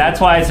 guys,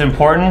 that's why it's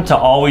important to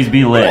always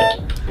be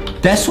lit.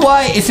 That's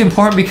why it's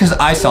important because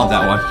I solved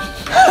that one.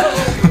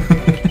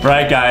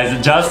 Right,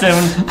 guys. Justin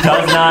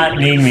does not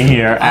need me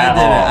here at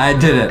all. I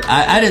did it.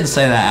 I didn't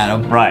say that,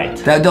 Adam. Right.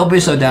 Don't be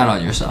so down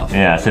on yourself.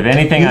 Yes, if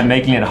anything, I'm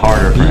making it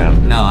harder for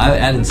him. No,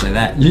 I didn't say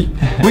that. We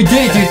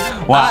did it,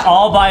 dude. Well,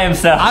 all by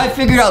himself. I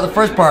figured out the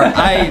first part.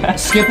 I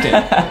skipped it.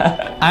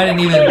 I didn't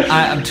even,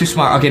 I'm too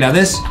smart. Okay, now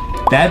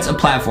that's a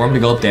platform to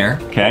go up there.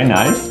 Okay,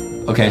 nice.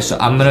 Okay, so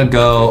I'm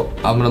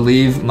gonna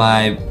leave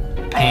my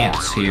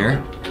pants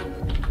here.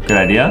 Good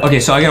idea. Okay,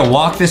 so I gotta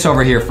walk this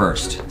over here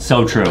first.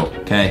 So true.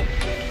 Okay.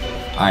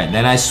 All right,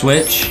 then I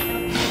switch,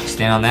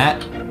 stand on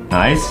that.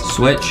 Nice.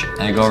 Switch,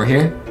 and I go over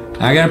here.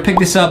 Now I gotta pick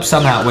this up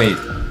somehow, wait.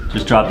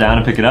 Just drop down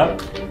and pick it up.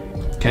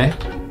 Okay.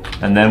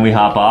 And then we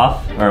hop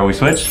off, or we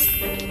switch.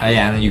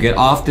 Yeah, and then you get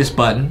off this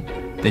button.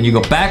 Then you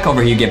go back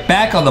over here, you get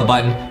back on the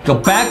button, go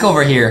back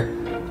over here.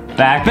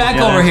 Back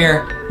over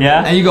here.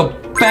 Yeah. And you go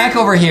back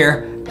over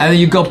here, and then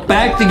you go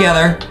back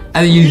together,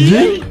 and then you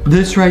yeet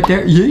this right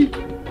there, yeet.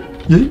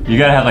 You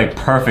gotta have like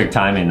perfect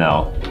timing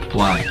though.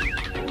 Why?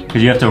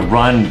 Because you have to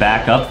run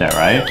back up there,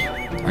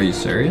 right? Are you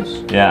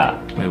serious?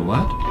 Yeah. Wait,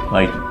 what?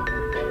 Like,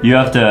 you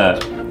have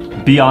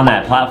to be on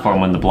that platform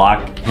when the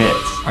block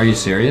hits. Are you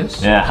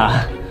serious?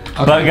 Yeah.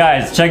 Okay. But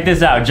guys, check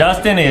this out.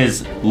 Justin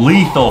is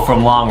lethal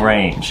from long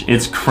range.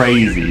 It's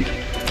crazy.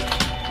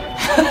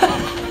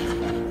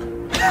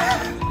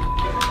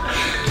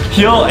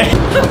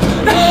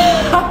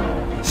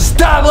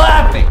 Stop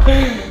laughing!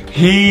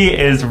 He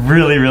is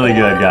really, really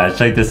good, guys.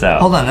 Check this out.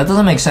 Hold on, that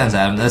doesn't make sense,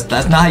 Adam. That's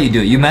not how you do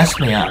it. You messed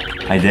me up.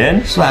 I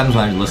did? That's what happens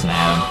when I listen to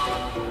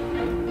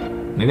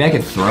Adam. Maybe I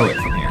could throw it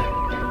from here.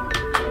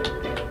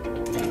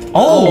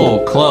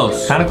 Oh,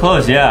 close. Kind of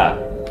close, yeah.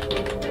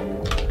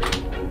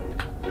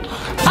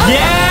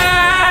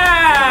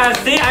 Yeah!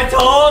 See, I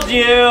told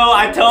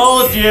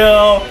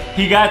you.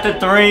 He got the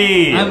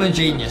 3. I'm a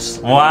genius.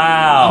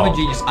 Wow. I'm a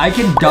genius. I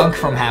can dunk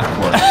from half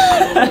court.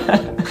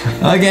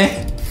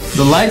 Okay.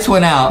 The lights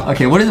went out.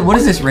 Okay, what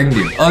does this ring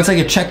do? Oh, it's like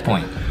a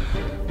checkpoint.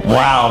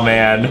 Wow,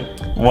 man.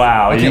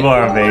 Wow, okay. You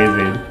are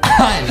amazing.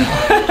 I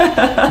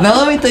know. Now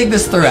let me think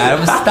this through,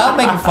 Adam. Stop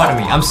making fun of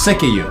me. I'm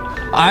sick of you.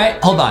 All right,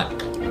 hold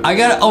on. I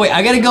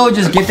gotta go and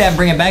just get that and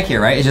bring it back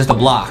here, right? It's just a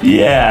block.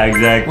 Yeah,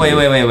 exactly.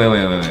 Wait.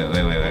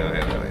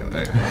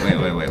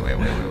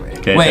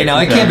 Okay, wait, no,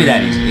 it can't be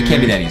that easy. It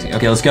can't be that easy.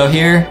 Okay, let's go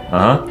here.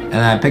 And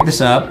I pick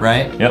this up,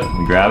 right? Yep,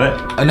 you grab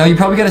it. No, you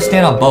probably gotta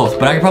stand on both,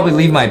 but I could probably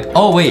leave my...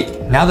 Oh, wait,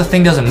 now the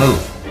thing doesn't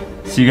move.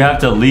 So you have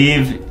to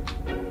leave.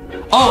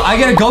 Oh, I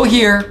gotta go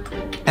here.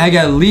 And I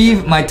gotta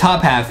leave my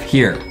top half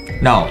here.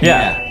 No.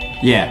 Yeah.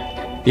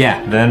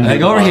 Then I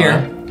go over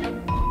here.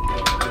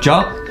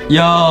 Jump.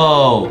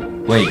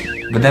 Yo. Wait.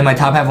 But then my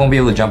top half won't be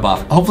able to jump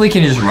off. Hopefully it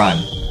can just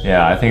run.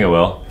 Yeah, I think it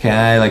will. Can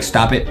I like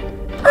stop it?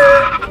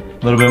 A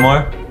little bit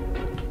more.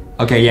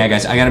 Okay, yeah,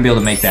 guys. I gotta be able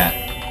to make that.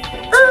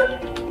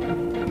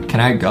 Can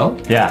I go?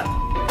 Yeah.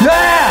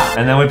 Yeah!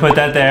 And then we put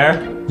that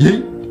there.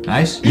 Yeet.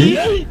 Nice.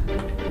 Yeet.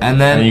 And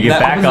then you get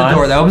that back opens on. the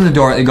door. That opens the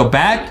door. And go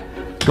back.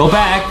 Go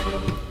back.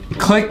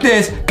 Click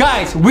this.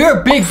 Guys,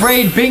 we're big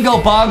brain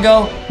bingo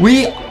bongo.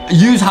 We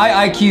use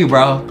high IQ,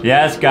 bro.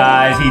 Yes,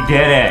 guys, he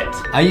did it.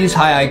 I use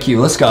high IQ.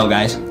 Let's go,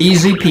 guys.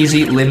 Easy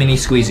peasy, lemony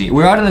squeezy.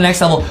 We're on to the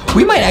next level.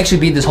 We might actually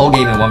beat this whole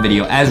game in one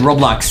video as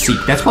Roblox Seek.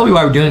 That's probably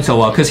why we're doing so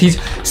well, because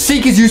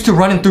Seek is used to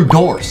running through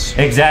doors.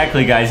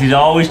 Exactly, guys. He's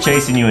always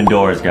chasing you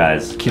indoors,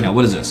 guys. Okay, now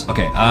what is this?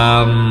 Okay,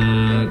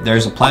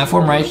 there's a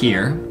platform right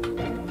here.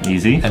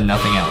 Easy. And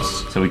nothing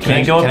else. So we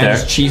can't go up there. Can I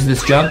just cheese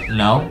this jump?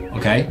 No.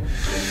 Okay.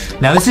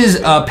 Now this is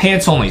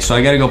pants only, so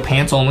I gotta go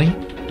pants only.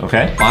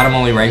 Okay. Bottom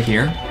only right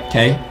here.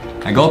 Okay.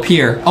 I go up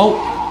here.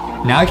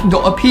 Oh, now I can go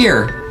up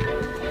here.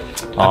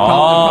 I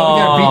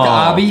probably gotta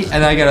beat the obby,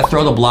 and then I gotta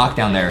throw the block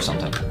down there or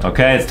something.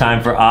 Okay, it's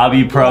time for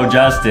Obby Pro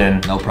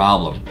Justin. No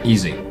problem.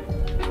 Easy.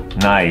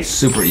 Nice.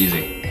 Super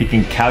easy. He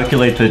can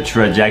calculate the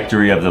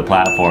trajectory of the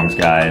platforms,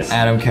 guys.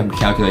 Adam can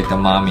calculate the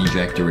mommy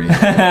trajectory.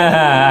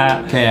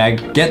 Okay, I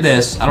get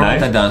this. I don't know what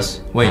that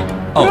does. Wait.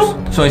 Oh,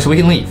 so we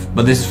can leave,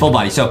 but this is full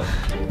body. So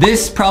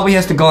this probably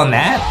has to go on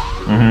that.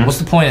 What's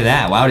the point of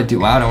that? Why would I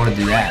want to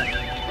do that?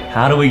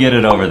 How do we get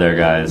it over there,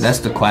 guys? That's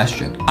the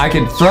question. I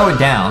can throw it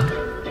down.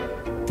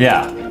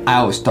 Yeah. I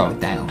always throw it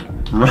down.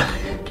 Right.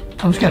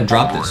 I'm just gonna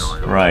drop this.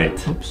 Right.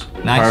 Oops.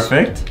 Nice.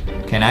 Perfect.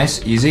 Okay,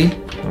 nice, easy.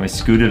 Let me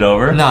scoot it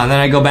over. No, and then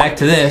I go back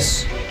to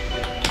this.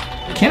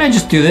 Can't I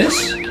just do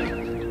this?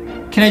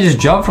 Can I just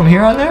jump from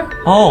here on there?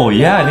 Oh,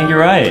 yeah, I think you're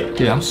right.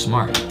 Dude, I'm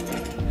smart.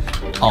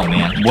 Oh,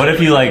 man. What if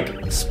you,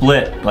 like,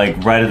 split, like,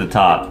 right at the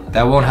top?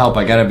 That won't help.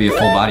 I gotta be a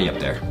full body up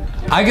there.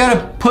 I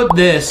gotta put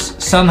this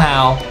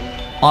somehow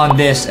on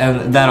this,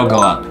 and that'll go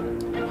up.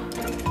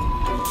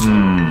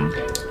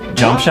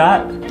 Jump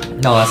shot?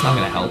 No, that's not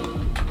gonna help.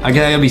 I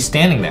gotta be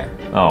standing there.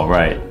 Oh,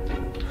 right.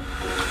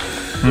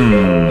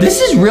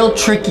 This is real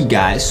tricky,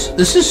 guys.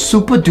 This is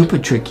super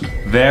duper tricky.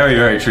 Very,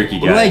 very tricky,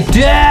 guys. Lay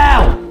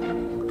down!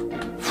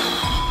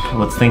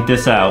 Let's think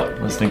this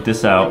out. Let's think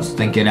this out. Let's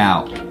think it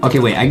out. Okay,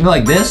 wait. I can go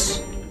like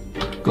this.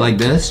 Go like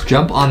this.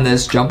 Jump on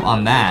this. Jump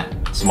on that.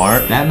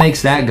 Smart. That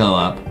makes that go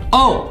up.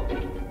 Oh!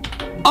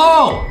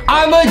 Oh!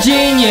 I'm a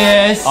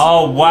genius!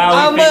 Oh, wow,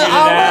 I'm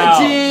a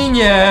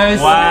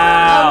genius!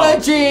 Wow. I'm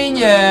a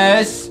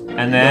genius!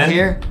 And then? Go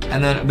here,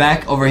 and then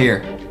back over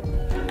here.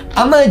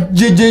 I'm a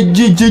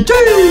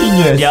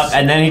genius! Yep,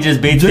 and then he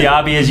just beats the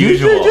obby as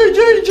usual.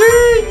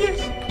 Genius!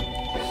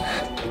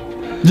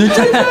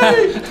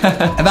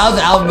 If I was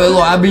an alphabet,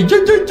 I'd be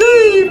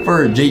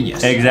for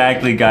genius.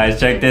 Exactly, guys.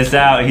 Check this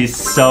out. He's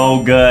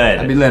so good.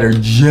 I'd be letter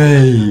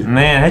J.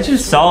 Man, how'd you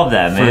solve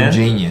that, man? For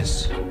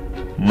genius.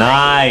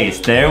 Nice.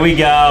 There we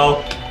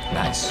go.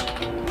 Nice.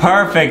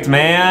 Perfect,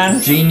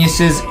 man.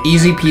 Geniuses,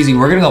 easy peasy.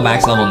 We're gonna go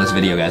max level in this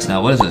video, guys.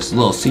 Now, what is this? A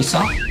little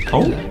seesaw?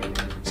 Oh.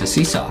 It's a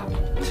seesaw.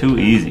 Too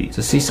easy. It's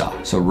a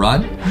seesaw. So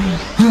run.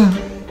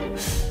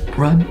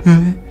 Run.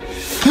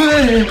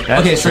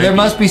 Okay, so there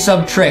must be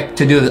some trick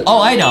to do this.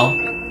 Oh, I know.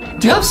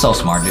 Dude, I'm so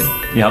smart, dude.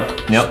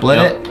 Yep. Split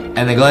it, and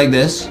then go like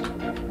this.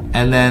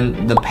 And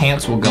then the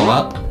pants will go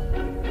up.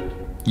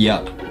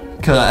 Yep.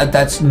 Because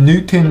that's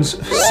Newton's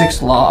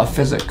 6th law of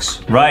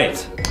physics.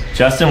 Right.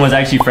 Justin was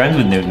actually friends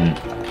with Newton.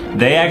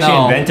 They actually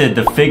invented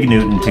the Fig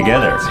Newton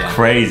together. It's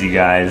crazy,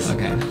 guys.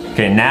 Okay.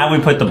 Okay, now we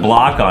put the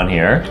block on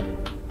here.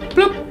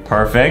 Bloop.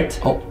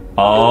 Perfect. Oh.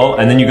 Oh,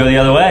 and then you go the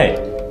other way.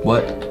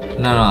 What?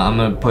 No, I'm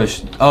gonna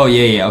push. Oh,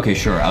 yeah. Okay,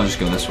 sure. I'll just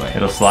go this way.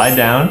 It'll slide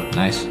down.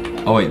 Nice.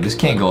 Oh, wait. This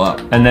can't go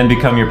up. And then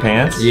become your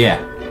pants?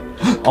 Yeah.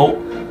 Oh.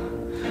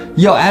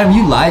 Yo, Adam,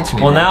 you lied to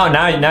me. Well,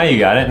 now you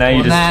got it. Now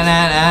you just... Nah.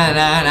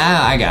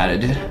 I got it,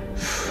 dude.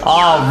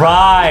 All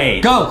right.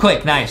 Go,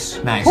 quick. Nice.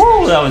 Woo,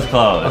 that was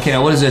close. Okay,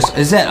 now what is this?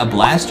 Is that a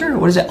blaster?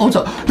 What is that? Oh, it's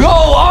a...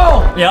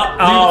 Oh! Yep.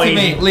 Oh,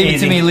 Leave it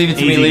to me. Leave it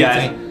to me.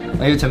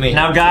 Leave it to me.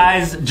 Now,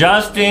 guys,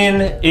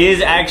 Justin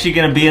is actually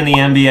going to be in the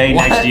NBA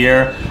next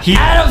year.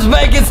 Adam's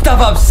making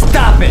stuff up.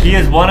 Stop it. He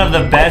is one of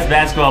the best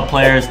basketball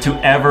players to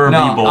ever be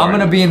born. I'm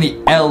going to be in the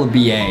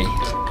LBA.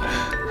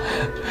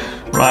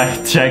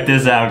 Right, check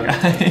this out,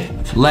 guys.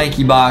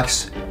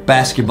 LankyBox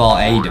Basketball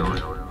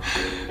Adam.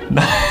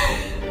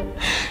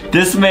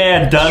 This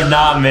man does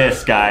not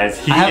miss, guys.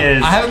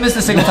 I haven't missed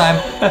a single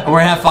time. We're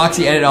gonna have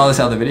Foxy edit all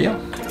this out of the video.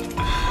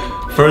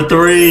 For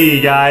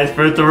 3, guys,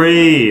 for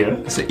 3.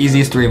 It's the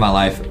easiest 3 of my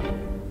life.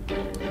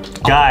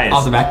 Guys.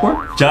 Off the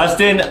backboard?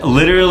 Justin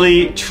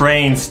literally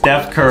trained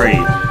Steph Curry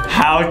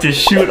how to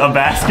shoot a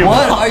basketball.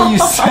 What are you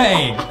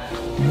saying?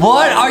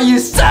 What are you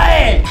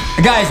saying?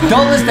 Guys,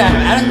 don't listen to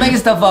Adam. Adam's making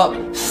stuff up.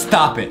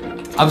 Stop it.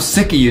 I'm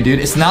sick of you, dude.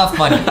 It's not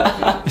funny.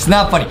 It's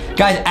not funny.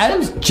 Guys,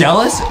 Adam's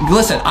jealous.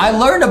 Listen, I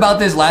learned about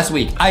this last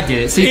week. I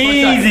did it. See,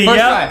 Easy,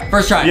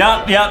 first try.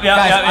 Yep.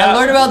 Guys, I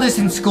learned about this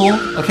in school,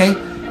 okay?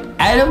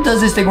 Adam does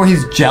this thing where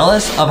he's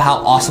jealous of how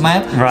awesome I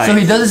am. Right. So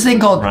he does this thing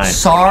called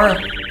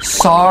sarcasm.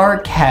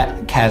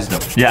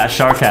 Yeah,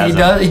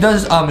 sarcasm. He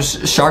does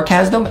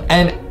sarcasm,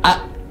 and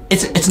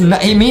it's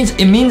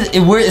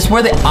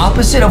where the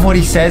opposite of what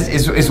he says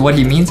is what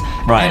he means.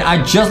 Right. And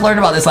I just learned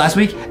about this last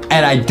week,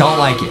 and I don't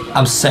like it.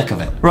 I'm sick of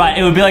it. Right.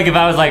 It would be like if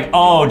I was like,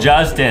 oh,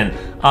 Justin,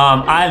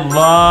 I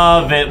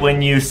love it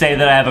when you say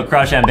that I have a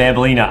crush on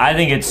Bambolina. I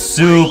think it's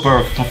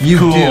super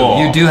cool.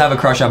 You do have a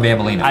crush on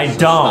Bambolina. I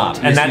don't,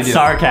 and that's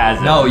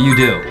sarcasm. No, you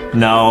do.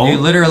 No. You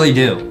literally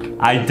do.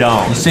 I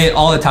don't. You say it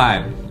all the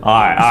time. All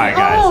right,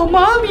 guys. Oh,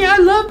 Mommy, I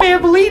love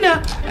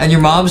Bambolina. And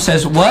your mom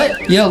says, what?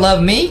 You don't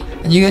love me?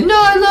 And you go,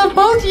 no, I love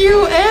both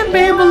you and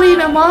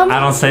Bambolina, Mom. I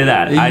don't say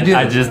that. You do.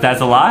 I just, that's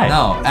a lie.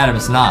 No, Adam,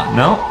 it's not.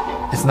 No?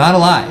 It's not a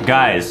lie.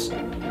 Guys.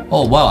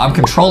 Oh, well, I'm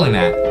controlling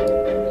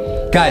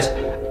that. Guys,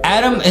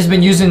 Adam has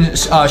been using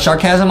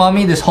sarcasm on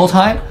me this whole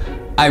time.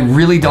 I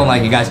really don't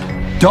like it, guys.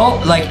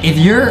 Don't, like, if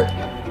you're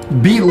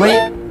beat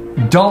late,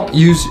 don't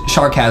use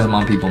sarcasm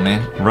on people,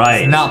 man.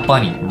 Right. It's not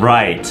funny.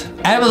 Right.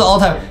 Adam does it all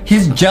the time.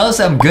 He's jealous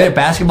that I'm good at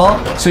basketball,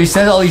 so he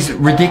says all these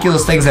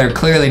ridiculous things that are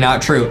clearly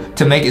not true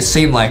to make it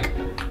seem like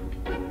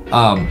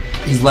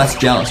he's less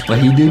jealous, but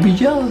he do be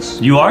jealous.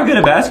 You are good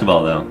at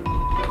basketball, though.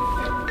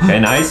 Okay,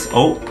 nice.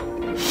 Oh.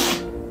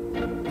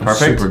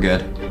 Perfect. Super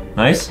good.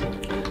 Nice.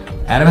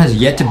 Adam has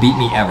yet to beat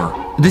me ever.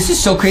 This is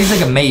so crazy,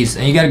 like a maze,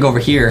 and you gotta go over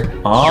here.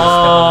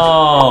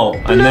 Oh,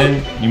 and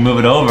then you move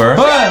it over.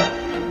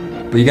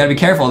 But you gotta be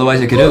careful, otherwise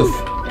it could oof.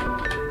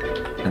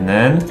 And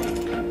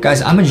then?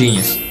 Guys, I'm a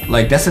genius.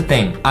 Like, that's the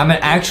thing. I'm an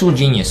actual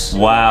genius.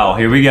 Wow,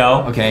 here we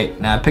go. Okay,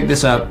 now I pick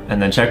this up. And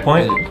then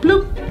checkpoint.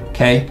 Bloop.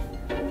 Okay.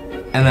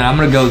 And then I'm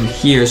gonna go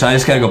here, so I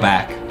just gotta go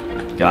back.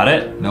 Got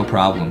it? No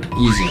problem.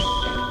 Easy.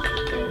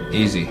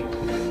 Easy.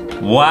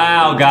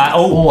 Wow, God.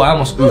 Oh, I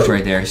almost oofed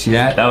right there. See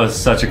that? That was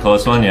such a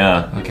close one,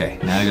 yeah. Okay,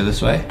 now I go this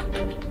way.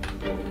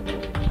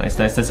 Nice.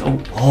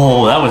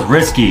 Oh, that was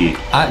risky.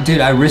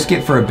 Dude, I risk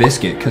it for a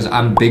biscuit because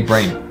I'm big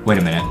brain. Wait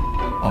a minute.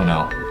 Oh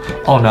no.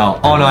 Oh no.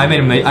 Oh no, I made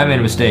a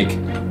mistake.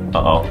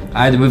 Uh-oh.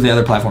 I had to move the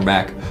other platform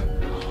back.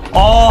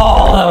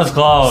 Oh, that was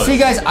close. See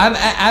guys, I'm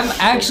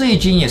actually a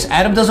genius.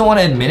 Adam doesn't want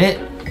to admit it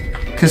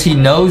because he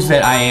knows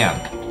that I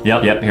am.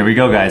 Yep, here we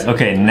go, guys.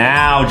 Okay,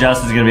 now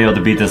Justin's gonna be able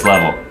to beat this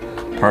level.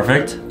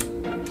 Perfect.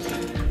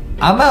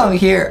 I'm out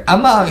here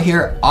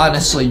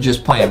honestly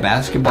just playing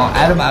basketball.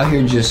 Adam out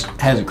here just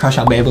has a crush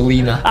on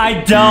Bambolina.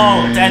 I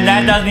don't, and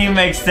that doesn't even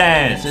make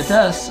sense. It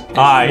does.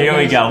 Alright, here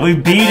we go. We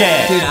beat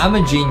it. Dude, I'm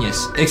a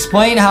genius.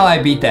 Explain how I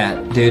beat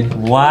that, dude.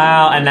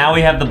 Wow, and now we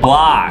have the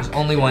block.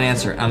 Only one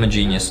answer. I'm a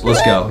genius.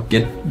 Let's go.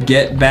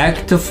 Get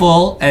back to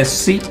full as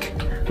seek.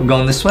 We're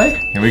going this way.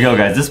 Here we go,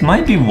 guys. This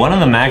might be one of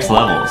the max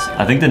levels.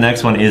 I think the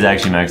next one is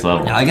actually max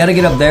level. Now I gotta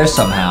get up there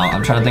somehow.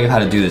 I'm trying to think of how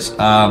to do this. Okay.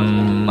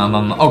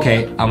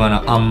 I'm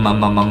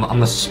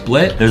gonna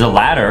split. There's a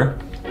ladder.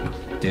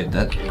 Dude,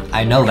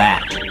 I know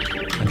that.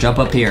 I'll jump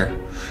up here.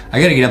 I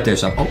gotta get up there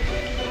somehow. Oh,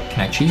 can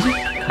I cheese it?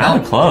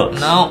 Kind of close.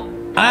 No.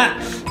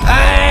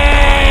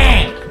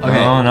 Okay.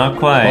 No, not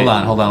quite.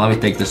 Hold on. Let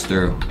me think this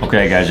through.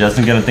 Okay, guys.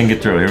 Justin's gonna think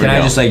it through. Here we go. Can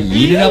I just like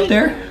yeet it up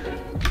there?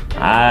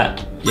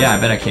 Yeah, I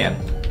bet I can.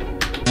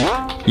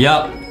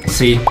 Yup.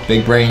 See,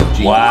 big brain.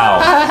 Genius.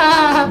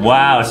 Wow.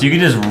 Wow. So you can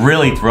just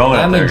really throw it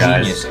up there, guys. I'm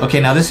a genius. Okay,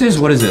 now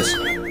what is this?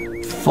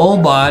 Full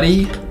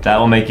body. That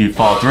will make you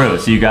fall through.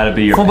 So you gotta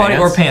be your full pants.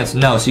 body or pants.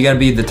 No, so you gotta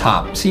be the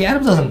top. See,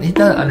 Adam doesn't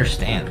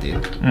understand,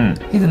 dude.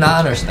 He did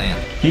not understand.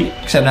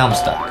 Except now I'm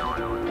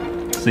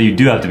stuck. So you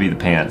do have to be the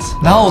pants.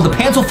 No, the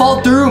pants will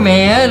fall through,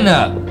 man.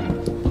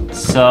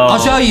 So I'll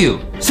show you.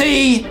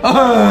 See? Hold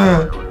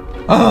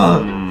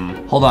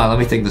on, let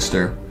me think this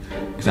through.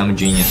 Because I'm a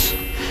genius.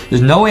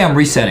 There's no way I'm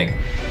resetting.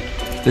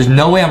 There's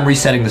no way I'm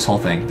resetting this whole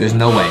thing. There's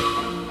no way.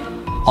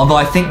 Although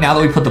I think now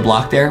that we put the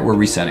block there, we're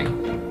resetting.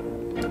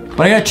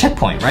 But I got a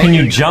checkpoint, right? Can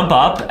you jump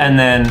up and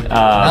then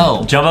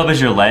no. Jump up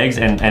as your legs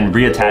and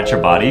reattach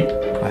your body?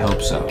 I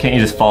hope so. Can't you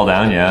just fall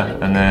down, yeah?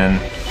 And then...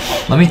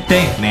 Let me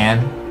think,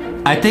 man.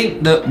 I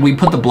think that we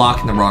put the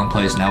block in the wrong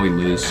place, now we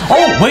lose.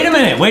 Oh, wait a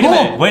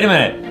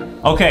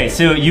minute. Okay,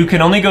 so you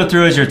can only go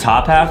through as your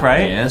top half,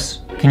 right? Yes.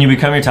 Can you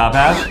become your top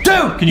half?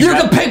 Dude, you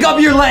can pick up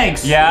your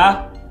legs!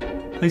 Yeah?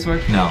 Please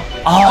work. No.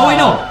 Oh, wait,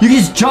 no. You can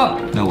just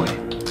jump. No way.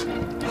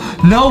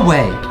 No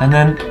way. And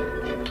then,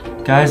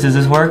 guys, does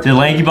this work? Did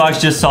LankyBox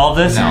just solve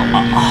this? No.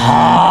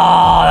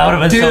 That would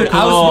have been so cool. Dude,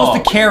 I was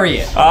supposed to carry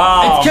it.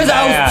 Oh, it's because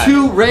I was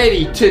too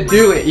ready to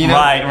do it, you know?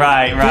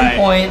 Right.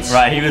 3 points.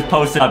 Right, he was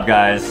posted up,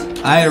 guys.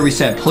 I had to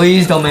reset.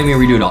 Please don't make me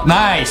redo it all.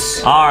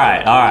 Nice. All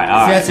right.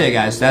 See, that's it,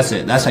 guys. That's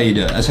it. That's how you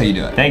do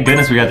it. Thank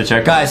goodness we got the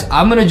check. Guys,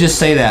 I'm gonna just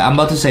say that. I'm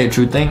about to say a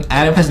true thing.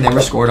 Adam has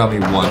never scored on me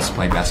once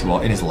playing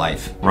basketball in his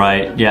life.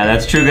 Right. Yeah,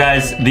 that's true,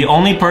 guys. The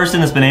only person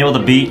that's been able to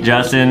beat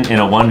Justin in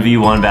a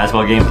 1v1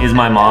 basketball game is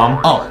my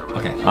mom. Oh,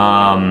 okay.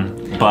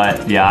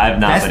 But yeah, I've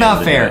not. That's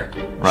not fair.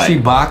 Right. She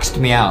boxed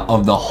me out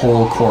of the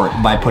whole court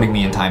by putting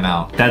me in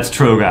timeout. That's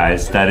true,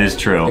 guys. That is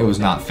true. It was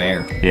not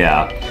fair.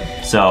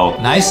 Yeah. So.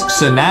 Nice.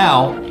 So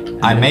now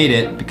I made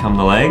it. Become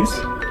the legs?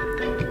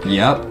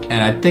 Yep.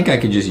 And I think I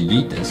could just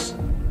yeet this.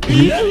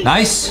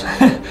 Nice.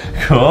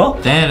 Cool.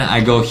 Then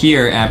I go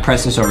here and I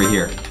press this over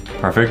here.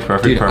 Perfect,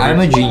 perfect, Dude, perfect. I'm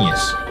a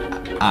genius.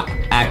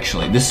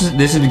 Actually,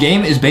 the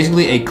game is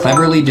basically a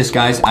cleverly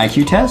disguised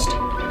IQ test,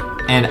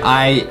 and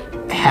I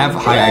have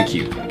high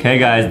IQ. Okay,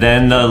 guys,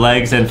 then the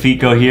legs and feet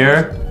go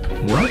here.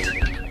 What?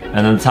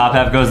 And then the top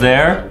half goes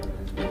there.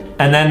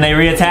 And then they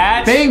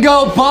reattach.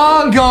 Bingo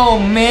bongo,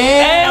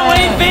 man! And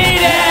we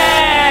beat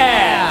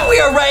it! We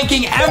are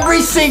ranking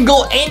every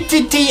single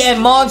entity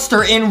and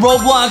monster in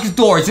Roblox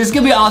doors. This is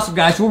gonna be awesome,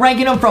 guys. We're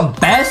ranking them from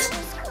best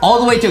all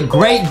the way to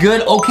great,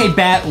 good, okay,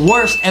 bad,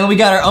 worst, and we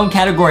got our own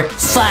category,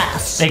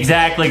 sass.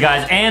 Exactly,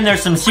 guys. And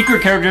there's some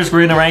secret characters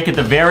we're gonna rank at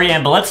the very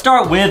end, but let's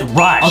start with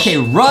Rush. Okay,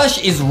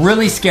 Rush is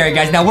really scary,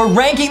 guys. Now, we're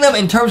ranking them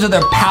in terms of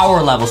their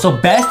power level. So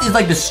best is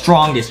like the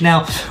strongest.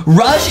 Now,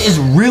 Rush is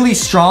really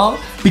strong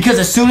because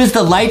as soon as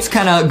the lights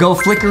kind of go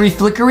flickery,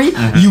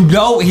 you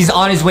know he's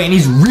on his way and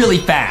he's really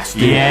fast.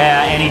 Dude.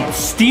 Yeah, and he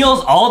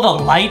steals all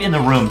the light in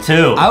the room,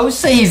 too. I would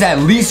say he's at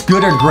least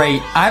good or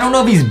great. I don't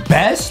know if he's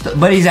best,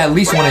 but he's at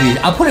least one of these.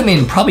 I'll put him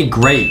in probably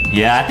great.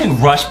 Yeah, I think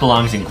Rush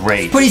belongs in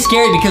great. Pretty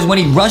scary because when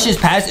he rushes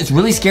past, it's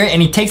really scary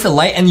and he takes the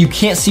light and you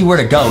can't see where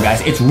to go,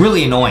 guys. It's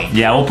really annoying.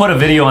 Yeah, we'll put a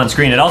video on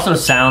screen. It also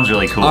sounds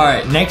really cool. All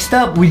right, next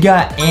up, we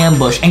got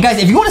Ambush. And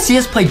guys, if you want to see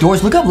us play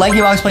doors, look up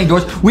LankyBox playing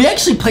doors. We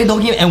actually played the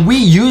whole game and we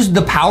used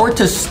the power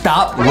to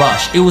stop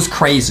Rush. It was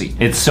crazy.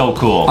 It's so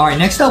cool. All right,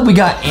 next up, we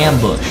got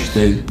Ambush,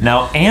 dude.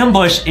 Now,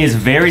 Ambush is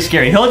very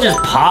scary. He'll just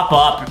pop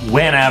up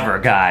whenever,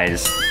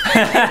 guys.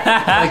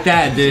 Like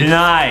that, dude.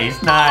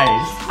 Nice,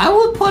 nice. I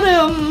would put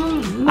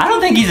him... I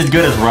don't think he's as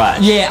good as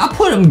Rush. Yeah, I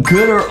put him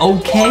good or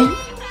okay.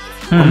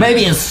 Or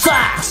maybe in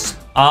sass.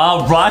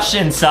 Rush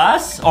and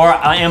Sus? Or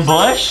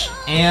Ambush?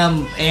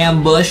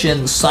 Ambush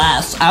and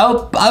sass. I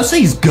would say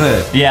he's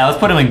good. Yeah, let's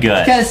put him in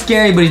good. Kind of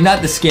scary, but he's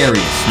not the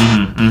scariest.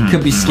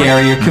 Could be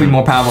scarier, could be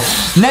more powerful.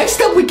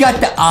 Next up, we got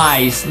the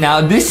eyes.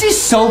 Now, this is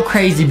so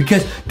crazy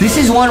because this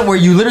is one where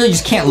you literally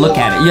just can't look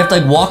at it. You have to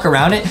like walk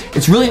around it.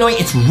 It's really annoying.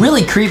 It's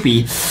really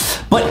creepy.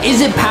 But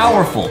is it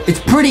powerful? It's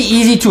pretty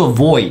easy to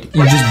avoid.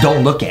 You just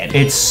don't look at it.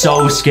 It's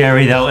so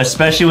scary though,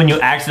 especially when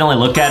you accidentally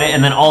look at it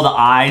and then all the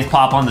eyes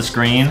pop on the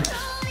screen.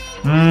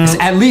 It's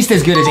at least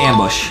as good as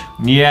Ambush.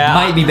 Yeah.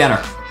 Might be better.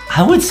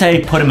 I would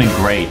say put him in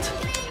great.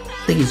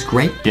 I think he's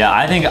great. Yeah,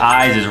 I think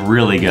Eyes is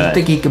really good. I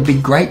think he could be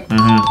great.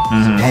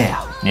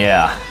 Yeah.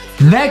 Yeah.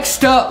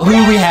 Next up, who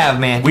do we have,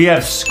 man? We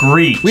have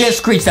Screech. We have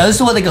Screech. Now, this is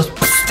the one that goes,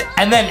 psst,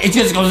 and then it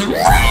just goes,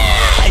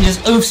 and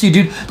just oofs you,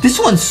 dude. This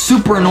one's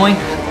super annoying.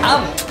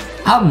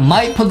 I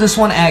might put this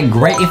one at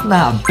great, if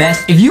not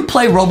best. If you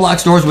play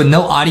Roblox doors with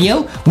no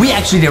audio, we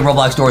actually did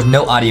Roblox doors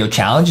no audio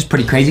challenge. It's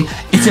pretty crazy.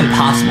 It's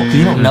impossible because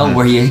you don't know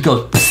where he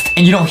goes, psst,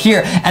 and you don't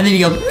hear, and then he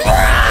goes,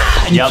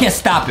 and you can't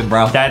stop him,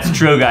 bro. That's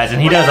true, guys,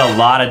 and he does a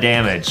lot of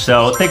damage.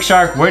 So, Thick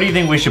Shark, where do you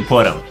think we should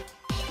put him?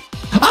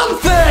 I'm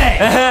thick!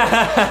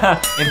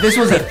 If this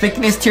was a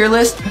thickness tier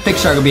list, Thick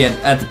Shark would be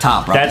at the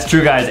top, bro. That's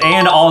true, guys,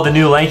 and all the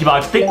new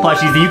LankyBox Thick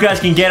plushies that you guys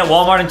can get at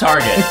Walmart and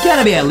Target. It's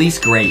gotta be at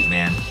least great,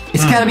 man.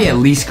 It's gotta be at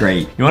least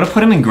great. You wanna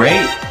put him in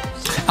great?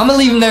 I'm gonna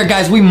leave him there,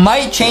 guys. We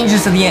might change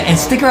this at the end, and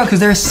stick around because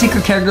there are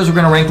secret characters we're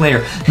gonna rank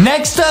later.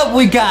 Next up,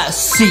 we got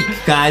Seek,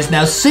 guys.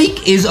 Now,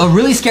 Seek is a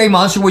really scary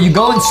monster where you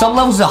go in some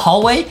levels of the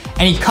hallway,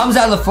 and he comes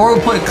out of the floor. We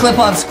put a clip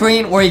on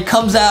screen where he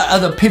comes out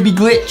of the Pibby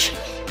glitch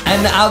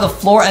and out of the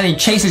floor, and he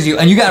chases you,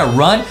 and you gotta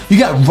run. You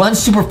gotta run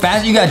super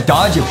fast. You gotta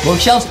dodge your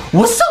bookshelves.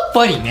 What's so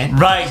funny, man?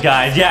 Right,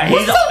 guys. Yeah,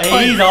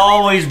 he's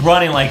always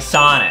running like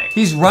Sonic.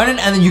 He's running,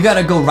 and then you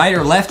gotta go right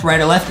or left.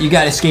 You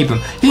gotta escape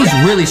him. He's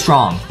really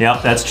strong.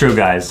 Yep, that's true,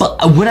 guys.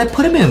 But would I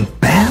put him in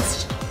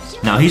best?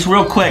 Now, he's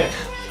real quick.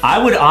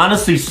 I would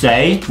honestly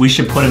say we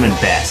should put him in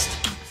best.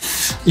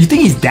 You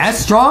think he's that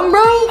strong,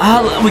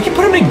 bro? We can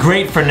put him in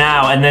great for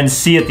now and then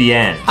see at the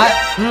end.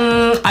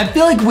 I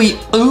feel like we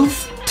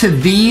oof to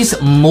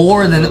these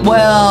more than,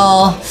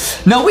 well,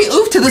 no, we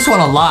oof to this one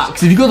a lot,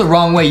 because if you go the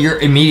wrong way, you're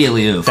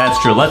immediately oof. That's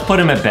true. Let's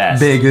put him at best.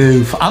 Big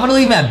oof. I'm gonna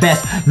leave him at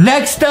best.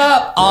 Next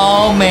up,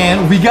 oh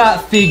man, we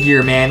got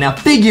Figure, man. Now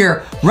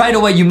Figure, right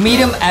away, you meet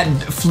him at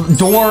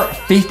door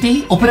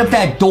 50. Open up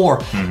that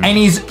door, and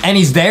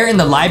he's there in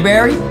the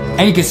library,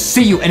 and he can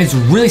see you, and it's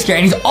really scary.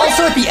 And he's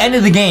also at the end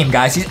of the game,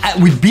 guys.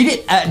 We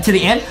beat it to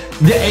the end.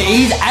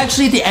 He's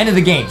actually at the end of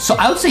the game, so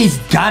I would say he's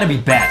gotta be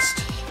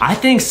best. I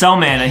think so,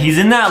 man. He's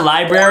in that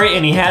library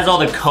and he has all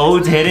the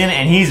codes hidden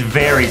and he's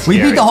very scary.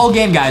 We beat the whole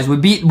game, guys. We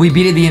beat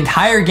it the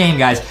entire game,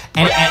 guys.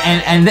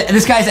 And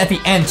this guy's at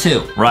the end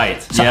too. Right.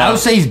 So I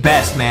would say he's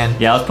best, man.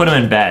 Yeah, let's put him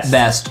in best.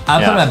 Best. I'll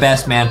put him at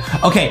best, man.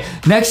 Okay,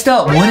 next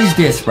up, what is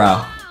this,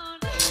 bro?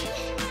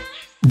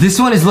 This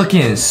one is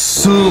looking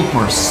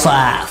super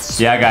sass.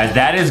 Yeah, guys,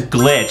 that is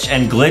Glitch,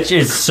 and Glitch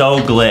is so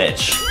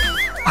Glitch.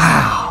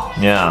 Wow.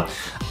 Yeah.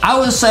 I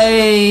would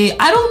say,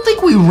 I don't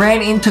think we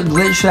ran into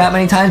Glitch that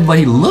many times, but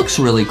he looks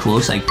really cool.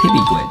 Looks like Pibby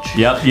Glitch.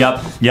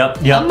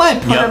 Yep. I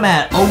might put him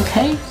at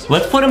okay.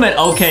 Let's put him at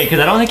okay, because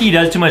I don't think he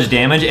does too much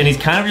damage, and he's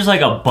kind of just like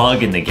a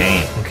bug in the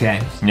game.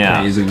 Okay. Yeah.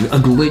 Okay, he's a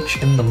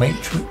glitch in the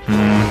matrix.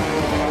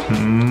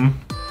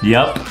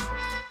 Yep.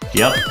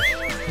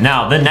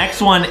 Now, the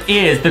next one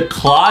is the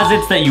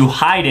closets that you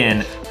hide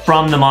in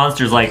from the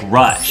monsters like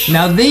Rush.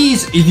 Now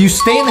these, if you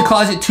stay in the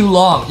closet too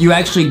long, you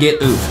actually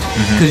get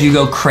oofed because you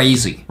go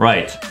crazy.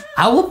 Right.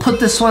 I will put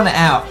this one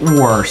at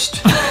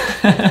worst.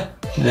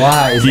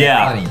 Why is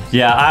that funny?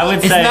 Yeah, I would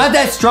say... It's not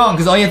that strong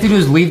because all you have to do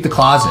is leave the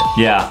closet.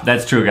 Yeah,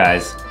 that's true,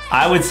 guys.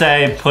 I would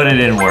say put it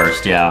in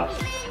worst, yeah.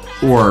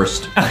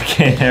 Worst.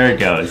 Okay, there it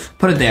goes.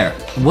 Put it there.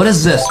 What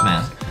is this,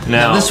 man?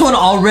 Now, this one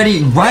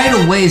already,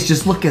 right away, is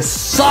just looking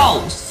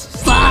so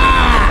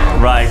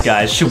Right,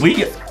 guys. Should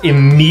we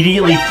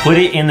immediately put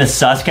it in the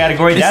sus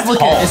category? That's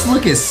Halt. It's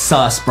looking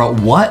sus, bro.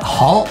 What?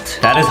 Halt?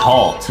 That is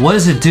Halt. What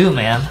does it do,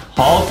 man?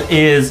 Halt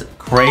is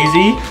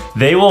crazy.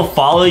 They will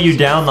follow you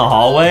down the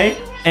hallway,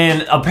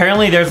 and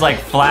apparently there's like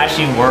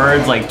flashing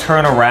words like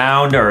turn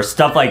around or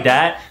stuff like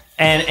that,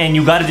 and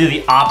you got to do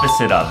the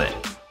opposite of it.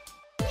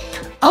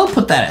 I'll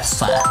put that as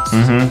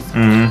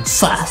sus.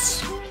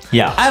 Sus.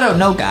 Yeah. I don't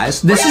know,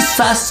 guys. This is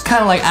sus, kind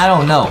of like, I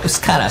don't know. It's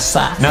kind of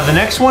sus. Now, the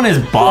next one is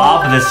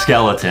Bob the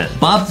Skeleton.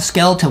 Bob the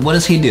Skeleton, what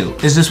does he do?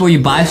 Is this where you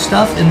buy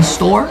stuff in the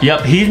store?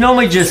 Yep, he's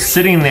normally just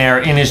sitting there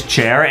in his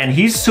chair, and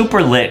he's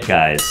super lit,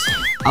 guys.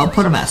 I'll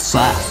put him as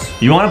sus.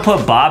 You want to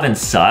put Bob in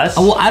sus?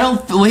 Oh,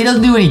 well, well, he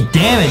doesn't do any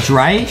damage,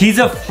 right? He's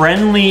a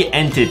friendly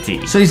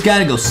entity. So he's got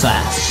to go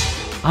sus.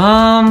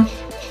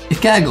 He's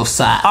gotta go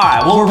sus. All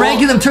right, well, we're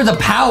ranking them in terms of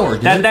power,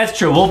 dude. That's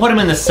true. We'll put him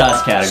in the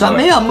sus category. So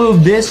maybe I'll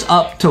move this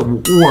up to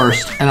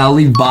worst, and I'll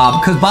leave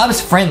Bob, because Bob is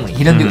friendly.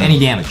 He doesn't do any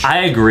damage.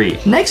 I agree.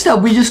 Next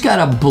up, we just got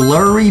a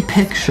blurry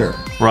picture.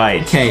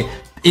 Right. Okay.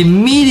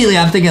 Immediately,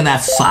 I'm thinking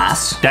that's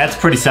sus. That's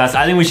pretty sus.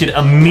 I think we should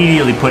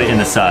immediately put it in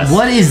the sus.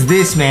 What is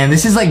this, man?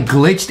 This is like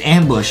glitched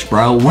ambush,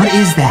 bro. What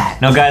is that?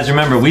 Now, guys,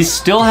 remember, we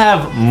still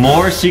have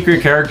more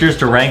secret characters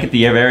to rank at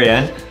the very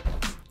end.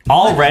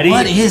 Already.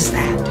 What is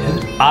that,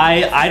 dude?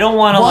 I don't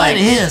want to like.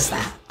 What is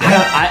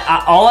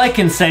that? All I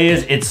can say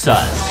is it's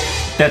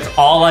sus. That's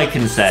all I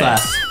can say.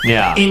 Sus.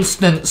 Yeah.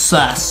 Instant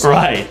sus.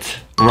 Right.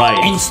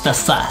 Insta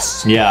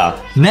sus.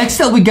 Yeah.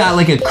 Next up, we got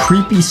like a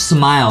creepy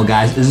smile,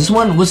 guys. Is this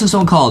one? What's this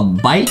one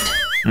called? Bite?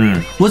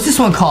 What's this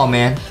one called,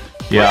 man?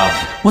 Yeah.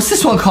 What's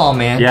this one called,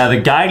 man? Yeah, the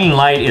guiding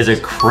light is a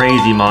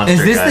crazy monster.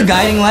 Is this the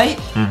guiding light?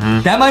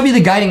 That might be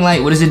the guiding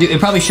light. What does it do? It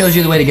probably shows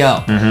you the way to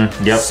go.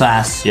 Yep.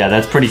 Sus. Yeah,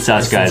 that's pretty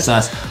sus, guys.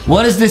 Sus.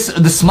 What is this?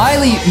 The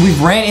smiley,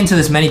 we've ran into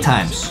this many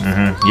times.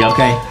 Yep.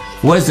 Okay.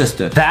 What does this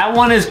do? That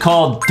one is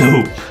called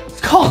Dupe. It's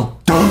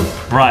called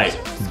Dupe. Right.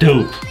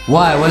 Dupe.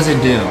 Why? What does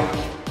it do?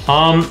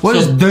 What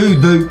does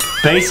do?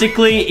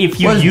 Basically, if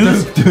you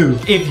use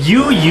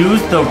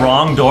the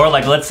wrong door,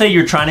 like let's say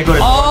you're trying to go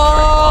to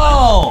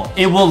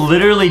it will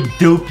literally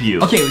dupe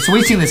you. Okay, so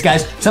we've seen this,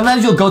 guys.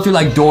 Sometimes you'll go through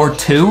like door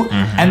 2,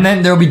 and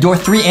then there'll be door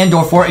 3 and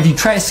door 4. If you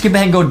try to skip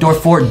ahead and go to door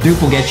 4,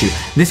 dupe will get you.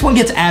 This one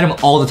gets Adam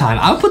all the time.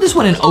 I would put this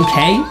one in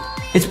okay.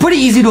 It's pretty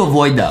easy to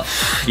avoid though.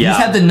 You just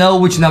have to know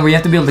which number. You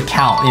have to be able to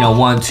count. You know,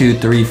 1, 2,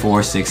 3,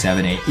 4, 6,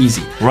 7, 8.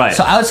 Easy. Right.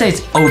 So I would say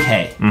it's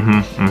okay.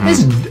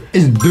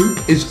 Is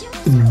dupe is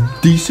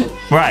decent.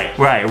 Right.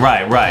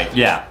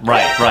 Yeah.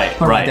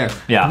 Right there.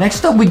 Yeah.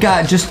 Next up, we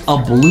got just a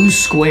blue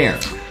square.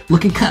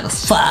 Looking kind of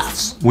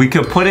sus. We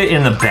could put it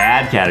in the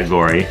bad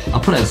category. I'll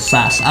put it as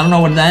sus. I don't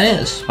know what that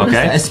is. What is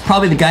okay. that? It's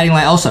probably the guiding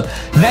light also.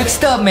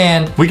 Next up,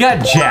 man. We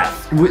got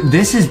Jeff.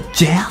 This is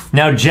Jeff?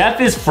 Now,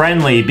 Jeff is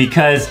friendly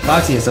because...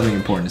 Foxy has something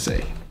important to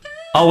say.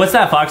 Oh, what's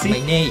that, Foxy? My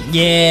name,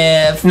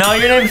 Jeff. No,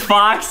 your name's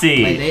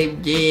Foxy. My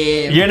name,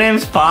 Jeff. Your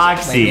name's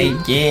Foxy. My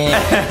name,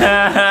 Jeff.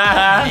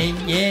 My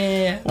name,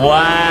 Jeff.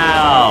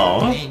 Wow.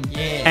 My name,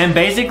 Jeff. And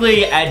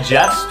basically, at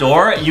Jeff's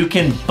store, you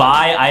can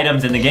buy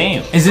items in the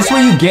game. Is this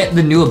where you get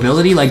the new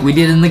ability like we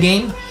did in the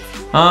game?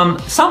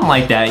 Something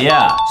like that,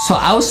 yeah. So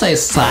I would say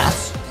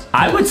sus.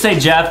 I would say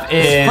Jeff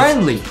is...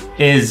 friendly.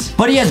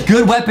 But he has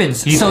good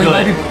weapons. He's so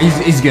good.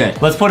 He's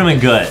good. Let's put him in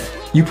good.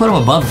 You put him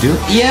above, dude?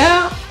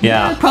 Yeah.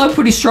 Yeah. Probably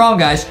pretty strong,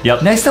 guys.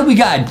 Yep. Next up, we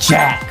got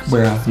Jack,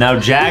 bro. Now,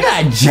 Jack... We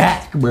got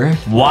Jack, bro.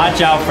 Watch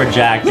out for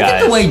Jack, guys. Look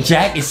at the way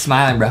Jack is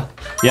smiling, bro.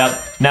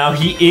 Yep. Now,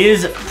 he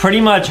is pretty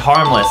much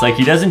harmless. Like,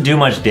 he doesn't do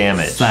much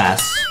damage.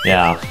 Sus.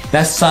 Yeah.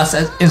 That's sus.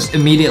 It's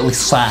immediately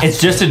sus. It's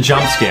just a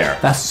jump scare.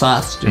 That's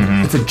sus, dude.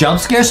 It's a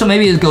jump scare, so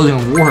maybe it goes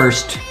in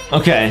worst.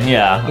 Okay,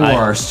 yeah.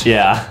 Worst.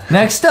 Yeah.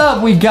 Next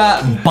up, we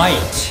got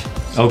Bite.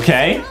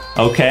 Okay.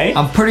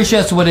 I'm pretty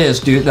sure that's what it is,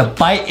 dude. The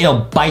bite, it'll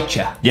bite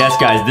you. Yes,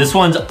 guys. This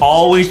one's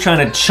always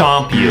trying to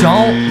chomp you.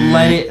 Don't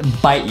let it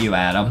bite you,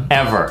 Adam.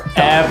 Ever,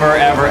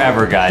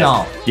 guys.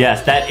 Don't.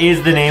 Yes, that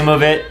is the name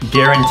of it,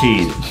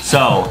 guaranteed.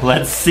 So,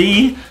 let's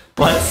see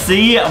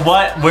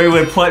what we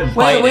would put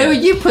Bite Where in.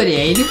 would you put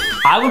it, Aiden?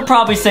 I would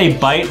probably say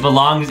Bite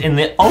belongs in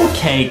the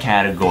okay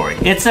category.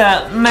 It's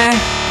a meh.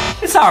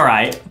 It's all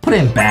right. Put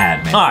it in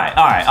bad, man. All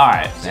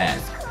right.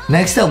 Bad.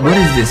 Next up, what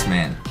is this,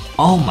 man?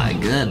 Oh my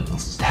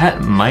goodness.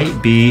 That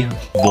might be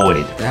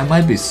Void. That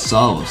might be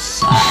so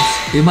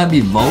sus. It might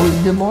be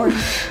Voldemort.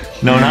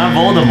 No, not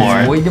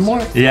Voldemort.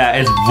 Voldemort? Yeah,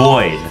 it's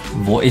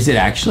Void. Is it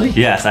actually?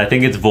 Yes, I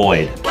think it's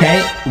Void.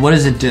 Okay, what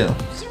does it do?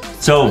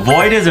 So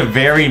Void is a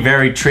very,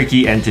 very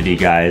tricky entity,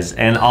 guys,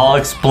 and I'll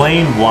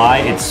explain why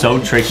it's so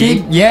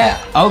tricky.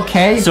 Yeah,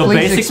 okay. So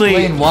please basically,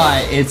 explain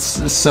why it's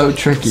so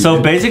tricky.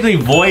 So basically,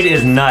 Void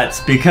is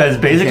nuts because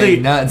basically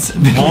nuts.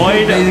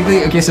 Void.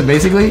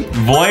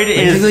 Void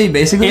is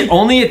basically. It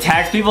only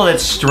attacks people that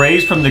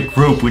strays from the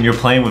group when you're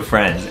playing with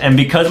friends, and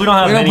because we don't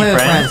have many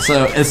friends,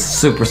 so it's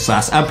super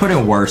sus. I put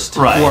in worst.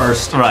 Right.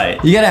 Worst.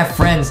 Right. You gotta have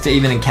friends to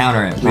even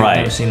encounter it. We've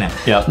never seen that.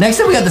 Yep. Next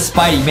up, we got the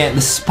Spidey. Man,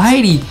 the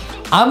Spidey.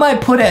 I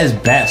might put it as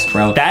best,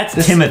 bro. That's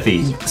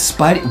Timothy.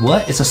 Spidey,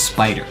 what? It's a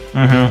spider.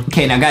 Mm-hmm.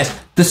 Okay, now guys,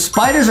 the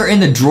spiders are in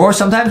the drawer.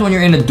 Sometimes when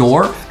you're in a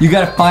door, you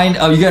gotta find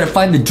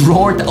the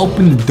drawer to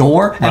open the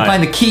door and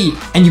find the key,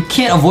 and you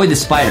can't avoid the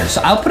spider.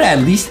 So I'll put it at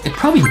least, it's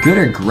probably good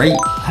or great.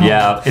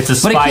 Yeah, it's a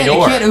spider.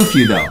 But it can't oof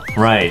you though.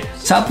 Right.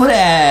 So I'll put it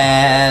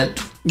at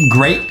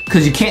great,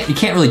 because you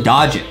can't really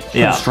dodge it.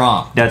 It's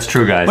strong. That's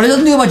true, guys. But it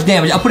doesn't do much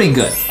damage. I'll put it in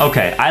good.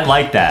 Okay, I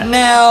like that.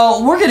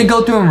 Now, we're gonna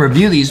go through and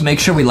review these, make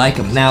sure we like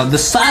them. Now, the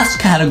sus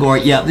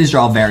category, yeah, these are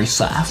all very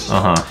sus.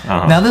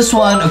 Now, this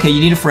one, okay, you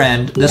need a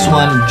friend. This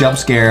one, jump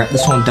scare.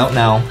 This one, don't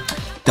know.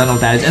 Don't know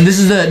what that is. And this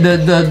is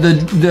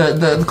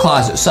the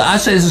closet. So I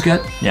say this is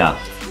good. Yeah.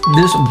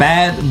 This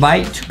bad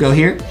bite, go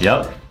here.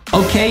 Yep.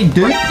 Okay,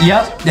 dude.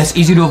 Yep, that's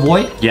easy to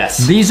avoid. Yes.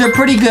 These are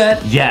pretty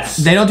good. Yes.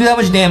 They don't do that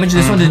much damage.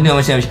 This one doesn't do that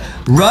much damage.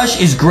 Rush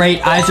is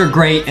great. Eyes are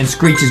great. And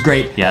Screech is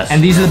great. Yes.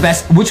 And these are the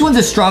best. Which one's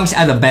the strongest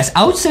out of the best?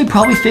 I would say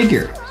probably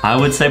Figure. I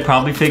would say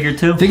probably Figure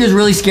too. Figure's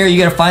really scary. You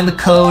gotta find the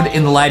code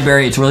in the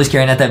library. It's really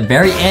scary. And at that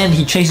very end,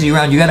 he chases you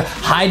around. You gotta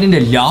hide in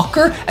the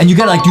locker. And you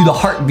gotta like do the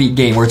heartbeat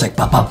game where it's like,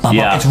 bop, bop, bop,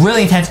 bop. It's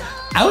really intense.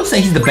 I would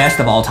say he's the best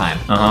of all time.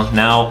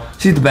 Now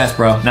he's the best,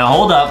 bro. Now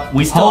hold up.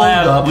 We still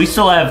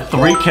have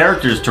 3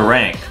 characters to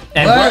rank.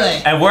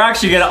 And we're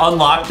actually gonna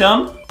unlock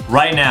them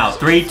right now.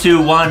 3,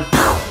 2, 1.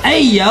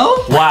 Hey yo!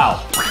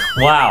 Wow.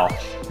 Wow.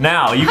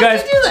 Now you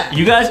guys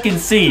can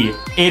see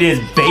it is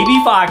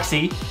Baby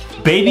Foxy,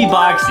 Baby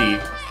Boxy,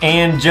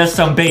 and just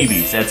some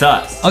babies. That's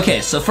us.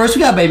 Okay, so first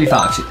we got Baby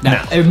Foxy.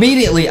 Now,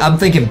 immediately I'm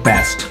thinking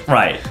best.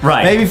 Right.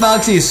 Baby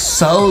Foxy is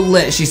so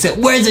lit. She said,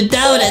 "Where's the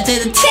donuts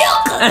and the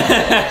tilk?"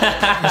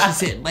 And she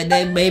said, "My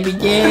name, Baby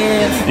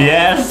Jeff."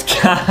 Yes,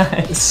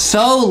 guys.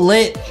 So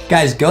lit.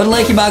 Guys, go to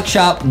LankyBox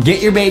shop,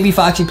 get your Baby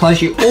Foxy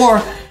plushie,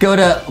 or go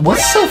to,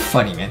 what's so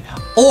funny, man?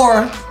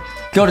 Or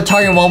go to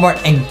Target and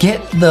Walmart and get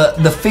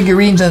the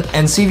figurines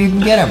and see if you can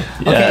get them.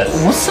 Okay,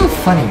 what's so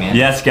funny, man?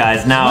 Yes,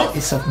 guys. Now,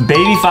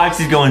 Baby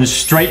Foxy's going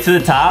straight to the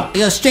top.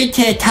 Go straight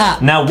to the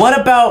top. Now, what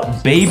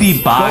about Baby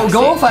Boxy?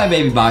 Go and find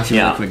Baby Boxy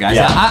real quick, guys.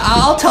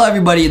 I'll tell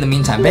everybody in the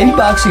meantime. Baby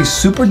Boxy is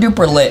super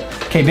duper lit.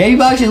 Okay, Baby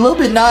Boxy a little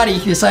bit naughty.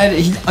 He decided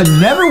he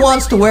never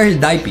wants to wear his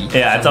diaper.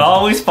 Yeah, it's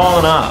always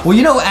falling off. Well,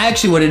 you know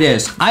actually what it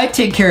is. I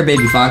take care of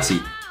Baby Foxy.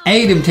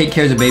 Adam take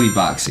care of the Baby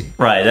Boxy.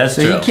 Right, that's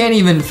true. So he can't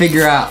even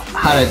figure out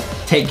how to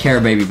take care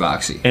of Baby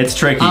Boxy. It's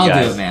tricky, I'll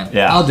guys. do it, man.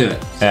 Yeah. I'll do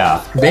it.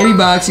 Yeah. Baby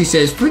Boxy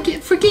says,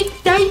 forget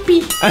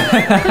diaper.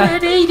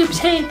 Not Adam's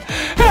head.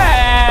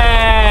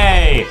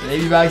 Hey!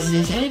 Baby Boxy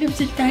says,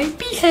 Adam's a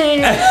diaper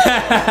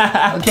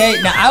head. Okay,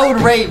 now I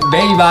would rate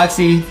Baby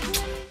Boxy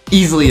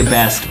easily a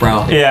best,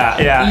 bro. Yeah.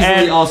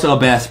 Easily also a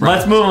best, bro.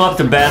 Let's move him up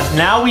to best.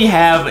 Now we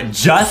have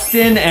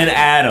Justin and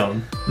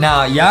Adam.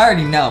 Now, you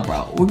already know,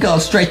 bro. We're going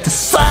straight to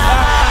sus.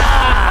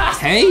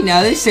 Hey,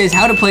 now this says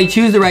how to play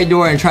choose the right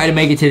door and try to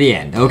make it to the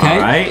end, okay?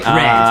 All right.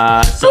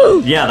 Red.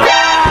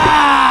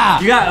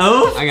 You got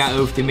oofed? I got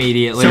oofed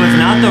immediately. So it's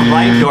not the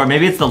right door.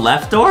 Maybe it's the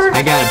left door?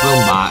 I got a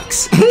boom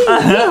box.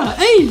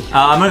 Hey.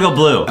 I'm gonna go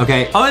blue.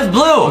 Okay. Oh, it's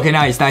blue. Okay,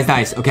 nice.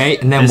 Okay,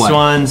 and then this what? This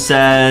one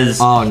says,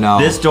 oh no,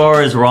 this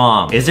door is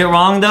wrong. Is it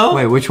wrong though?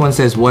 Wait, which one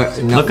says what?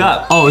 No. Look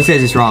up. Oh, it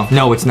says it's wrong.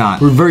 No, it's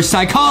not. Reverse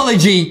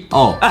psychology.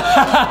 Oh.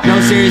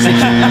 No, seriously.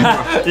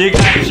 You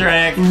got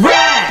tricked.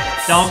 Rats.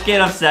 Don't get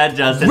upset,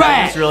 Justin.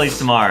 That's really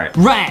smart.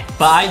 Rats.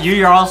 But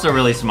you're also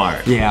really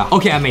smart. Yeah.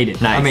 Okay, I made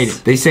it. Nice. I made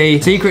it. They say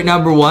secret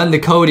number 1. The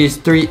code is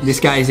 3. This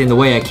guy's in the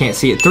way. I can't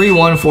see it.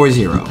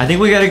 3140. I think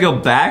we gotta go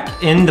back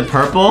into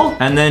purple,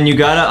 and then you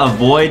gotta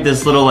avoid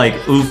this little like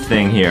oof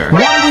thing here.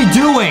 What are we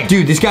doing?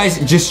 Dude, this guy's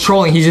just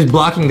trolling. He's just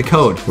blocking the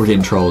code. We're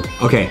getting trolled.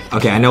 Okay,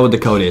 I know what the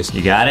code is.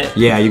 You got it?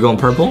 Yeah, you going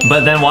purple?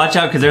 But then watch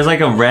out, because there's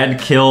like a red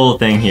kill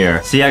thing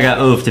here. See, I got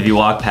oofed if you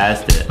walk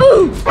past it.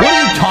 What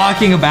are you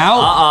talking about?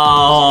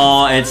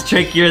 Uh-oh, it's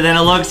trickier than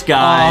it looks,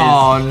 guys.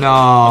 Oh,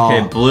 no.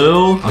 Okay,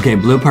 blue. Okay,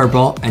 blue,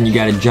 purple, and you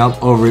gotta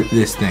jump over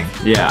this thing.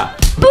 Yeah.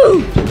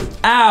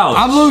 Ouch!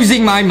 I'm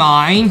losing my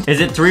mind. Is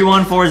it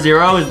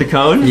 3140 is the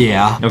code?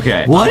 Yeah.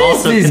 Okay. What I'm is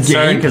also this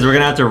concerned game? because we're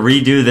gonna have to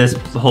redo this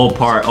whole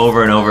part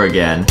over and over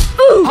again.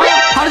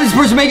 How did this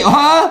person make it?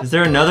 Huh? Is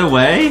there another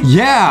way?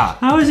 Yeah.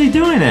 How is he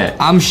doing it?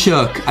 I'm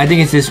shook. I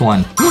think it's this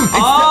one.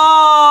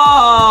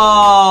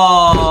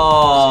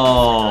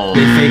 Oh! No.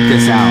 They faked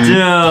us out.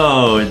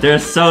 Dude, they're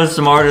so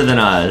smarter than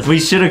us. We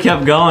should have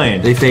kept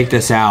going. They faked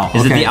us out.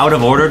 Is it the out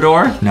of order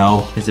door?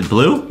 No. Is it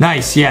blue?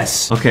 Nice,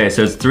 yes. Okay,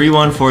 so it's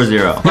 3140.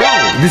 Yo,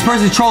 this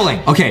person's trolling.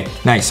 Okay,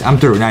 nice. I'm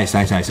through. Nice.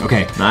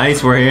 Okay.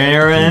 Nice, we're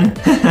in.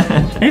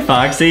 Hey,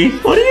 Foxy.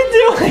 What are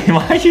you doing?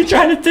 Why are you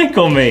trying to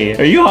tickle me?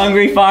 Are you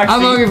hungry, Foxy?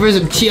 I'm looking for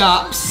some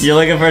chops. You're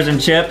looking for some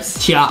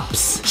chips?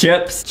 Chops.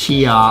 Chips?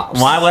 Chops.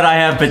 Why would I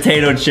have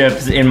potato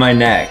chips in my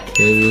neck?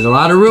 There's a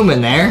lot of room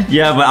in there.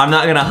 Yeah, but I'm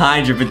not gonna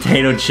hide your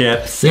potato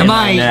chips You in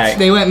my might. neck.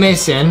 They went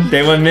missing.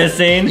 They went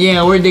missing?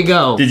 Yeah, where'd they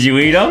go? Did you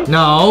eat them?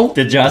 No.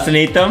 Did Justin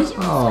eat them?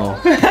 Oh.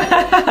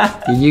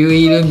 Did you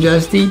eat them,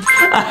 Justy?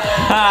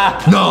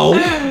 No.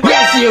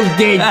 Yes, you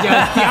did,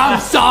 Justy. I'm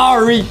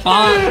sorry,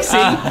 Foxy.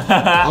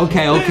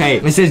 Okay.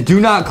 It says, do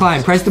not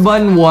climb. Press the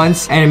button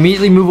once and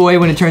immediately move away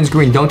when it turns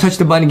green. Don't touch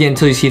the button again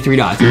until you see 3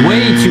 dots.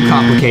 Way too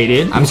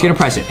complicated. I'm just gonna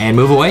press it and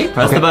move away.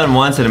 Press the button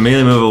once and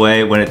immediately move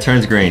away when it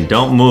turns green.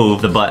 Don't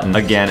move the button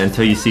again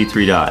until you see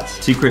 3 dots.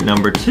 Secret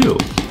number 2.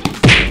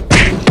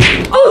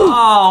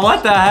 Oh,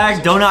 what the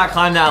heck? Do not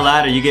climb that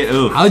ladder. You get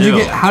oof. How'd you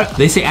get,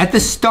 they say at the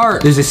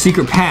start, there's a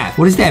secret path.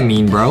 What does that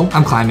mean, bro?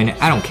 I'm climbing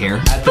it. I don't care.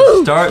 At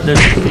the start, there's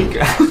a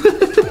secret.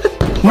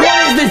 What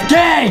is this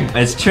game?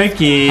 It's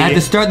tricky. At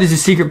the start, there's a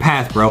secret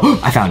path, bro.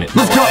 I found it.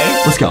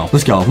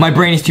 Let's go. My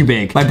brain is too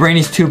big.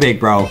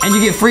 Bro. And you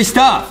get free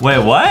stuff. Wait,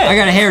 what? I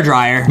got a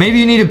hairdryer. Maybe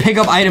you need to pick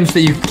up items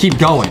that you keep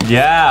going.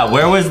 Yeah,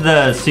 where was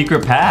the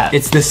secret path?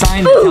 It's the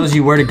sign that tells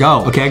you where to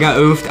go. Okay, I got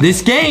oofed.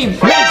 This game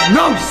makes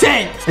no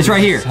sense. It's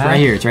right here.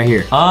 It's right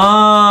here.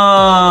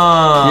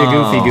 Oh. You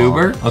goofy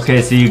goober.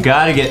 Okay, so you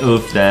gotta get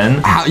oofed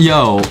then.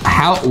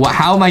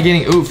 How am I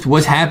getting oofed?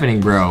 What's happening,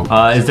 bro?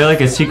 Is there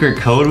like a secret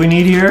code we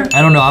need here?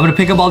 I don't know. I'm gonna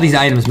pick up all these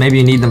items. Maybe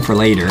you need them for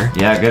later.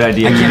 Yeah, good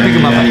idea. I can't pick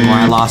them up anymore.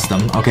 I lost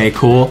them. Okay,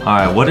 cool. All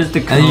right, what is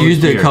the code? I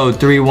used the code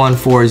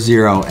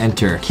 3140.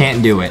 Enter.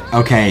 Can't do it.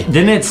 Okay.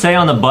 Didn't it say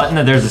on the button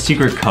that there's a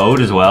secret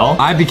code as well?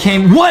 I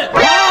became what?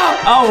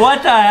 Oh,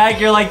 what the heck?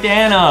 You're like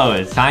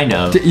Thanos. Kind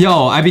of.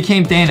 Yo, I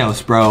became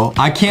Thanos, bro.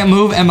 I can't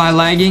move. Am I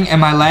lagging?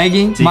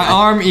 See, my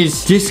arm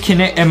is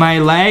disconnect. Am I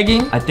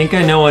lagging? I think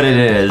I know what it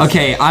is.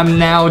 Okay, I'm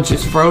now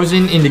just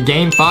frozen in the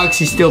game.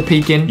 Foxy's still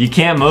peeking. You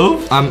can't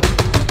move?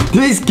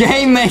 This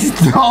game makes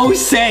no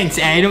sense,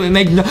 Adam. I'm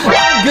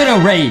gonna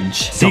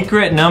rage.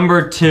 Secret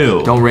number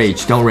 2. Don't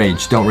rage.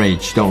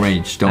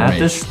 At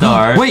the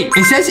start. Wait,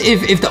 it says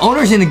if the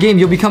owner's in the game,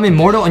 you'll become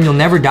immortal and you'll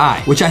never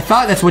die. Which I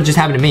thought that's what just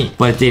happened to me,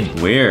 but it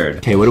didn't. Weird.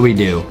 Okay, what do we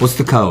do? What's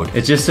the code?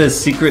 It just says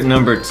secret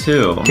number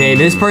 2. Okay,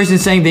 this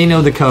person's saying they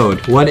know the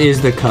code. What is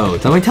the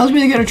code? Somebody tells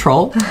me they're gonna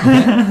troll.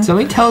 Okay.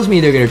 Somebody tells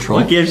me they're gonna troll.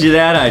 What gives you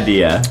that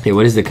idea? Okay,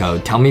 what is the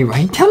code? Tell me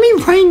right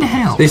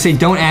now. They say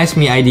don't ask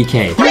me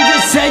IDK. You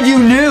just said you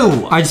knew.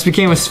 I just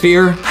became a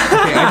sphere.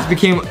 Okay,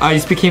 I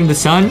just became the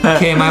sun.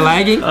 Okay, am I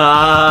lagging?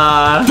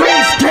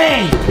 This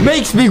game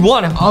makes me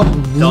wanna.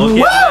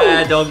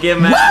 Don't get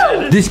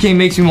mad. This game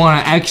makes me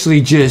wanna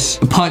actually just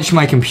punch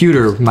my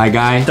computer, my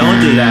guy. Don't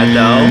do that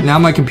though. Now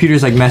my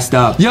computer's like messed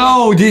up.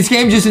 Yo, did this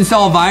game just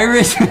install a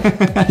virus? Yo!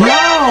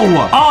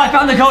 Oh, I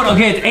found the code.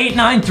 Okay, it's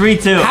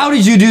 8932. How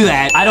did you do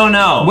that? I don't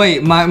know.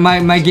 Wait, my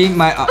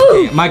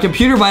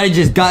computer might have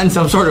just gotten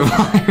some sort of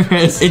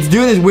virus. It's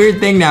doing this weird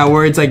thing now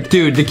where it's like,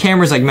 dude, the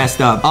camera's like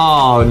messed up.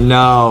 Oh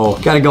no.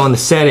 Gotta go in the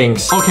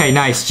settings. Okay,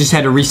 nice. Just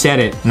had to reset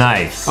it.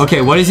 Nice.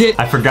 Okay, what is it?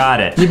 I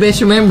forgot it. You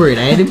best remember it,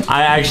 Adam.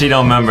 I actually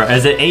don't remember.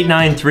 Is it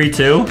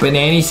 8932?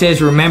 Banani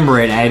says remember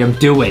it, Adam.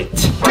 Do it.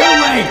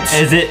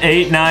 Is it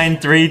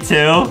 8932?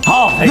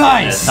 Oh,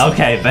 nice.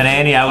 Okay,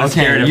 Banani, I was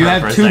scared of you her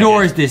have for a 2 second.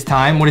 doors this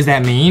time. What does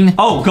that mean?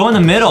 Oh, go in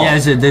the middle. Yeah,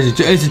 it's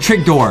a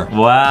trick door.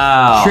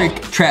 Wow.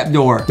 Trap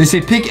door. They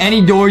say pick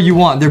any door you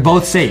want. They're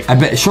both safe. I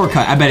bet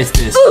shortcut. I bet it's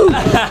this.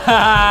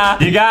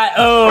 You got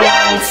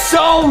I'm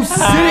so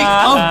sick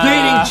of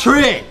getting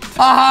tricked.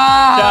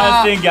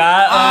 Justin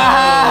got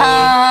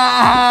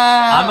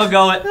I'm gonna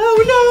go with no.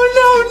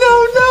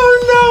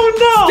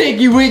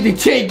 Sticky with the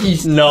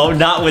tickies. No,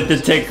 not with the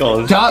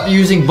tickles. Stop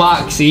using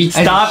Boxy.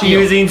 Stop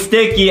using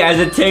Sticky as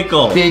a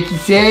tickle. Sticky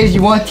says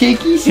you want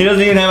tickies? He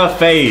doesn't even have a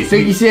face.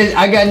 Sticky says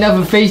I got enough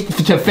of a face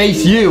to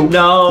face you.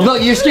 No.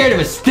 Look, you're scared of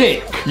a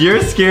stick.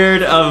 You're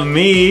scared of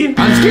me.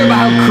 I'm scared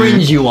about how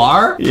cringe you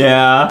are.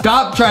 Yeah.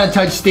 Stop trying to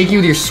touch Sticky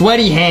with your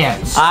sweaty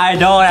hands. I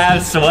don't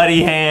have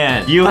sweaty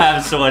hands. You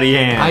have sweaty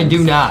hands. I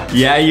do not.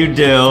 Yeah, you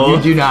do.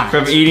 You do not.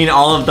 From eating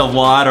all of the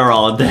water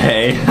all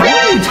day. What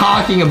are you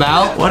talking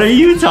about? What are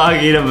you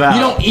talking about?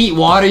 You don't eat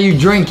water, you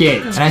drink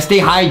it. And I stay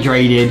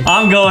hydrated.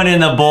 I'm going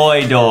in the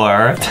boy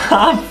door.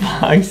 Stop,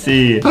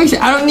 Foxy. Foxy,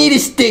 I don't need a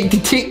stick to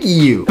ticky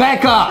you.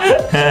 Back up.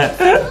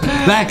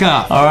 Back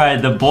up. All right,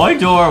 the boy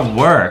door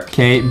worked.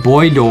 Okay,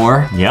 boy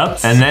door. Yep.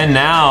 And then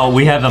now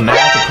we have a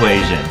math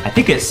equation. I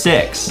think it's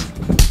 6.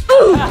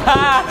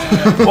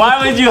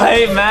 Why would you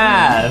hate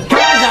math?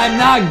 Because I'm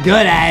not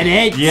good at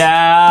it.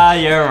 Yeah,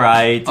 you're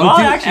right. Oh,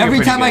 dude, every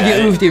time I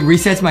get oofed, it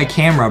resets my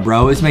camera,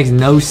 bro. This makes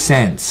no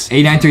sense.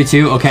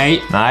 8932,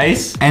 okay.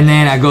 Nice. And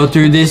then I go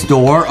through this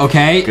door,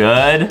 okay.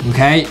 Good.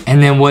 Okay,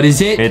 and then what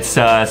is it? It's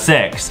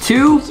 6.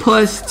 2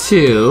 plus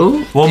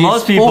 2. Well,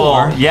 most people,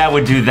 4. yeah,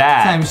 would do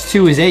that. Times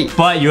 2 is 8.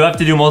 But you have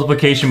to do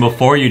multiplication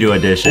before you do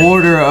addition.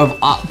 Order of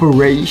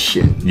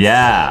operation.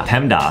 Yeah,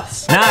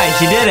 PEMDAS.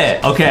 Nice, you did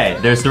it. Okay,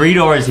 there's 3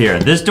 doors here.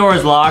 This door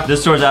is locked,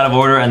 this door's out of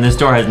order, and this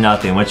door has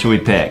nothing. What should we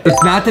pick?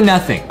 It's not the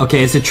nothing.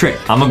 Okay, it's a trick.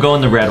 I'm gonna go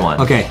in the red one.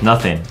 Okay.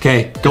 Nothing.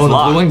 Okay, go in the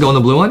locked. blue one, go in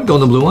the blue one, go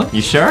in the blue one.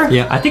 You sure?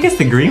 Yeah. I think it's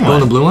the green one. Go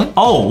in the blue one.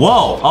 Oh,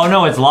 whoa. Oh,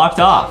 no, it's locked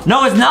off.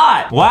 No, it's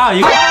not. Wow,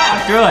 you can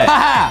walk through it.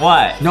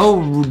 What?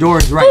 No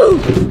doors right.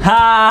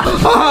 Ha!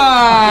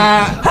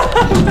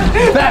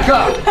 Back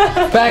up.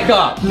 Back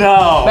up.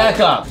 No. Back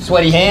up.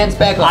 Sweaty hands,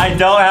 back up. I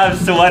don't have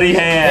sweaty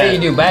hands. Yeah, you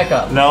do. Back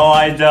up. No,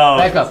 I don't.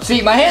 Back up.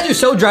 See, my hands are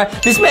so dry.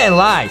 This man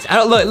lies. I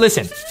don't look.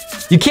 Listen,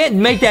 you can't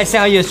make that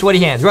sound. You have sweaty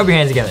hands. Rub your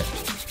hands together.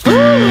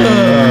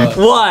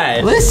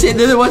 What? Listen,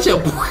 there's a bunch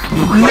of.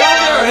 No,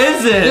 there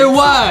isn't. There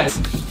was.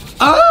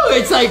 Oh,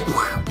 it's like.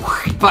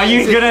 Are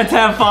you gonna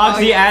have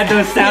Foxy add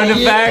those sound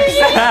effects?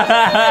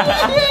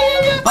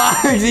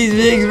 Foxy's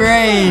big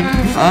brain.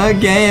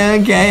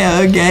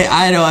 Okay.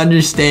 I don't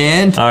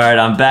understand. All right,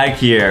 I'm back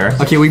here.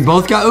 Okay, we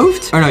both got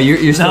oofed? Or no,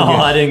 you're still No,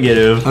 good. I didn't get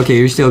oofed. Okay,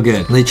 you're still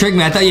good. They tricked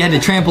me. I thought you had the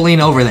trampoline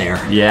over there.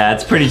 Yeah,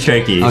 it's pretty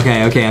tricky.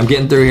 Okay, I'm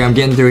getting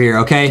through here,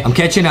 okay? I'm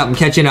catching up.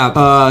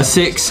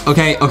 6.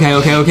 Okay.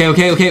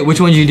 Which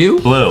one did you do?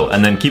 Blue,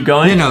 and then keep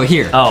going? No,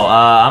 here. Oh,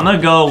 I'm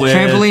gonna go with...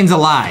 Trampoline's a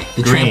lie.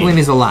 The green. trampoline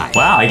is a lie.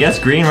 Wow, I guess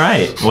green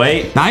right.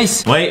 Wait.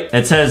 Nice. Wait,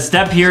 it says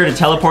step here to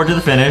teleport to the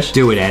finish.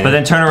 Do it, Adam. But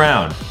then turn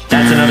around.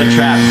 That's another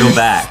trap. Go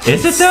back.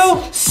 Is it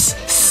though?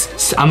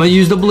 I'm gonna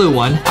use the blue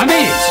one. I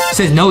made it. It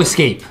says no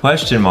escape.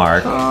 Question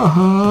mark.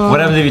 What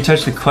happens if you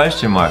touch the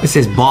question mark? It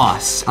says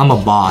boss. I'm a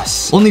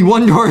boss. Only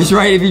one door is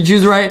right. If you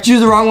choose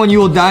the wrong one, you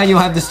will die and you'll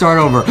have to start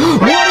over.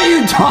 What are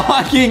you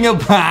talking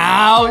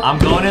about? I'm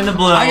going in the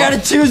blue. I gotta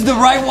choose the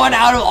right one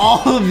out of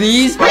all of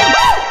these.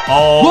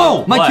 Oh.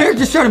 Whoa, my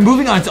character started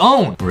moving on its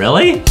own.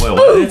 Really? Wait,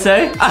 what did it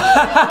say?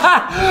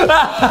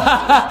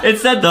 It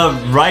said the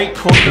right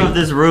corner of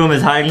this room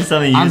is hiding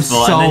something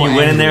useful, and then you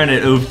went in there and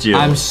it oofed you.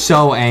 I'm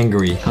so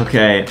angry.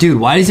 Okay. Dude,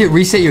 why does it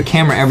reset your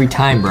camera every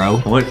time, bro?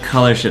 What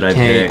color should I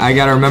Okay, pick? I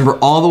gotta remember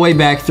all the way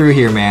back through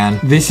here, man.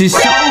 This is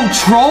so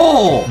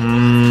troll.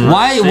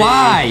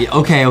 Why?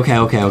 Okay.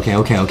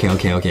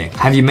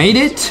 Have you made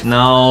it?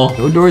 No.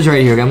 No doors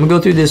right here. I'm gonna go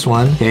through this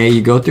one. Okay,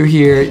 you go through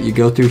here,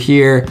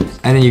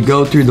 and then you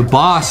go through the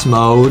boss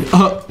mode.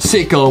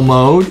 Sicko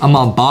mode. I'm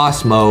on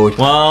boss mode.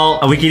 Well,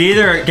 we could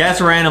either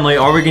guess randomly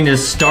or we can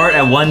just start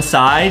at one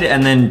side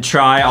and then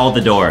try all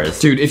the doors.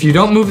 Dude, if you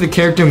don't move, the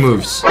character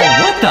moves. Oh,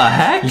 what the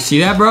heck? You see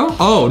that, bro?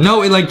 Oh,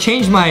 no, it like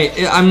changed my...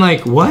 I'm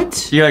like,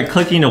 what? You're like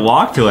clicking to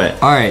walk to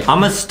it. All right. I'm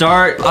gonna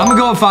start. I'm gonna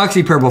go on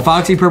Foxy Purple.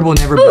 Foxy Purple will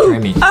never betray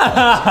me. All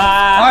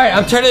right,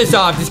 I'm turning this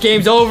off. This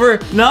game's over.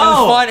 No. It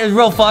was fun. It was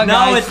real fun, No,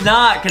 guys. it's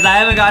not, because I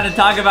haven't gotten to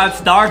talk about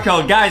star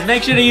code. Guys,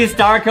 make sure to use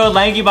star code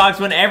LankyBox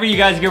whenever you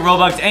guys get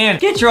Robux and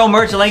get your own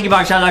merch at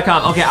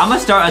LankyBoxShop.com. Okay, I'm gonna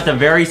start at the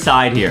very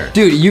side here.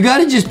 Dude, you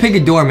gotta just pick a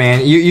door,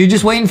 man. You're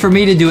just waiting for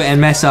me to do it and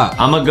mess up.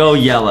 I'm gonna go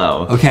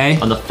yellow. Okay.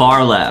 On the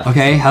far left.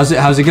 Okay, how's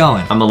it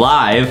going? I'm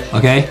alive.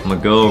 Okay. I'm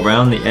gonna go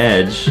around the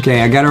edge.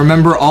 Okay, I gotta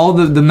remember all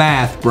the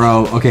math,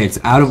 bro. Okay, it's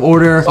out of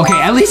order. Okay,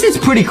 at least it's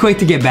pretty quick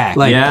to get back.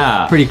 Like,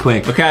 yeah. Pretty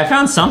quick. Okay, I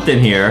found something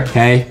here.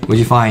 Okay, what'd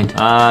you find?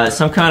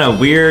 Some kind of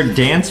weird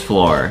dance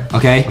floor.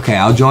 Okay,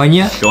 I'll join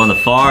you. Go on the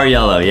far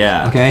yellow,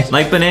 yeah. Okay.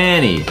 Like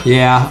Banani.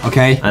 Yeah,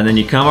 okay. And then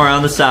you come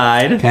around the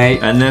side. Okay.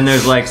 And then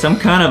there's like some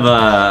kind of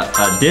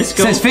a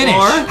disco It says finish.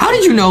 floor. How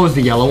did you know it was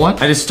the yellow one?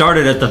 I just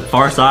started at the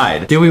far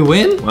side. Did we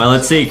win? Well,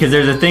 let's see, because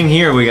there's a thing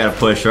here we gotta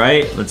push,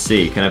 right? Let's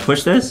see, can I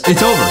push this?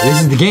 It's over.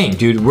 This is the game,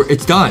 dude.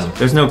 It's done.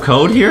 There's no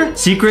code here?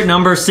 Secret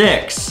number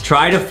 6.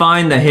 Try to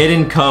find the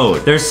hidden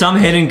code. There's some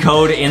hidden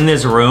code in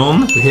this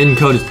room. The hidden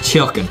code is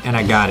chicken, and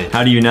I got it.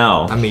 How do you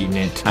know? I'm eating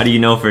it. How do you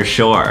know for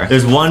sure?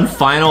 There's one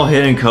final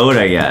hidden code,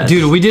 I guess.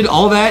 Dude, we did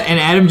all that, and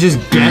Adam just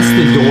guessed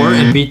the door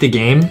and beat the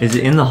game. Is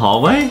it in the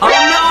hallway? Oh no,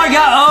 I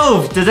got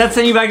oofed! Does that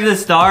send you back to the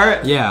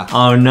start? Yeah.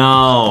 Oh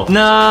no.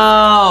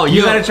 No!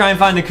 You gotta try and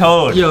find the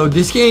code. Yo,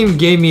 this game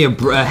gave me a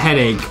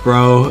headache,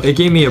 bro. It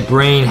gave me a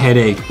brain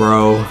headache,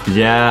 bro.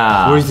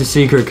 Yeah. Where's the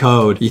secret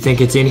code? You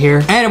think it's in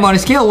here? Adam, on a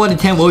scale of 1 to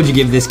 10, what would you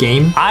give this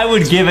game? I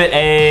would give it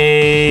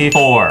a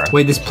 4.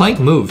 Wait, this plank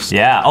moves.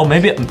 Yeah. Oh,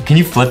 maybe. Can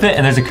you flip it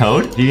and there's a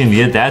code? If you can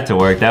get that to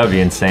work, that would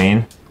be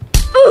insane.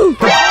 The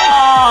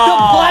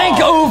plank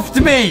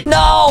oofed me!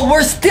 No,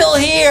 we're still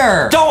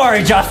here! Don't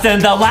worry, Justin.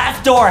 The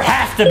last door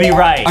has to be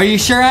right. Are you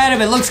sure,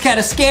 Adam? It looks kind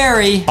of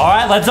scary. All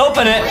right, let's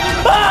open it.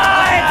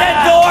 Ah, it's a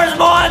doors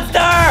monster!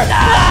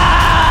 Ah!